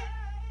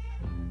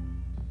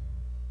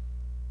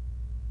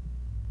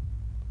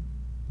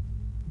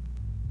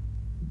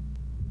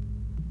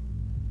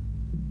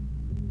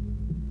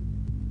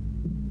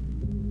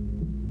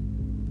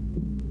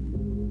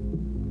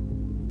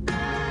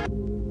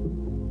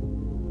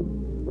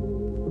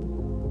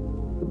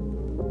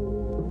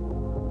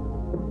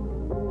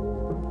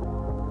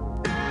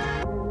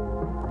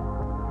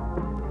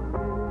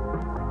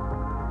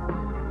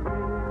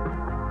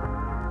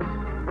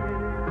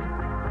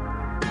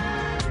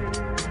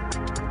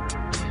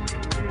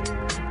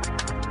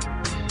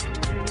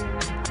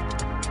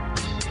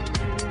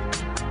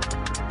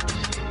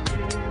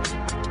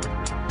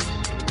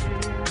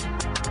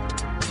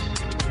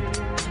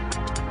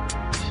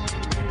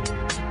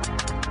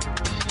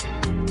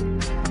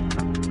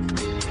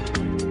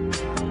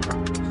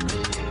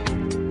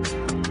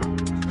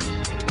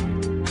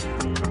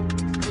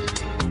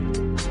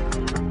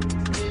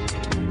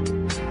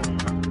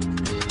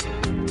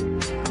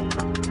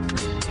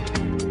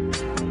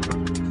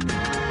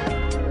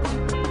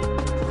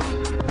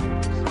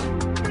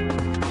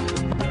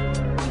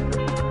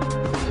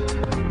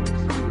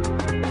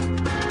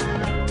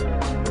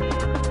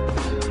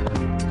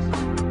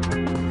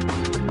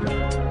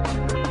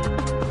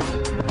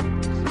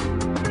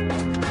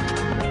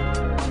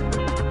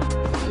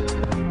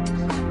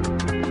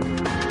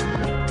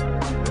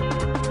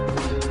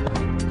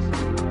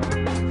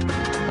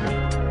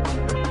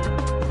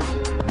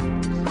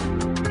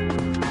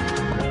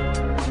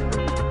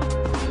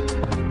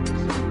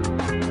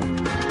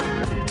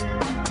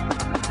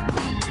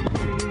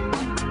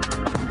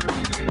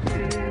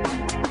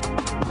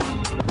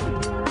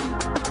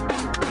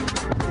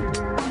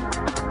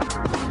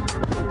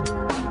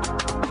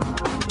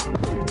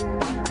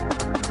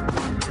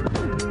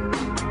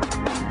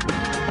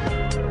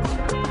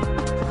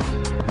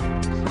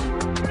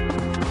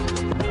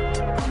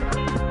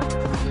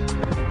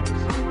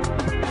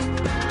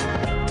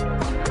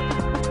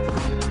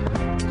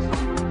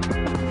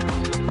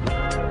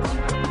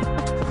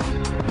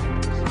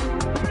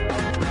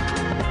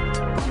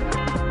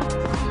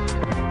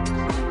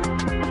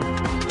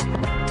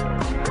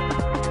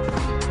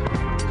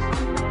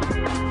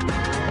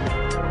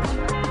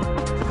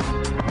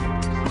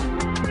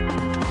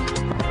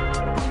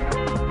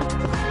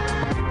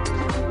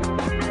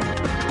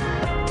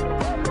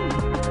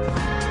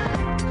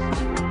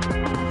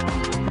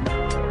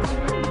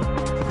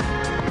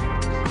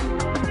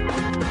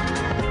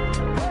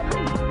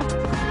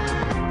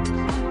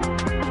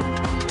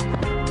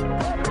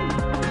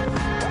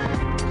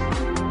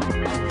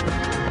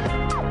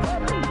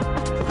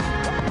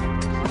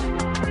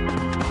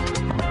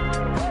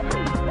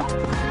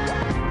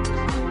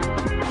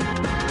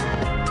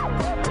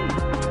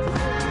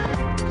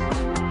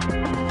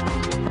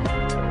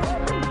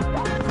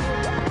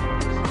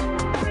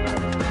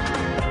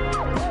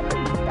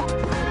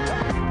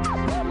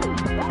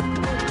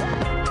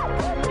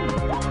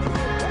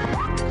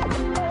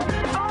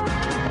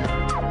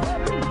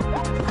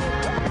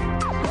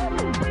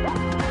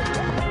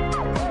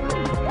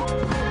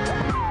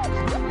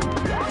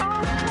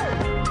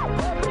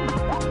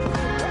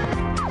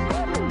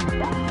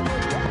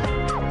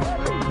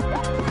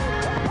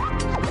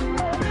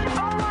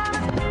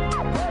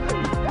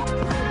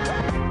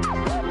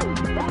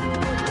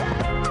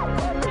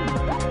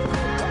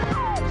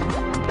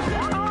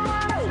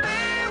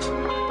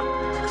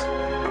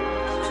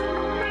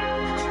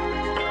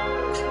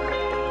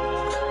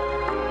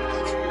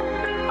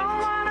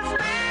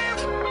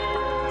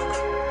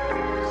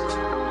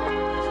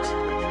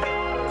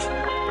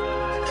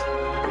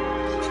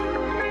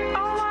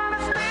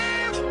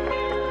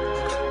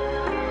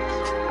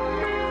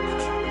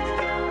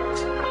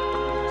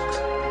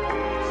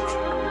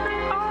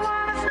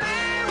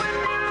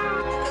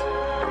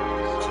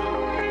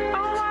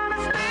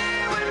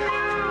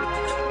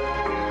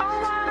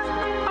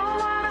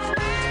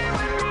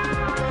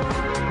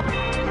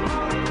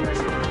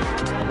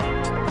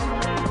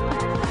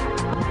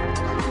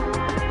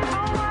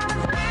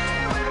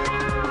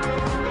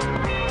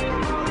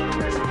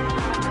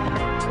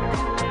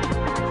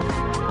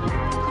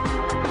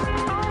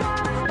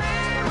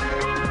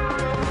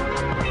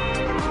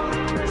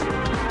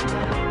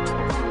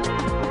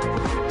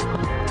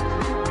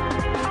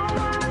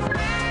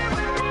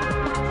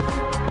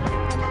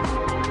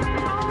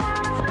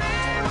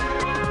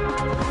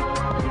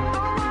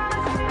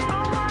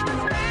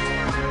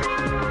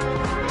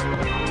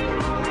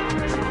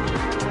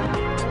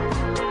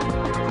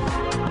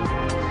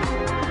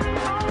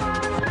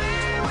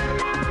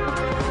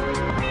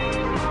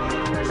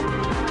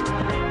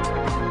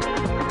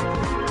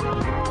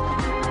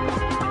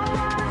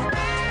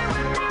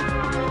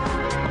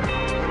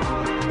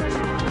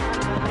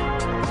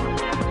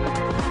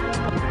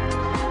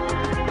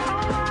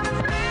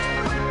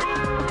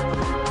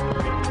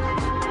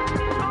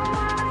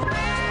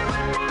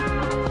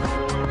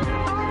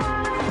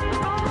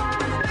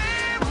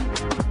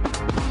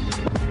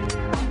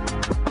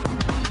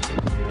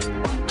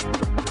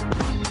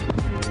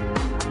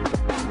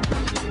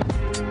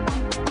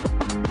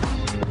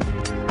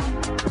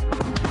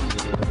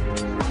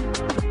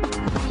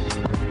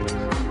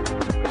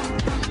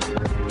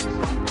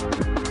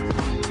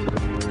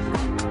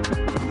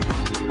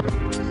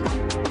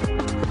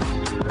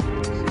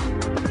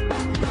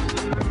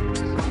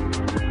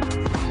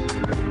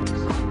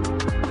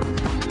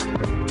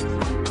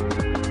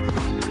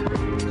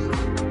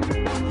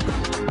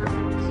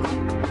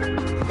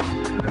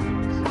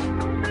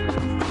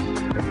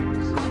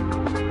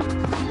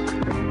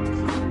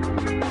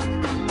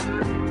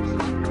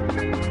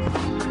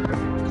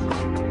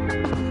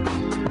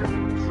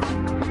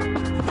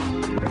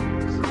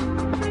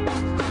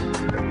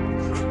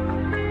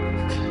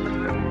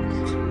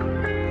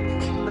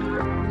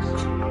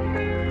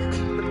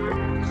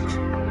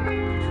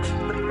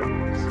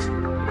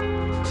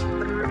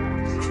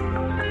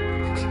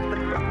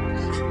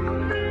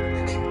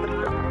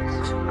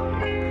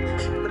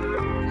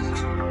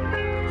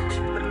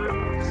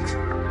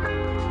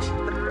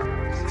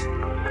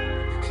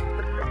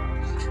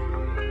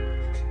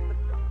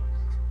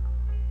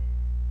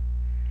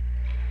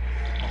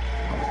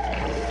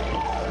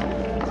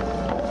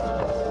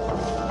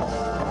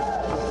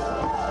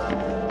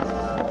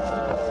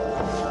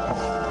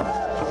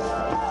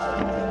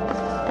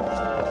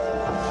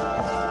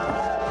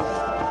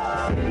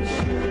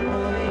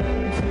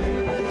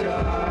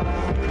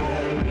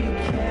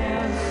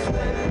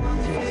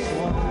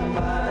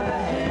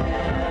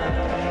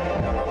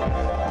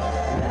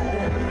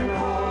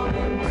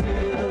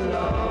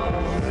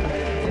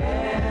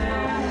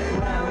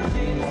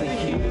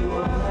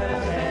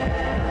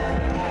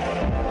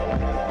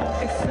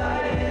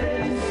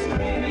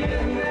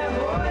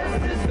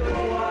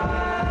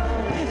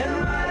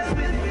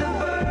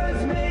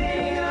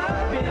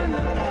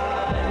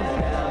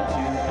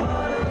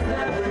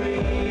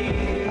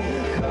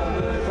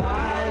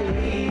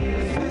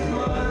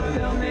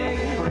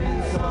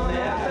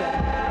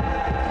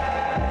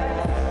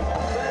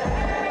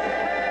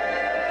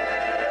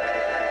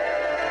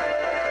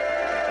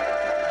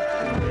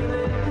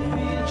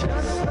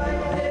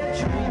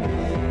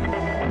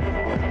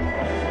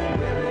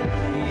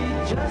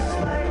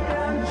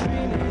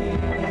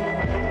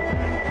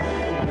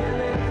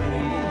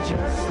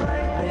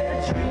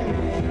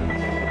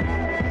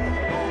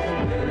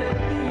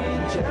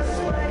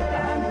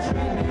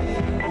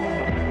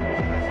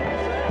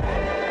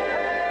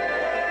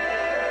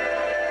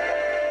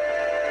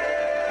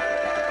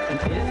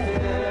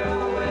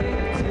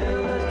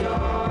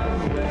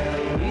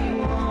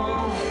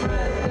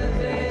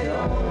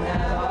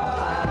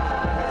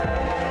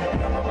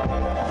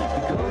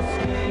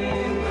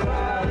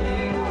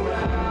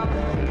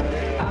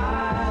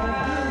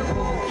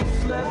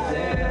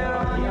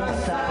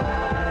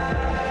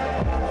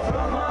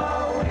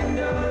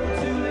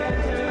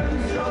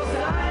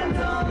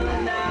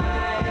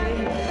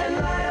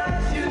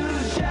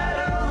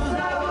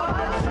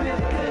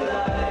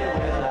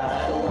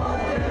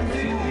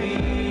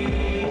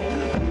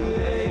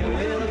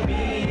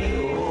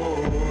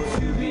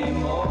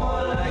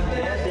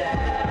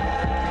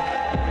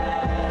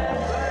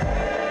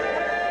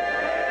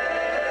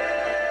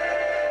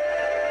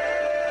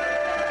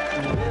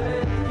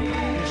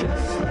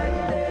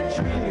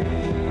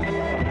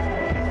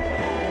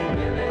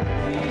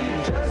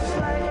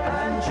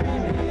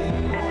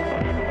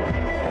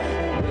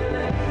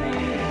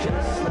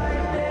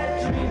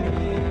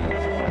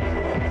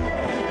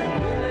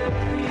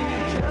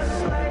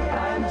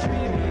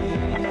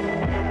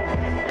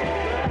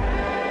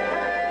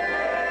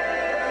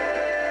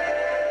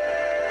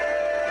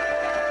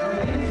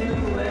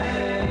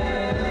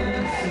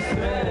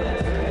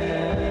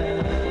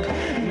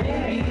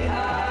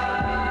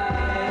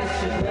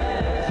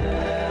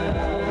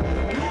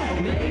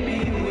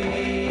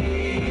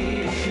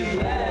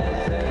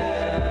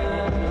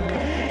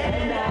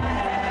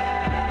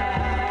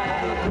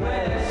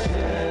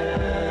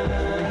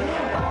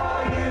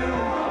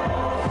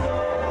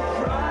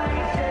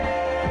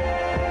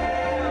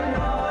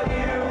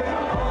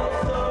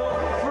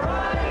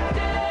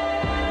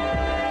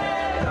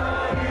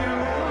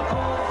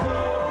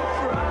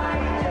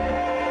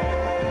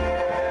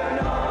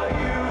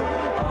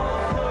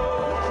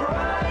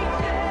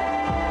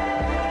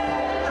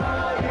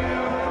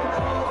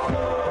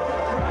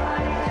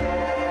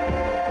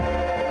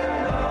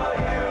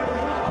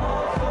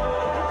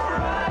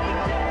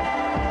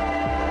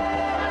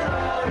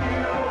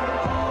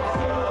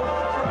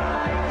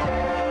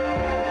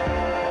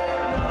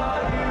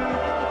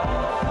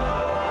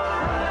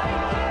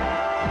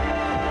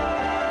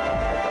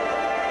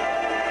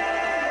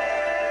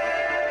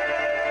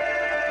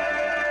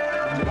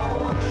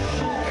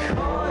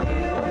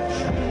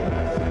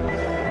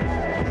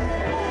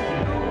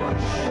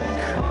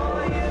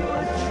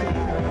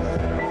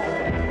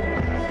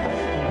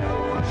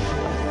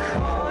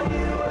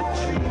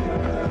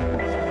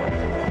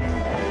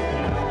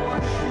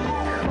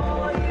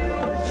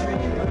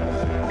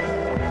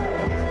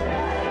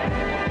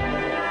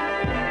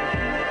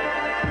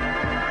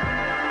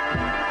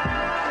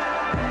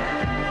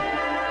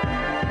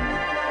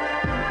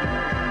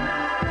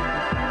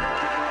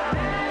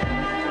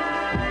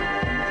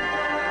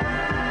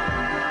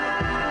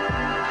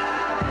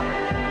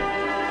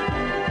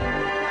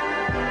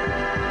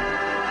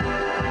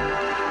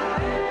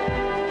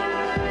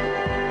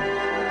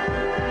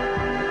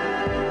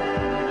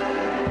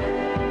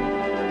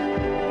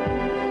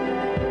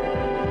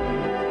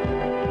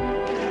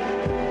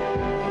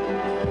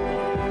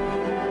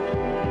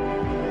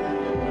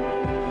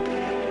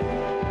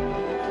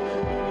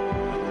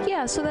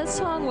 So that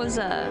song was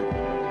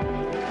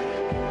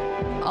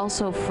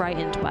also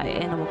Frightened by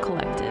Animal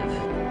Collective.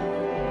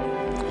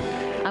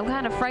 I'm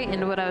kind of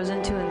frightened what I was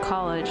into in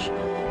college.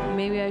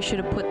 Maybe I should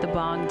have put the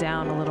bong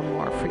down a little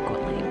more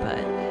frequently, but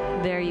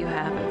there you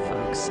have it,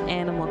 folks.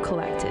 Animal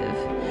Collective.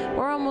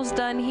 We're almost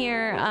done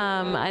here.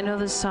 I know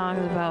this song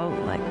is about,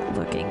 like,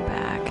 looking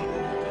back.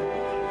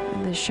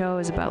 The show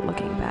is about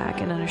looking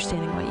back and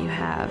understanding what you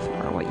have,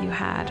 or what you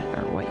had,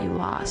 or what you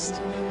lost,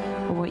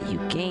 or what you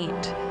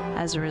gained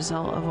as a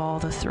result of all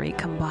the three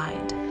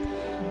combined.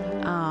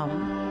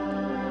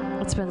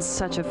 It's been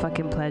such a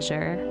fucking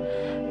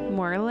pleasure.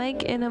 More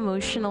like an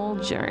emotional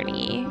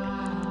journey.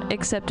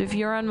 Except if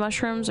you're on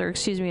mushrooms, or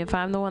excuse me, if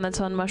I'm the one that's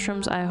on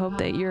mushrooms, I hope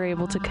that you're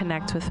able to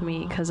connect with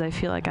me, because I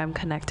feel like I'm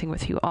connecting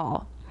with you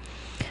all.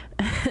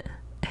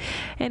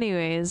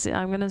 Anyways,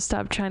 I'm gonna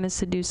stop trying to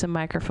seduce a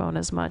microphone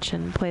as much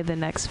and play the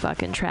next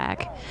fucking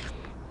track.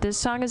 This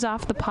song is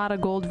off the Pot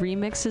of Gold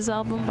Remixes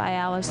album by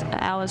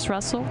Alice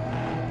Russell.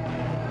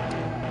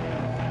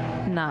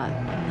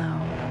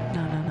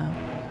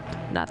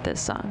 Not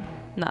this song.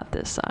 Not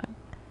this song.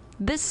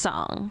 This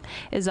song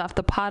is off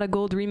the Pot of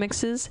Gold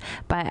Remixes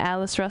by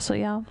Alice Russell,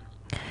 y'all.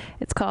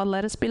 It's called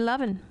Let Us Be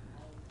Lovin'.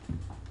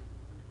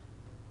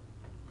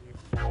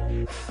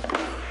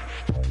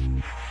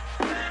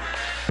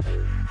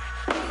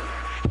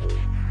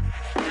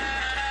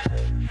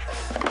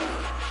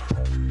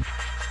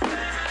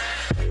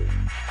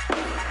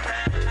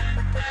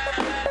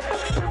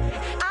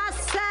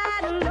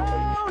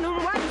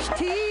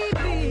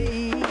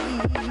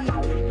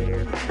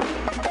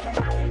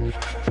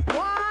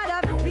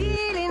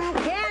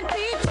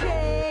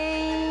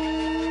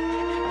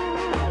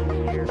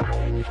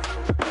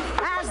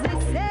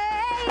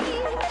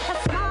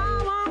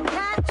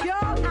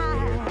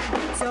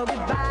 So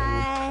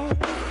goodbye.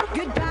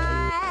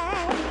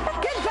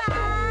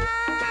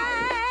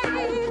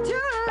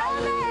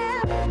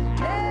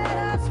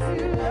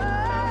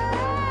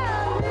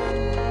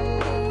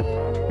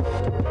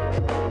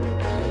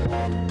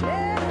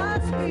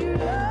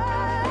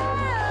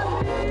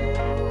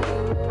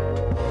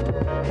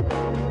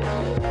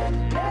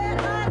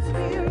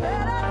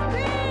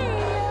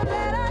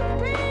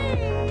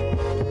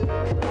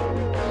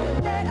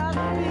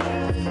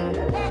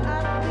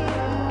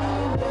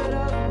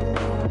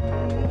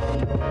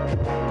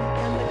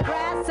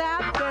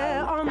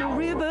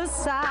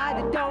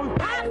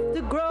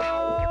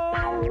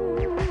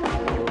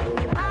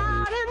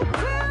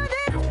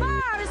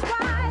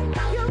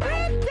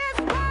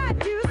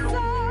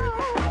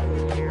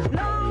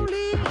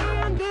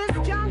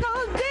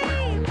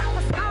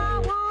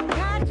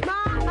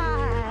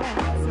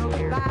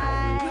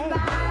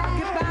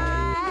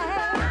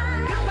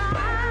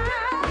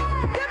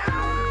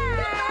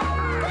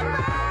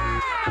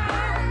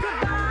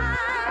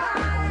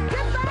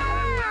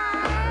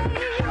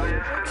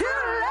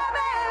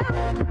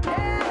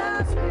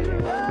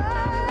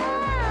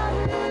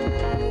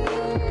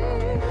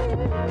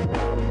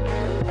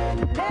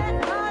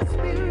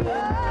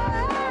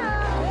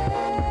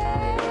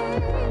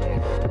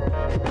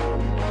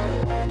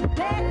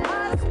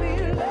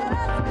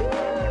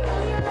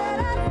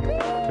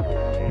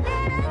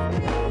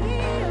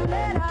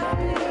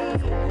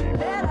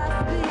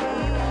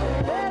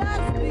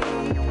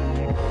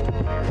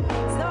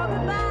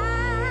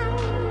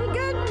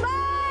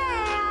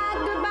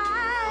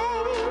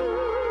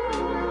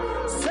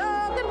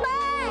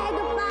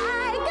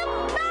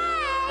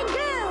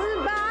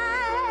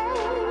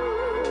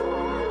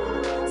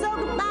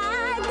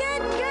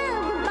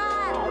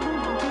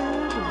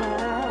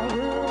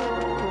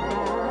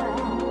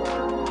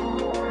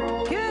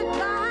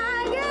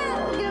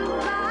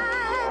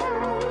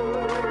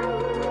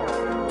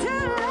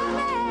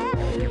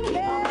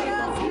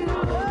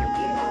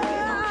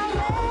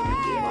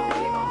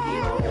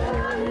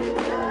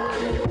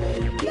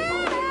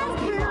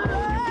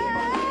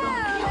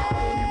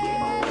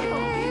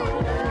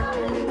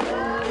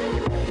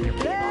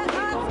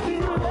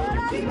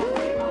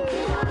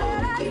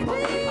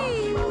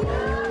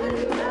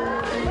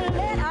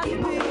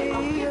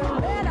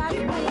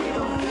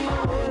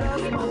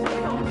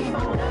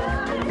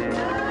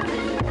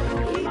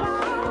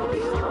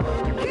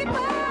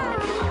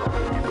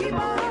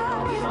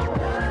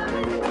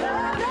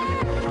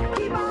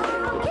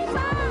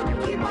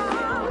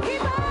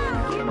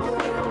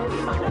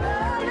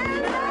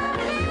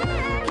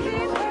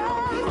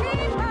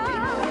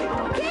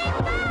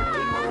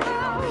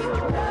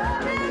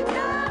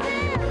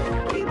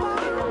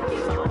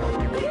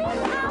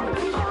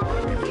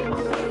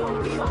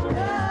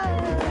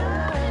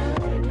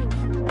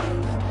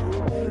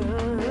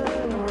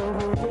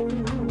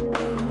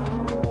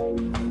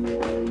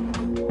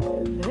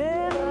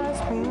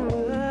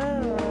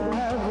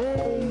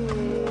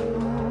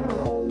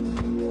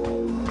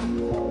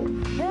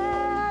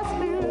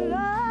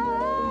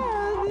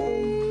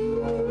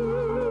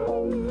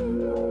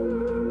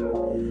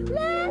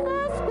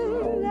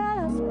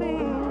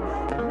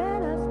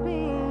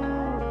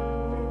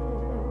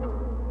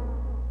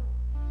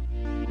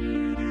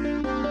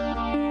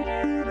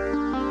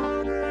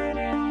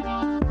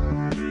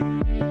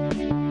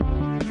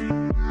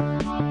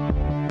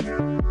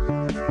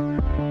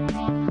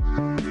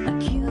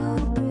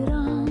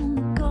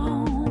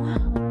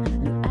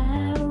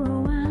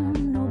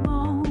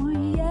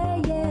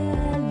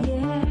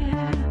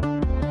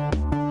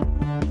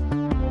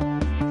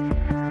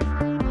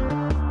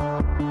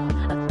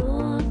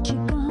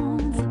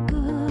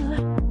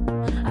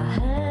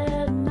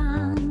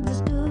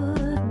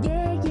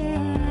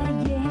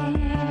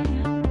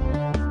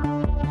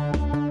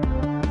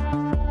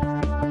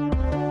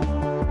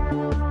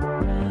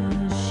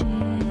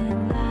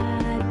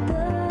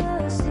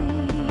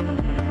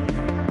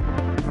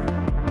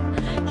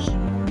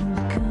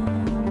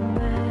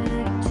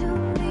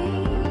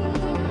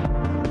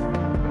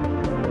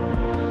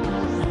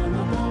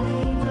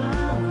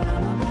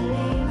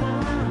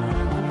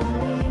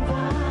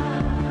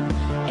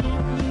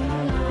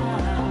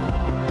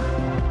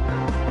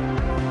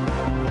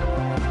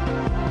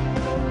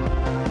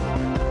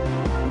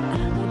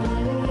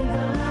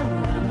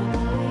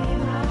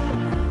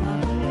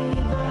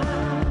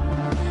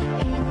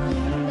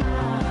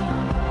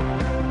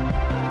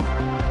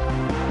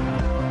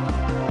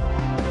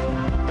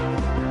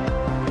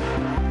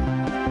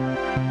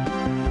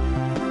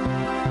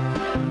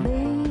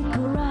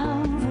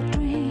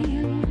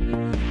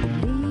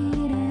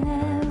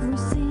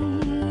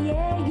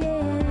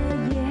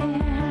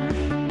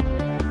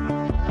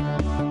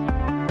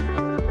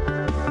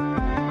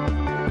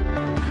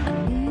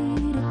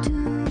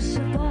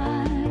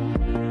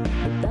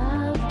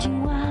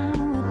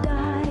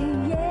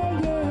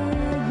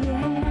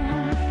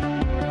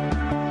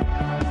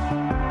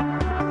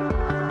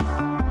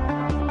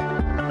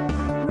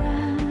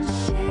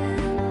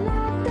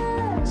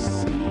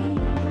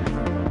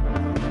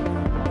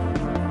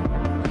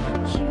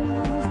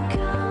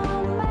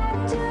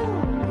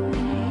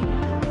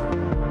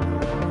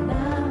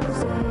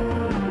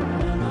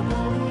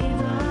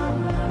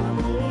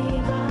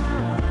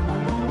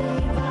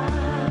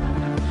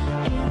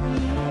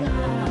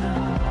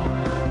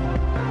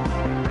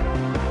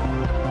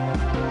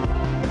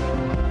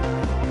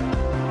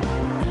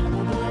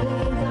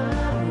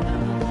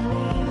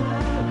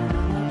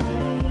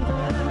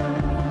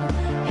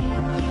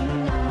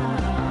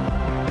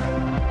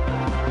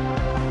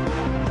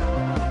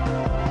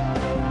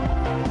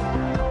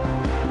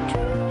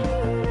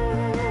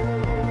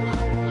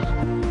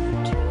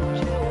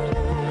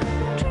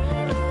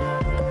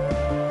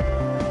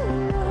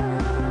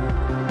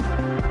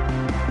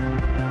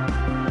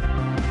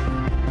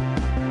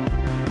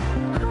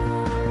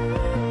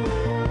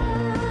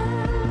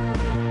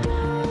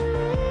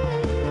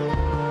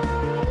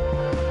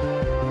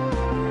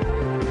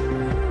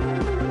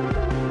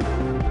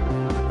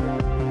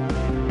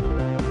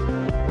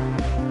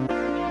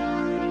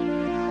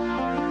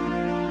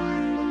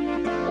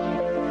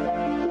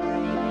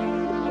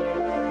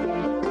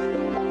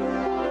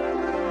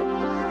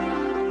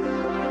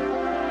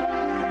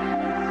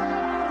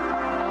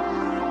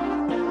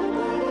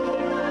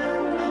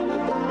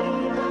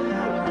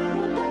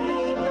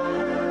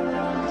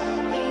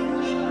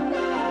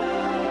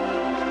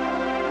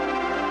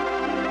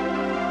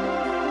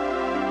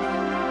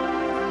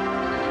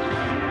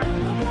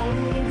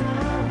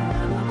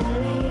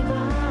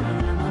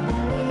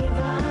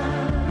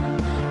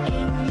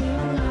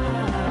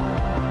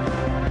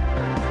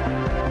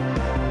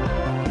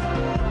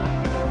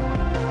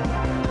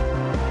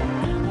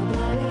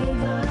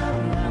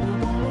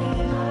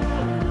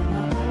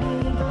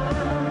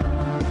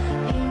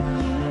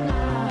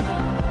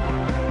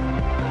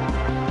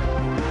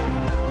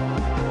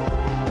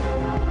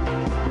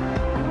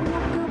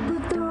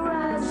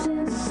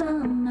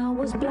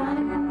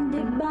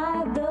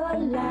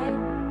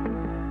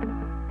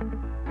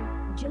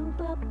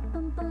 Jump up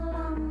and pull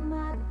on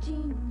my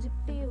jeans. It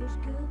feels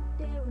good,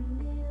 they're a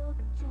little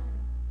tight.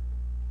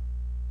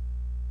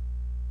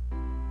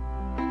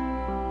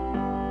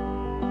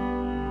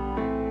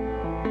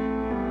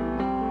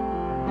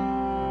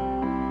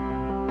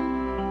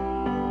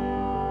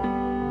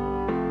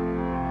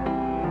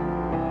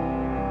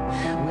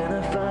 When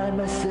I find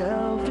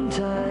myself in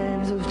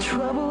times of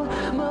trouble,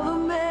 Mother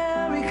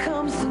Mary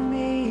comes to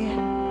me,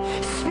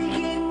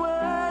 speaking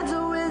words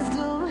of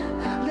wisdom,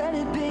 let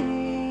it be.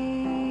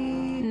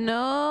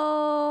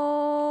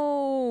 No,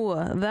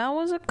 that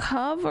was a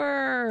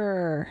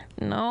cover.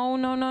 No.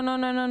 When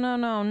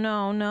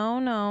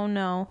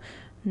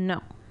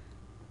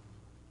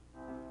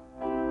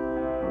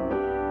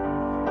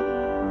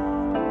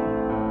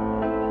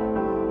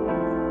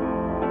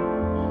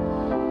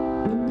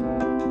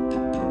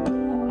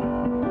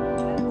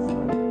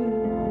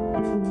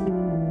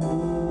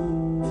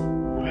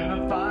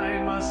I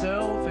find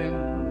myself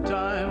in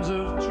times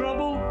of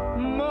trouble,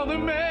 Mother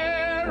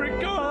Mary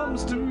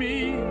comes to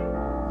me.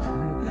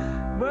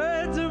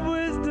 Words of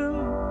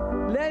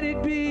wisdom, let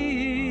it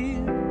be.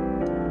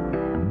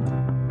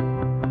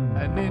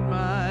 And in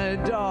my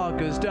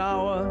darkest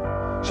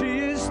hour, she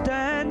is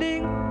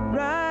standing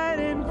right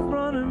in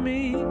front of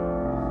me,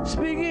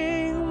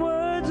 speaking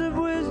words of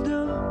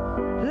wisdom,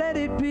 let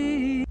it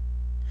be.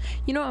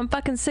 You know, I'm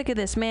fucking sick of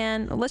this,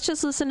 man. Let's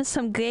just listen to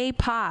some gay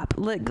pop.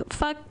 Like,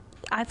 fuck.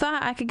 I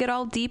thought I could get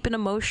all deep and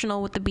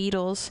emotional with the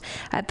Beatles.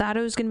 I thought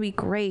it was gonna be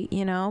great,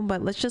 you know?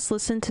 But let's just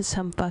listen to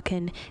some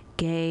fucking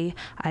gay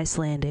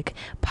Icelandic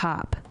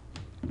pop.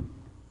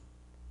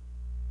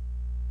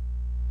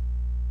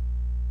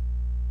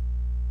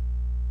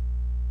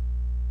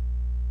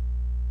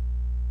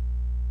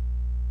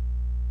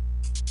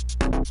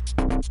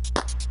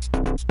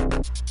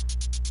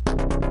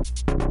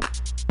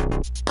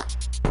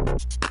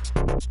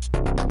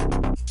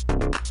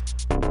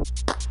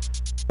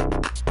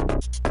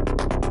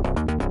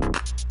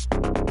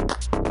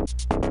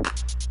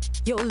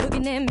 You're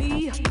looking at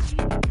me,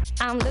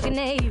 I'm looking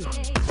at you.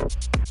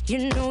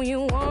 You know you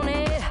want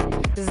it,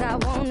 'cause I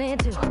want it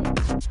too.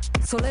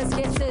 So let's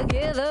get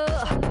together,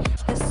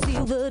 let's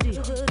seal the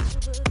deal.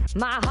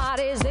 My heart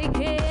is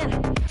aching,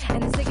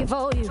 and it's aching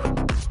for you.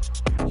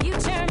 You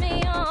turn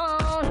me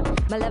on,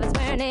 my love is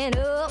burning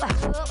up.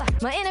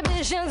 My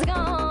inhibition's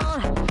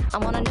gone, I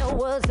wanna know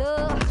what's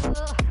up.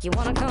 You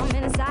wanna come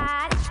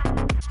inside,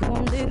 you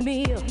wanna lift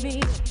me up.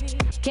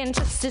 Can't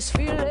trust this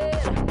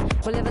feeling,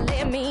 well ever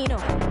let me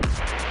know.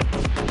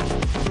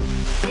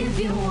 If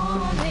you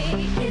want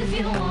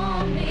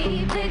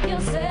me, pick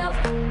yourself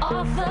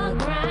off the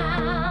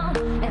ground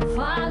and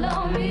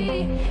follow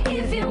me.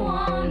 If you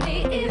want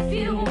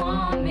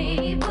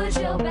me, put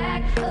your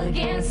back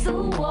against the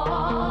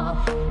wall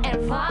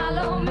and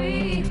follow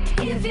me.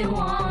 If you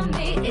want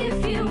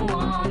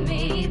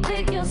me,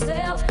 pick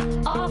yourself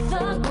off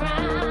the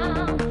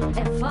ground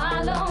and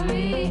follow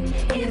me.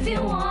 If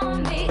you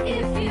want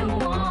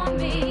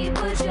me,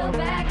 put your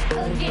back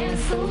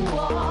against the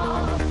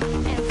wall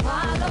and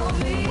follow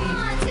me.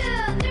 1,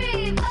 2,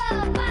 3,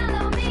 4,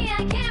 follow me. I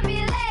can't be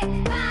late.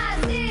 5,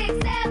 6,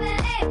 7,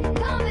 8,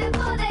 come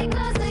before they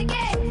close the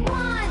gate.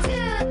 1,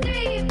 2,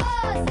 3,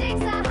 4, 6,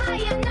 how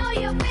you know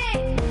your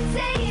fate.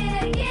 Say it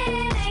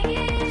again.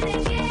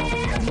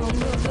 I'm gonna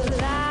look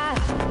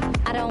alive,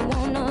 I don't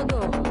wanna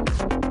go.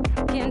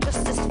 Can't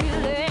trust this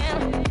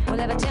feeling, will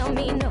ever tell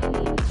me no.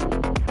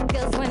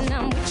 'Cause when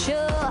I'm with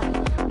you,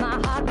 my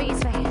heart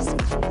beats fast,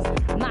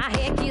 my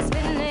head keeps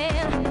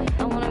spinning,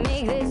 I wanna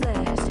make this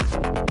last.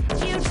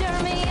 You turn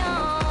me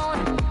on,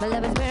 my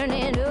love is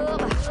burning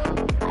up,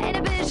 my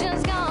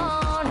inhibition's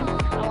gone,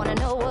 I wanna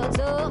know what's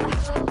up.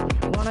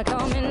 You wanna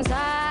come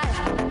inside,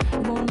 you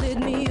wanna lift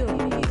me up.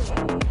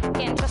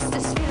 Can't trust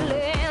this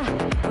feeling,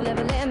 will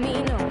ever let me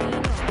know.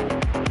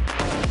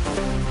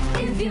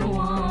 If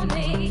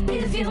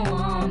you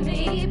want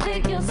me,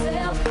 pick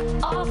yourself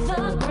off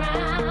the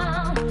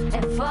ground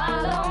and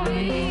follow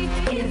me.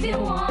 If you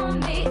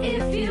want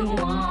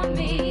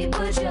me,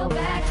 put your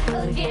back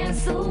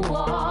against the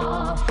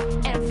wall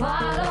and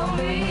follow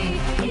me.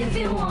 If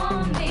you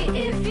want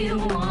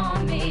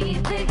me,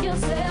 pick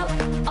yourself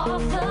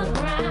off the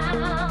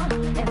ground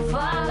and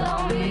follow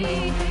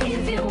me.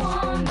 If you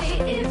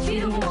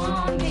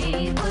want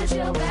me, put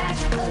your back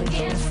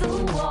against the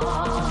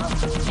wall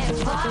and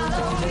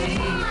follow me.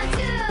 1,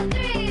 2,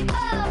 3,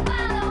 4,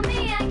 follow me.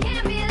 I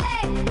can't be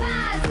late.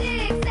 5,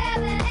 6,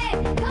 7, 8,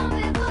 come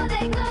before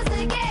they close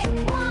the gate.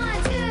 1,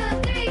 2,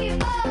 3,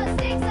 4,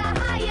 6,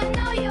 how you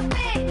know your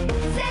fate.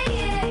 Say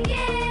it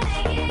again.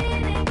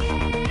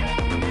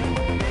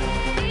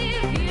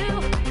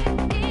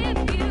 If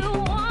you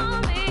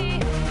want me,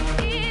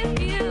 if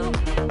you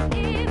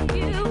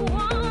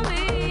want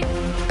me,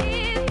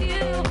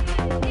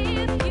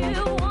 if you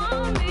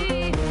want me,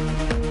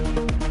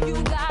 you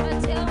gotta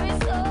tell me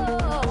so.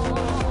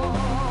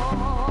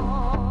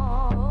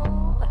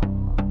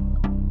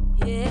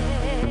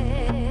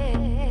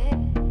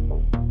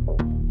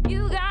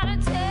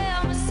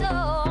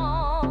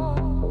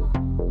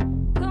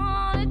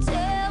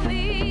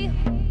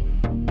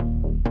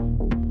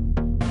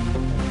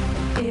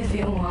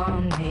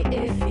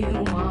 if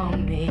you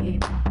want me,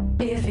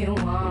 if you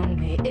want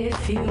me,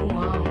 if you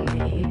want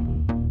me,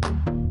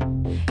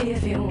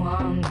 if you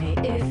want me,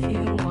 if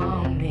you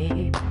want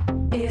me,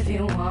 if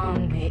you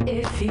want me,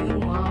 if you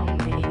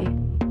want me,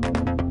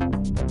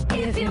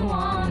 if you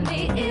want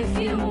me, if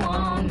you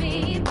want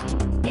me,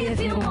 if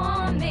you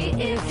want me,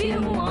 if you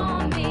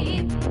want me,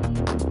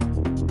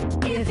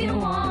 if you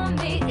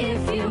want me,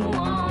 if you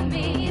want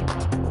me,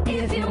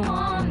 if you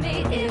want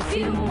me, if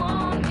you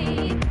want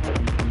me,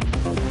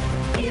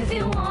 if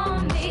you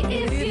want me,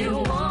 if you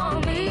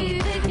want me,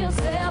 pick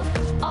yourself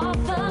off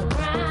the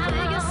ground,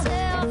 pick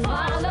yourself,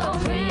 follow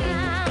me.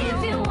 If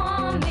you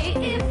want me,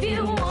 if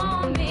you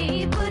want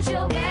me, put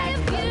your back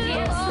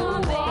against the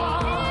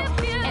wall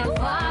and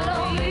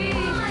follow me.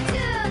 1, 2,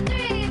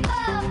 3, 4,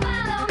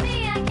 follow me.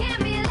 I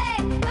can't be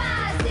late.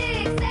 5,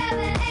 6,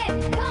 7,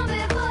 8, come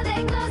before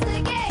they close the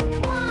gate.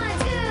 1,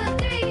 2,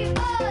 3,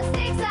 4,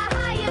 6, how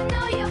high you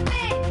know your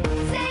fate.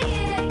 Say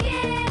it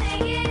again,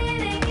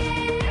 again,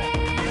 again.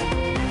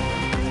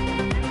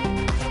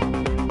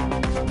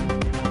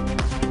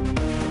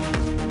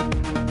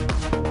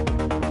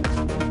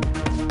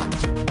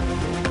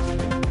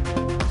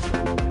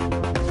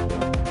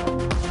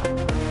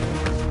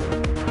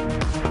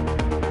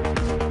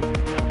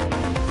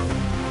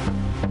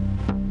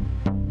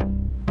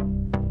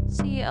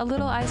 See, a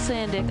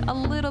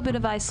little bit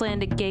of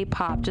Icelandic gay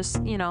pop, just,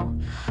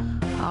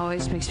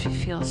 always makes me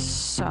feel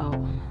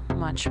so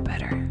much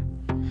better.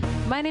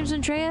 My name's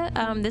Andrea.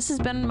 This has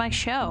been my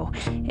show.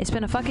 It's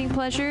been a fucking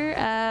pleasure.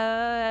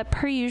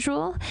 Per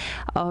usual,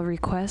 all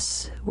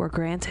requests were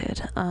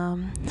granted.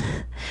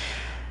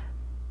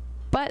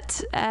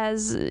 But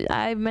as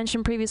I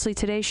mentioned previously,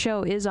 today's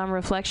show is on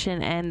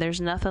Reflection, and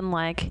there's nothing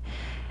like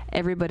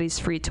Everybody's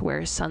Free to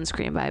Wear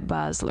Sunscreen by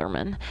Baz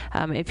Luhrmann.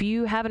 If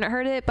you haven't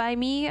heard it by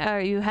me, or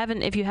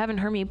if you haven't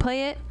heard me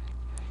play it,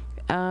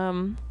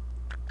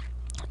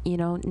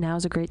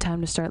 now's a great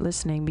time to start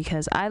listening,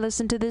 because I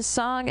listen to this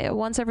song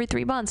once every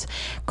 3 months.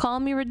 Call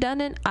me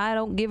redundant, I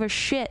don't give a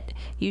shit.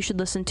 You should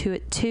listen to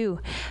it too.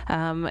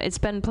 It's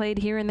been played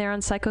here and there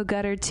on Psycho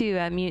Gutter too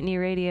at Mutiny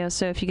Radio,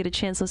 so if you get a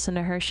chance, listen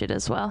to her shit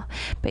as well.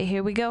 But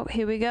here we go.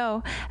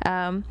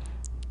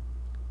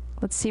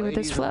 Let's see where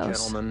this flows.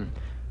 Ladies and gentlemen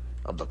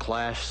of the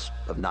class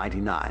of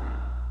 99,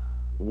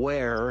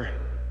 wear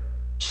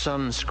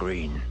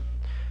sunscreen.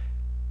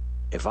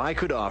 If I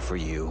could offer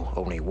you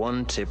only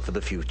one tip for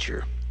the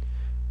future,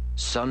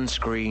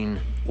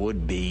 sunscreen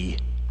would be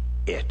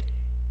it.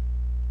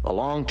 The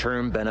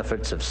long-term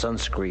benefits of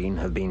sunscreen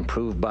have been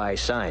proved by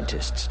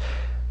scientists,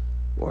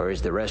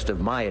 whereas the rest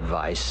of my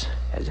advice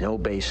has no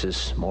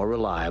basis more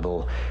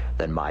reliable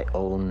than my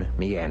own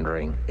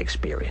meandering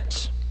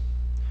experience.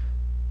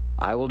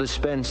 I will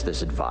dispense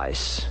this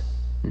advice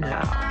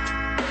now.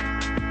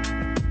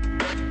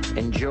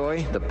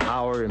 Enjoy the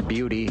power and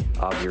beauty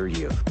of your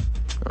youth.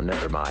 Oh,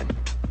 never mind.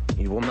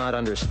 You will not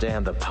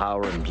understand the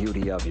power and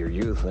beauty of your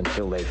youth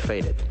until they've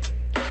faded.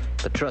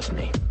 But trust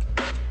me,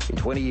 in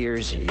 20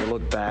 years, you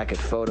look back at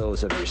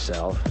photos of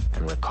yourself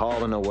and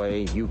recall in a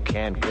way you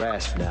can't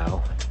grasp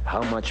now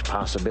how much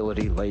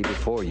possibility lay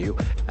before you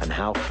and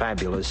how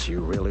fabulous you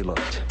really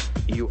looked.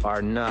 You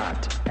are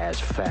not as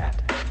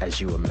fat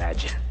as you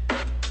imagine.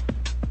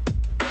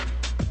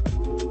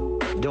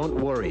 Don't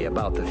worry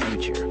about the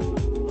future.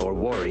 Or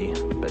worry,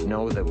 but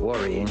know that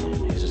worrying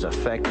is as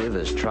effective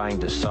as trying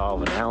to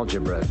solve an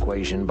algebra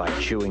equation by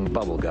chewing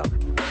bubblegum.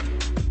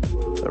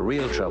 The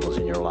real troubles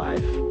in your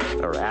life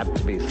are apt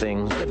to be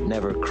things that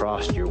never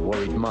crossed your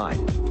worried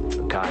mind,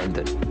 the kind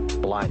that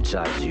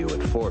blindsides you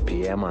at 4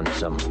 p.m. on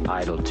some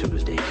idle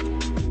Tuesday.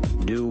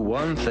 Do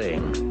one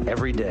thing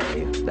every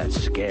day that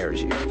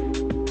scares you.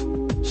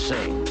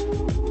 Sing.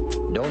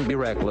 Don't be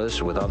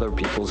reckless with other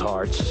people's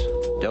hearts.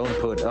 Don't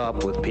put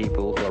up with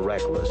people who are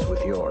reckless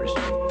with yours.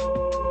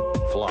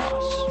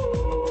 Floss.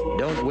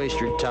 Don't waste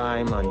your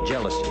time on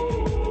jealousy.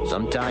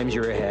 Sometimes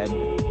you're ahead,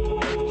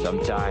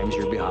 sometimes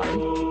you're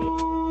behind.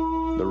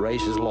 The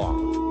race is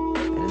long,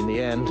 and in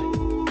the end,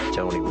 it's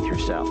only with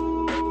yourself.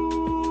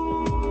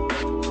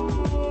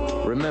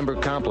 Remember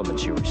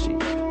compliments you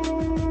receive.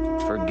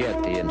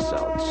 Forget the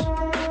insults.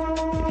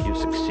 If you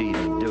succeed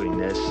in doing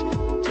this,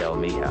 tell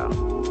me how.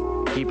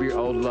 Keep your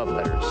old love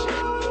letters.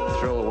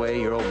 Throw away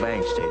your old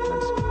bank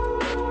statements.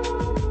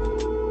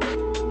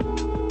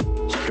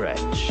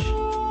 Stretch.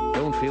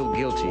 Don't feel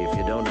guilty if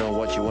you don't know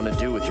what you want to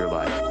do with your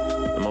life.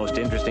 The most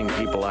interesting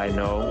people I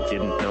know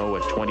didn't know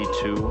at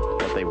 22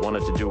 what they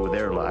wanted to do with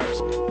their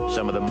lives.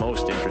 Some of the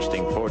most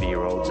interesting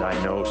 40-year-olds I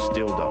know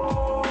still don't.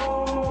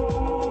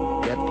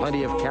 Get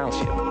plenty of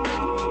calcium.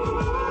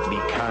 Be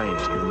kind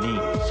to your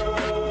knees.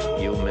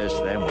 You'll miss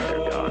them when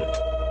they're gone.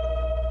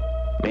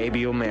 Maybe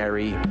you'll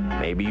marry,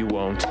 maybe you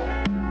won't.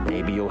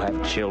 Maybe you'll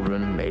have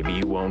children, maybe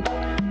you won't.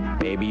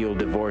 Maybe you'll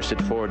divorce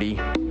at 40.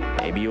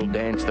 Maybe you'll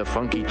dance the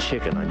funky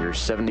chicken on your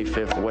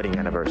 75th wedding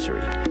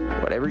anniversary.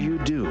 Whatever you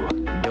do,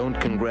 don't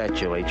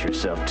congratulate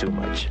yourself too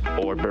much,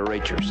 or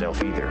berate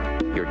yourself either.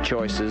 Your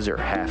choices are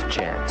half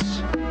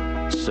chance.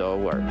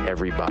 So are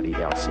everybody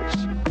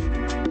else's.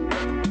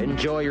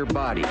 Enjoy your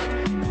body.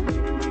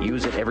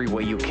 Use it every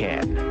way you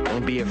can.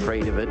 Don't be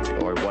afraid of it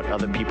or what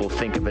other people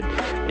think of it.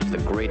 It's the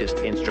greatest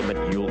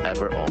instrument you'll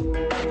ever own.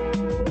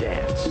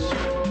 Dance.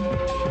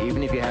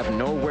 Even if you have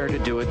nowhere to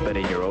do it but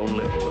in your own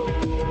living room.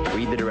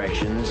 Read the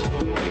directions,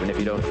 even if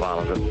you don't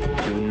follow them.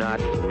 Do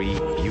not read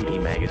beauty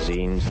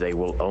magazines. They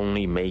will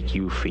only make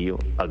you feel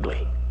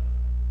ugly.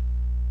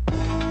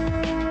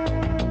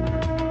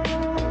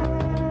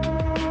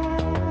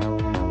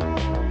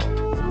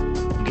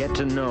 Get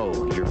to know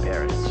your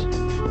parents.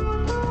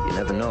 You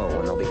never know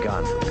when they'll be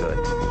gone for good.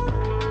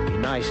 Be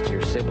nice to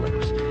your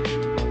siblings.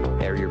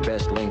 They're your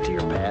best link to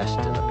your past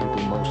and the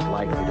people most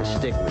likely to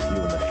stick with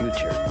you in the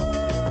future.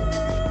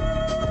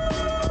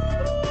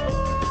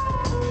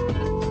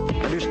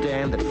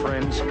 Understand that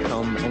friends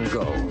come and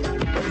go,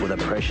 but with a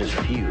precious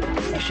few,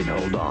 you should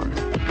hold on.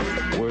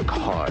 Work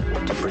hard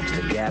to bridge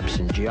the gaps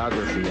in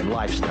geography and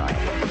lifestyle,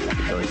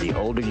 because the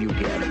older you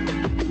get,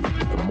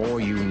 the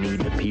more you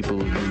need the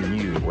people you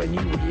knew when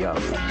you were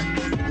young.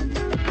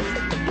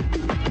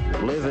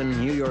 Live in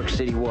New York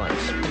City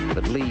once,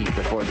 but leave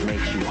before it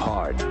makes you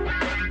hard.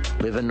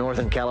 Live in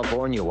Northern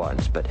California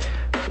once, but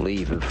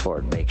leave before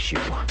it makes you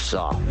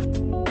soft.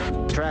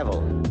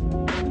 Travel.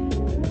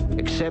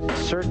 Accept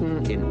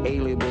certain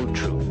inalienable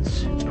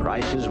truths.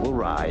 Prices will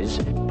rise,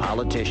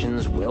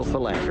 politicians will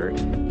philander,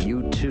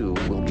 you too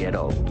will get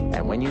old.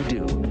 And when you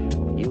do,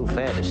 you'll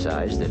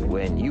fantasize that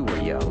when you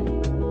were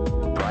young,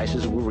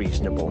 prices were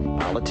reasonable,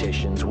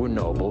 politicians were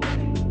noble,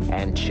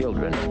 and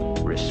children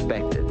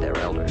respected their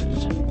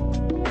elders.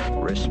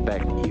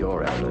 Respect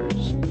your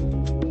elders.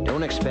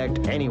 Don't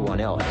expect anyone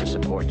else to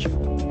support you.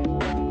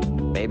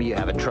 Maybe you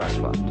have a trust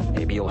fund.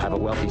 Maybe you'll have a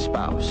wealthy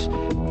spouse.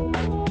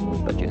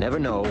 But you never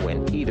know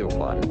when either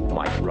one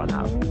might run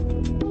out.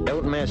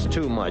 Don't mess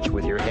too much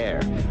with your hair,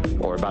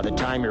 or by the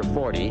time you're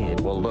 40,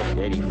 it will look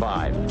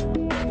 85.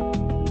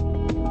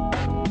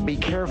 Be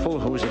careful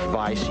whose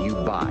advice you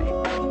buy,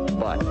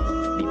 but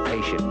be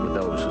patient with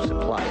those who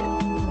supply it.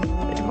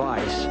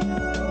 Advice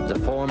is a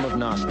form of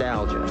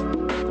nostalgia.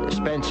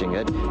 Dispensing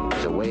it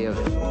is a way of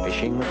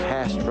fishing the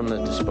past from the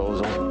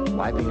disposal,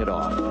 wiping it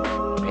off,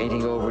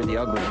 painting over the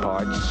ugly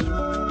parts,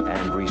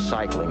 and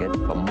recycling it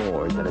for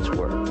more than it's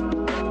worth.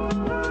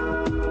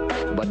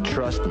 But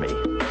trust me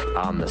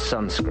on the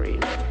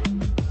sunscreen.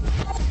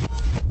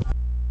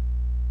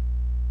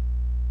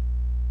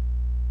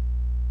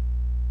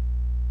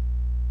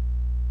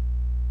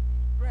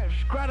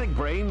 Chronic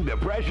brain,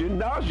 depression,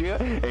 nausea,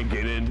 and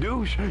can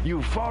induce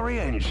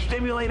euphoria and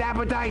stimulate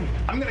appetite.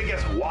 I'm gonna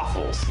guess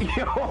waffles.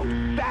 Yo,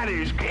 that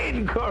is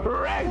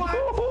incorrect.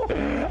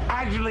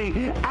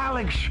 Actually,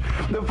 Alex,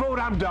 the food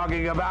I'm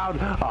talking about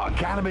are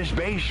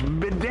cannabis-based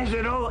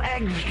medicinal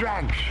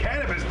extracts.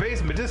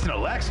 Cannabis-based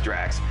medicinal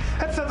extracts?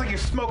 That sounds like you're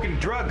smoking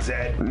drugs,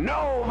 Ed.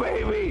 No,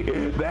 baby.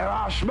 There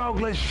are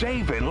smokeless,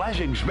 safe, and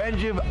less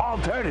expensive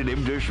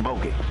alternatives to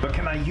smoking. But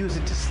can I use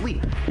it to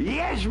sleep?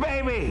 Yes,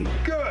 baby.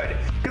 Good,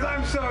 because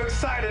I'm so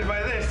excited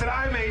by this that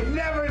I may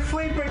never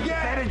sleep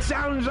again. And it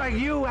sounds like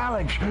you,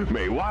 Alex,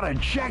 may want to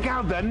check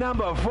out the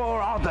number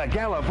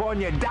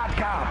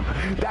 4AltaCalifornia.com.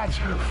 That's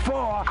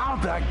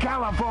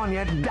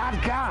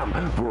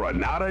 4AltaCalifornia.com for a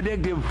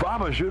non-addictive,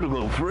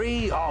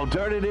 pharmaceutical-free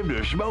alternative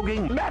to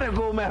smoking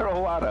medical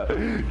marijuana.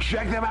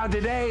 Check them out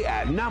today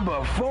at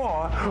number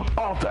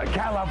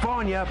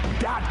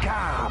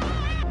 4AltaCalifornia.com.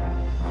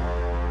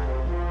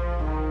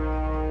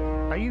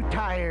 Are you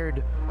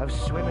tired of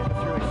swimming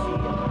through a sea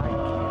of pine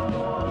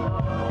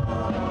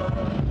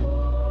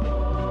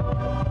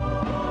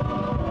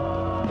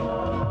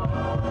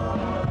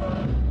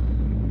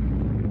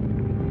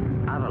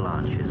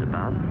Avalanche is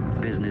about.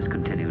 Business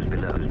continues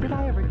below. Did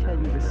I ever tell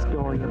you the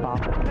story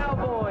about the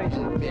cowboys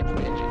and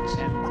midgets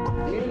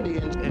and the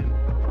Indians and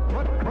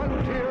what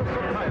frontier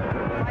society?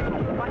 I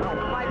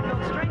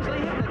felt strangely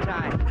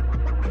hypnotized.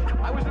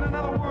 I was in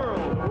another world,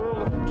 a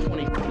world of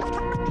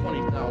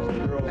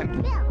 20,000 girls.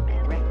 And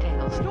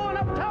rectangles. Doing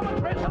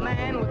optometrist. A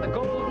man with a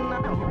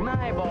golden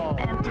eyeball.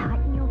 And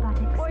tighten your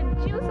buttocks. Or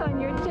juice on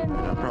your chin.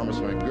 I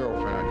promised my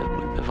girlfriend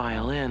I could...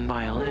 Violin.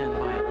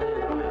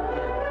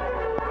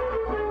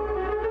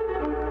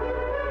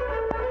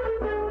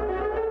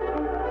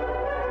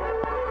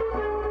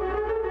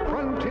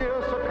 Frontier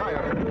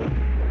psychiatry.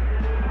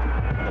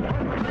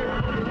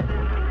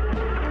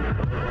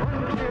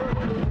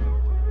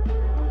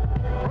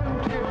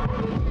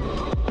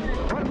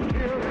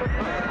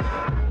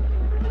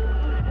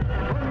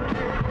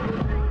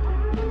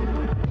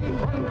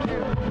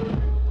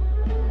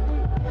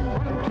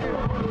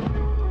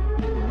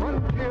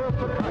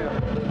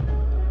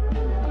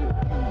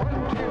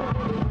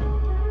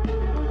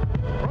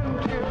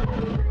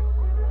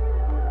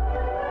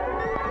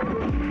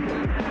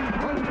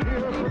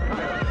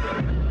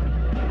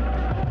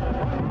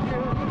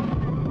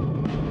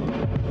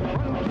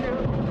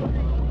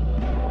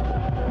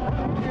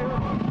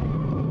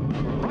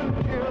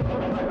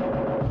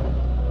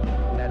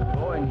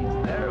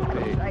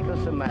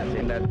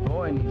 Psychosomatic. That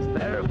boy needs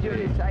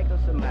therapy.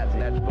 Psychosomatic.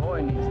 That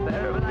boy needs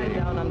therapy. Lie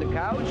down on the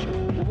couch.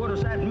 What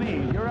does that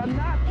mean? You're a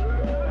nut.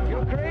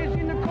 You're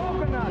crazy in the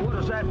coconut. out. What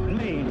does that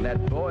mean?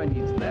 That boy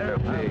needs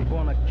therapy. I'm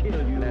gonna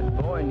kill you. That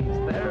boy needs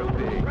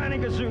therapy. Granny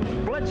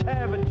Gazoo, let's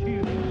have it,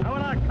 you. Now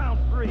when I count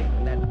 3.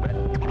 That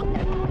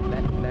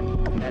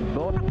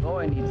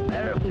boy needs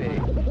therapy.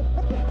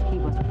 He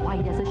was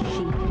white as a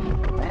sheet.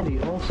 And he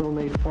also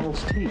made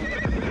false teeth.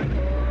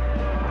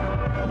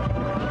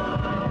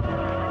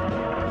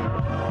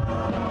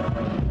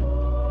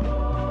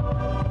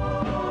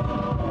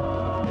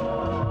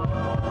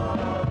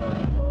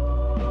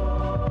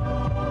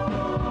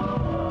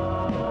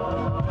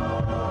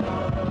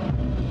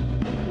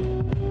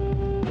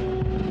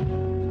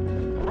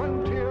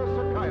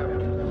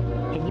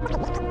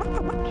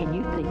 Can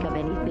you think of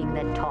anything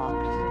that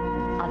talks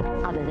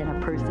other than a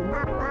person?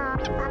 A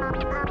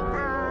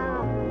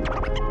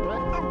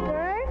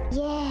bird?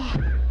 Yeah.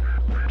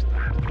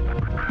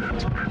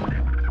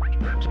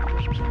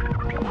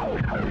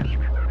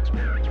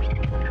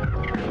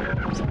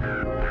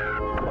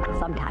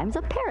 Sometimes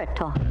a parrot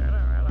talks.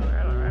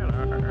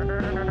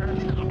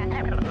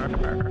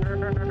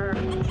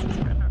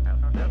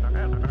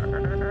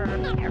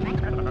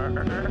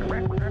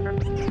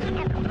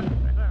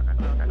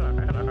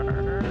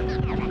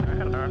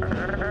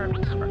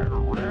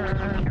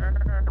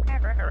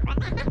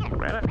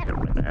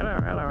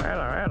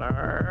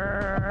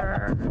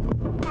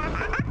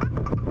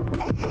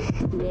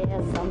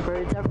 Yeah, some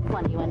birds are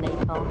funny when they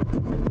talk.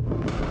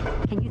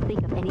 Can you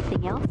think of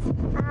anything else?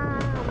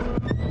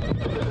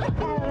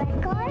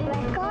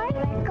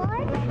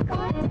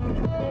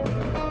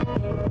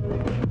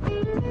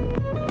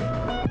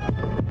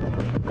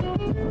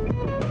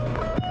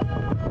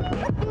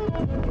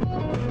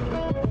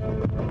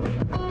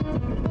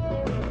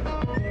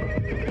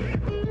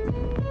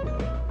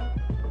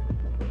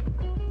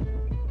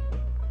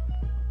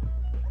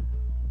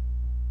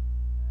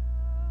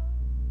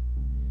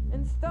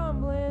 And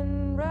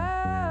stumbling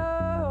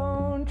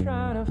round,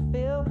 trying to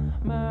fill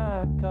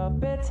my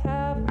cup, it's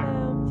half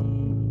empty.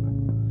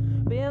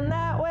 Been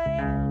that way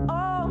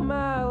all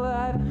my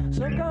life,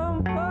 so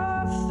come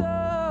pour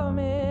some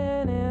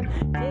in and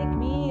take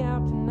me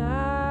out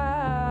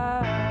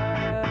tonight.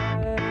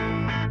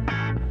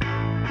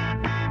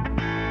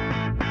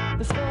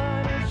 The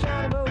sun is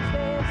shining, but we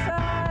stay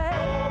inside.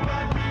 Oh,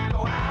 but we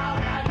go out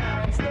at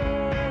night.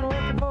 Staying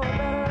looking for a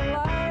better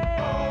life.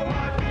 Oh,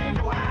 but we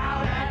go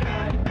out at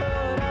night.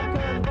 Put up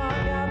curtains,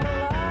 block out the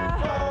light.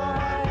 Oh,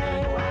 but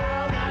we go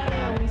out at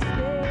night. And we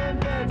stay in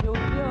bed till we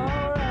feel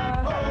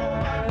alright. Oh,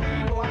 but we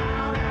go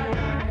out at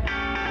night.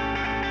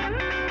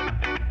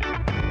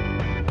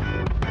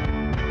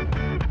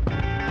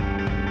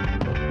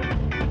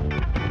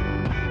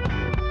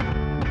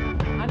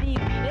 I need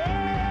to be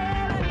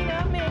dead, I need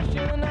a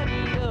mission, I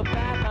need a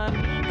bath, I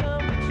need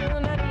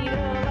conviction, I need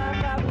a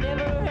life I've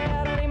never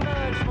had, I need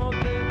much more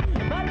good,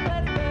 and much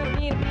less than I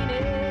need to be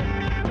dead.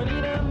 I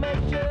need a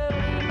mission,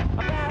 I need a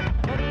bath,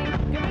 I need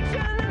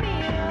conviction, I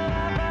need a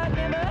life I've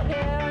never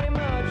had, I need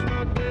much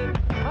more good,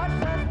 much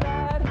less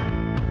bad.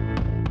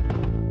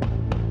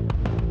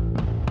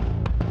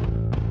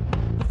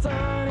 The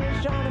sun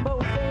is shining, but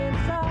we stay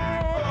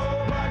inside.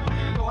 Oh, but we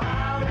go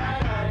out at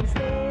night.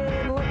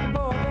 Stay looking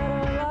for a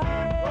better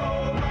life. Oh,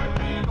 but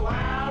we go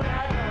out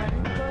at night.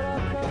 Put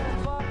up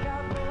curtains, block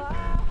out the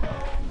light.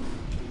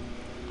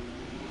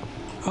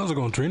 How's it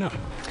going, Trina?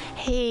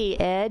 Hey,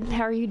 Ed.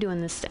 How are you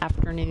doing this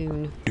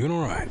afternoon? Doing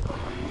all right.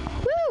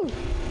 Woo!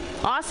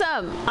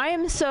 Awesome. I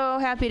am so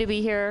happy to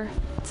be here.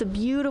 It's a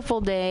beautiful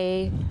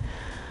day.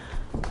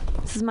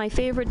 This is my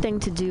favorite thing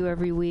to do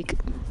every week.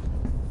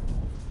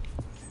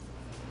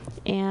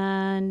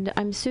 And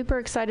I'm super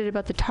excited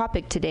about the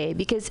topic today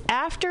because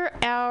after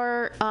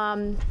our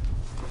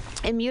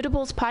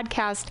Immutables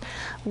podcast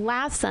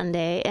last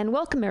Sunday, and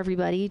welcome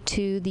everybody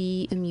to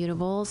the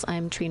Immutables.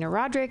 I'm Trina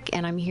Roderick,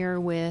 and I'm here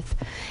with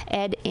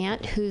Ed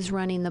Ant, who's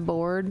running the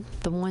board,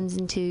 the ones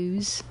and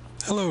twos.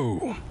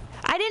 Hello.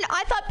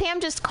 I thought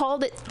Pam just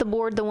called it the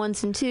board, the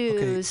ones and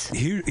twos.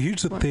 Okay,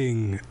 here's the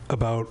thing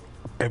about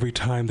every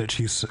time that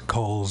she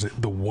calls it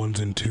the ones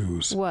and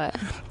twos. What?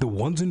 The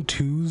ones and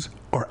twos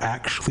are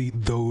actually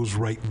those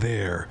right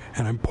there,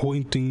 and I'm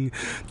pointing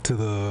to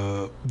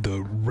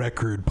the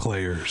record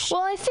players.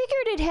 Well, I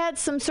figured it had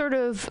some sort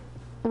of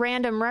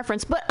random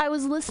reference, but I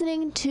was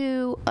listening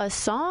to a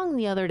song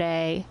the other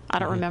day. I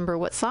don't remember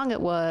what song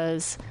it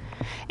was.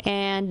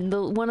 And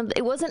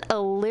it wasn't a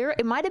lyric.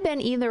 It might have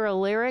been either a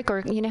lyric or,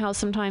 you know how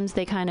sometimes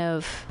they kind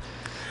of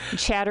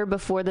chatter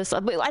before this.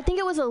 But I think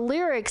it was a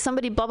lyric,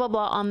 somebody blah, blah,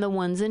 blah on the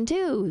ones and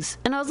twos.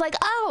 And I was like,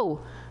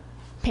 oh,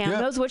 Pam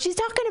knows what she's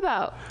talking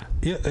about.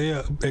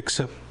 Yeah,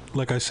 except,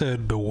 like I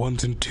said, the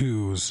ones and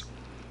twos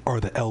are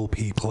the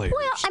LP players.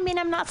 Well, I mean,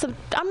 I'm not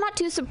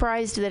too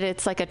surprised that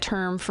it's like a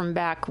term from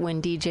back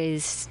when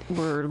DJs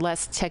were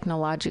less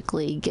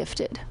technologically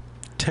gifted.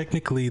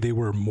 Technically, they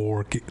were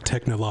more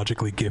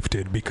technologically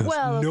gifted because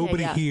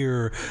nobody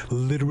here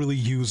literally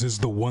uses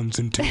the ones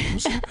and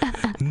twos.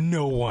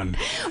 No one.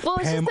 Well,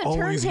 it's Pam just the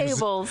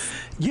turntables.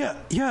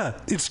 Yeah,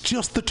 it's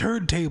just the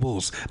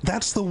turntables.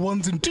 That's the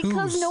ones and twos.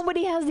 Because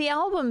nobody has the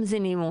albums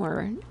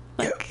anymore.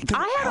 Like,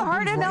 I had a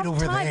hard enough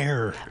time.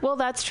 There. Well,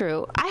 that's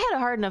true. I had a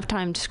hard enough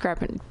time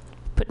putting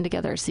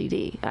together a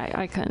CD.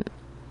 I couldn't.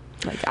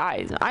 Like,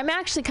 I'm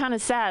actually kind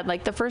of sad.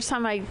 Like, the first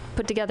time I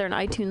put together an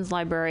iTunes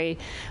library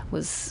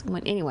was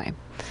when. Anyway,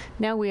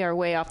 now we are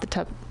way off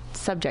the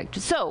subject.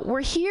 So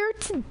we're here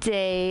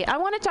today. I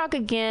want to talk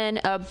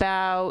again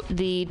about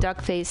the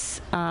duck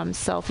face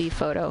selfie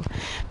photo,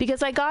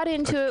 because I got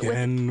into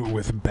it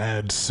with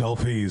bad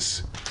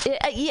selfies.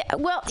 Yeah.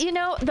 Well,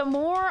 the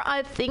more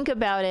I think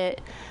about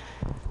it,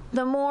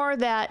 the more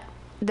that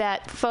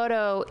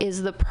photo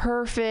is the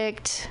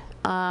perfect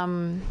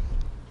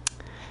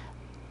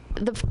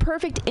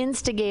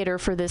instigator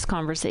for this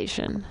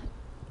conversation.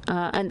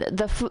 And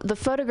the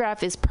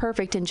photograph is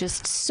perfect in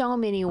just so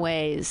many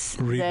ways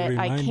that I can't.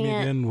 Remind me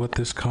again what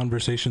this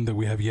conversation that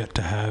we have yet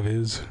to have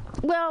is.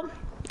 Well,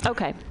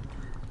 okay.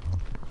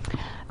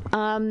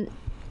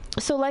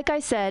 So like I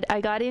said,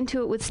 I got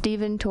into it with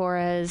Steven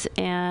Torres,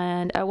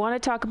 and I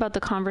want to talk about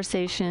the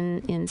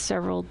conversation in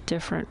several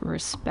different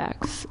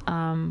respects.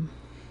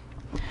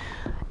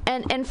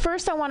 And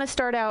first, I want to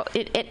start out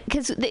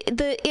because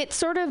it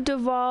sort of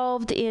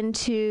devolved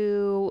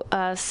into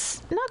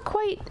us not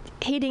quite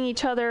hating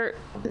each other.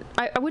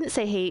 I wouldn't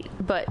say hate,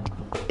 but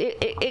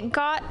it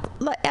got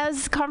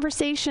as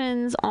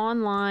conversations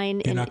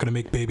online. You're not going to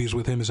make babies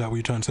with him? Is that what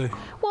you're trying to say?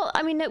 Well,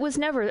 I mean, it was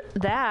never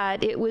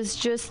that. It was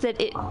just that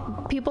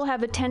people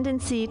have a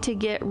tendency to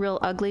get real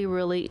ugly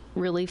really,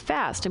 really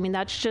fast. I mean,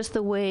 that's just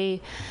the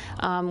way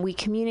we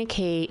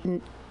communicate.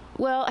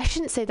 Well, I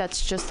shouldn't say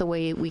that's just the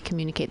way we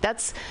communicate.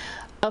 That's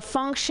a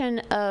function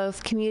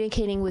of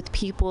communicating with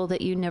people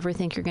that you never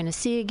think you're going to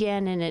see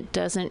again, and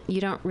you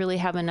don't really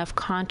have enough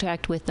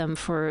contact with them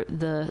for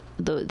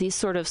these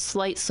sort of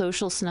slight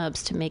social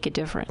snubs to make a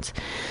difference.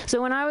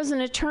 So when I was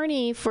an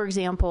attorney, for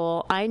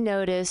example, I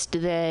noticed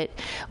that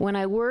when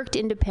I worked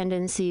in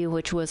dependency,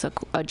 which was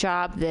a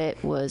job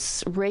that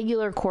was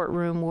regular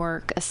courtroom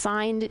work,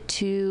 assigned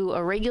to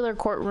a regular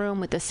courtroom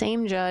with the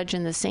same judge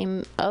and the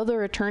same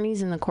other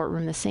attorneys in the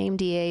courtroom, the same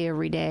DA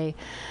every day,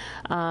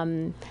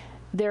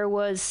 there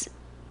was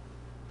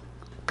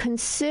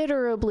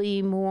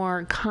considerably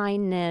more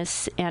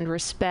kindness and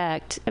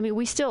respect. I mean,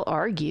 we still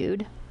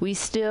argued. We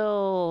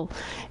still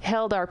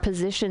held our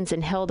positions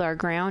and held our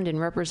ground and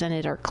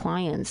represented our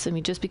clients. I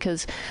mean, just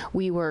because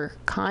we were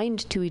kind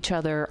to each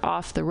other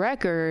off the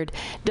record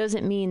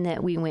doesn't mean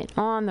that we went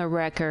on the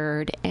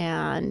record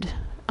and,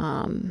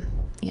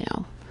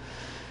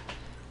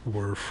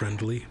 were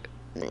friendly.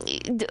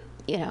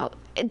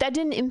 That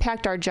didn't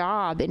impact our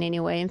job in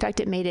any way. In fact,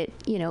 it made it,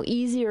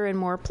 easier and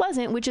more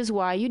pleasant, which is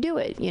why you do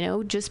it,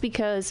 just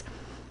because.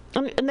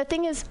 And the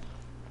thing is,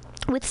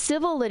 with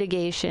civil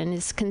litigation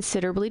is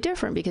considerably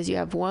different because you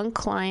have one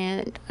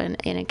client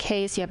in a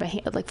case, you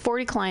have like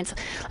 40 clients.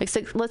 Like,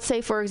 so let's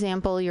say, for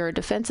example, you're a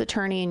defense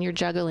attorney and you're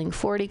juggling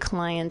 40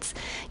 clients.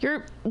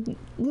 You're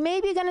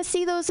maybe going to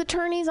see those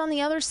attorneys on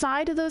the other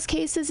side of those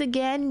cases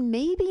again,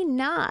 maybe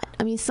not.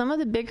 I mean, some of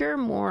the bigger,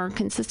 more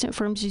consistent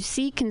firms you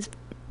see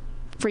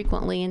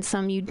frequently, and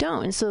some you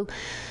don't. And so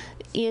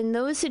in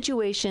those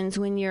situations,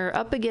 when you're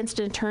up against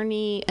an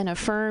attorney in a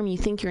firm you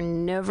think you're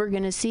never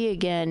going to see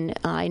again,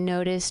 I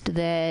noticed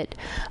that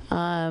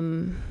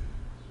the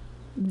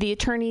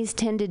attorneys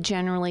tended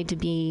generally to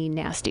be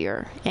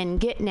nastier and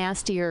get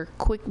nastier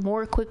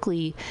more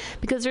quickly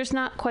because there's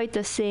not quite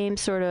the same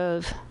sort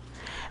of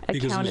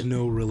because there's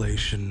no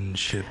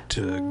relationship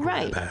to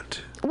grab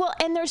at. Well,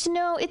 and there's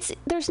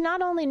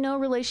not only no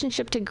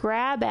relationship to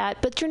grab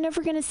at, but you're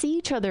never going to see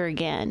each other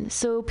again.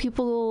 So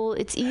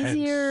it's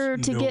easier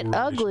to get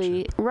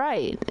ugly.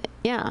 Right.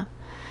 Yeah.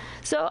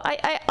 So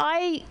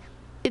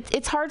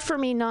it's hard for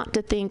me not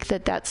to think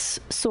that that's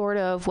sort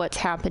of what's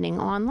happening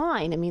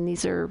online. I mean,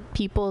 these are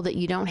people that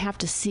you don't have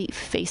to see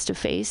face to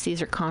face.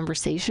 These are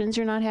conversations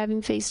you're not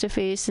having face to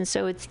face. And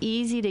so it's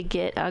easy to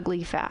get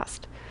ugly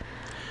fast.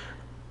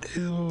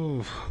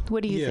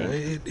 What do you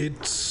think?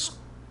 It's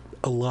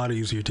a lot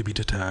easier to be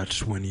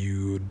detached when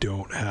you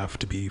don't have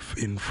to be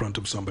in front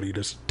of somebody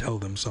to tell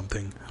them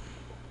something.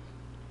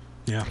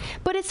 Yeah.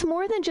 But it's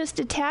more than just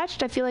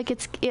detached. I feel like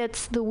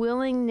it's the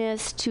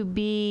willingness to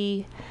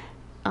be,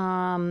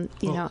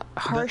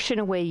 harsh in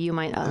a way you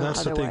might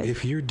that's otherwise. The thing.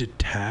 If you're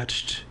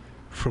detached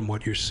from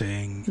what you're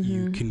saying,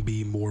 you can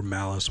be more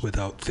malice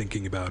without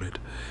thinking about it.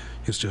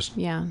 It's just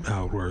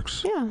how it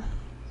works. Yeah.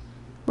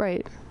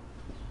 Right.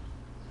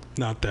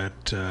 Not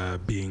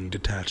that being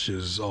detached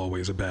is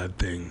always a bad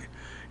thing.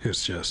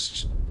 It's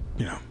just,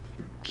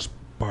 just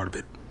part of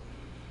it.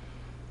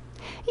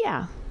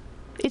 Yeah.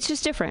 It's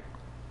just different.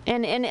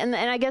 And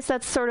I guess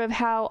that's sort of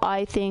how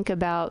I think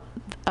about,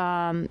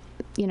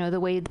 the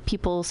way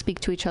people speak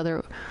to each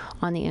other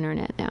on the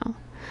internet now.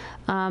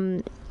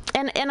 And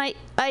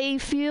I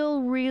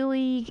feel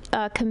really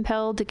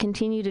compelled to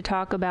continue to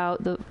talk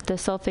about the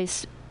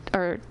self-face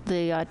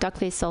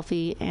duck-face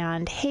selfie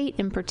and hate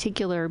in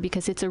particular,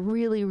 because it's a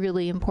really,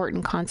 really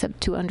important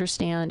concept to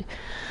understand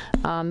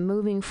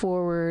moving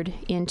forward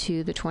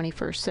into the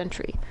 21st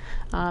century.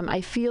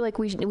 I feel like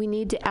we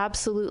need to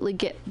absolutely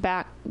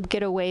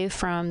get away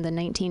from the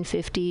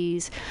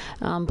 1950s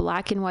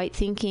black and white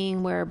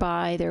thinking,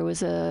 whereby there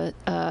was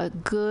a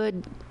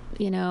good,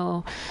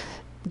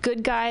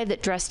 good guy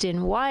that dressed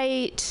in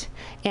white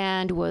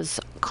and was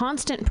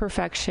constant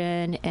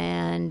perfection.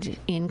 And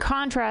in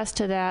contrast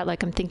to that,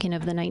 like I'm thinking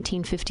of the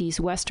 1950s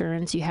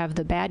Westerns, you have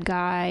the bad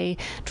guy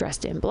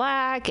dressed in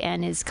black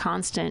and is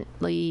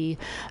constantly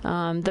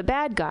the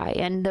bad guy.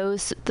 And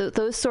those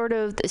sort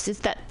of, this is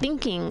that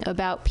thinking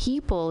about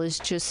people is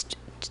just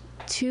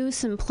too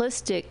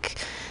simplistic,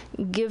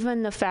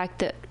 given the fact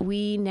that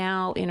we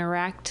now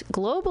interact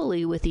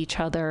globally with each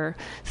other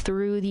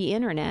through the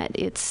internet.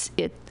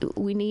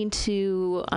 We need to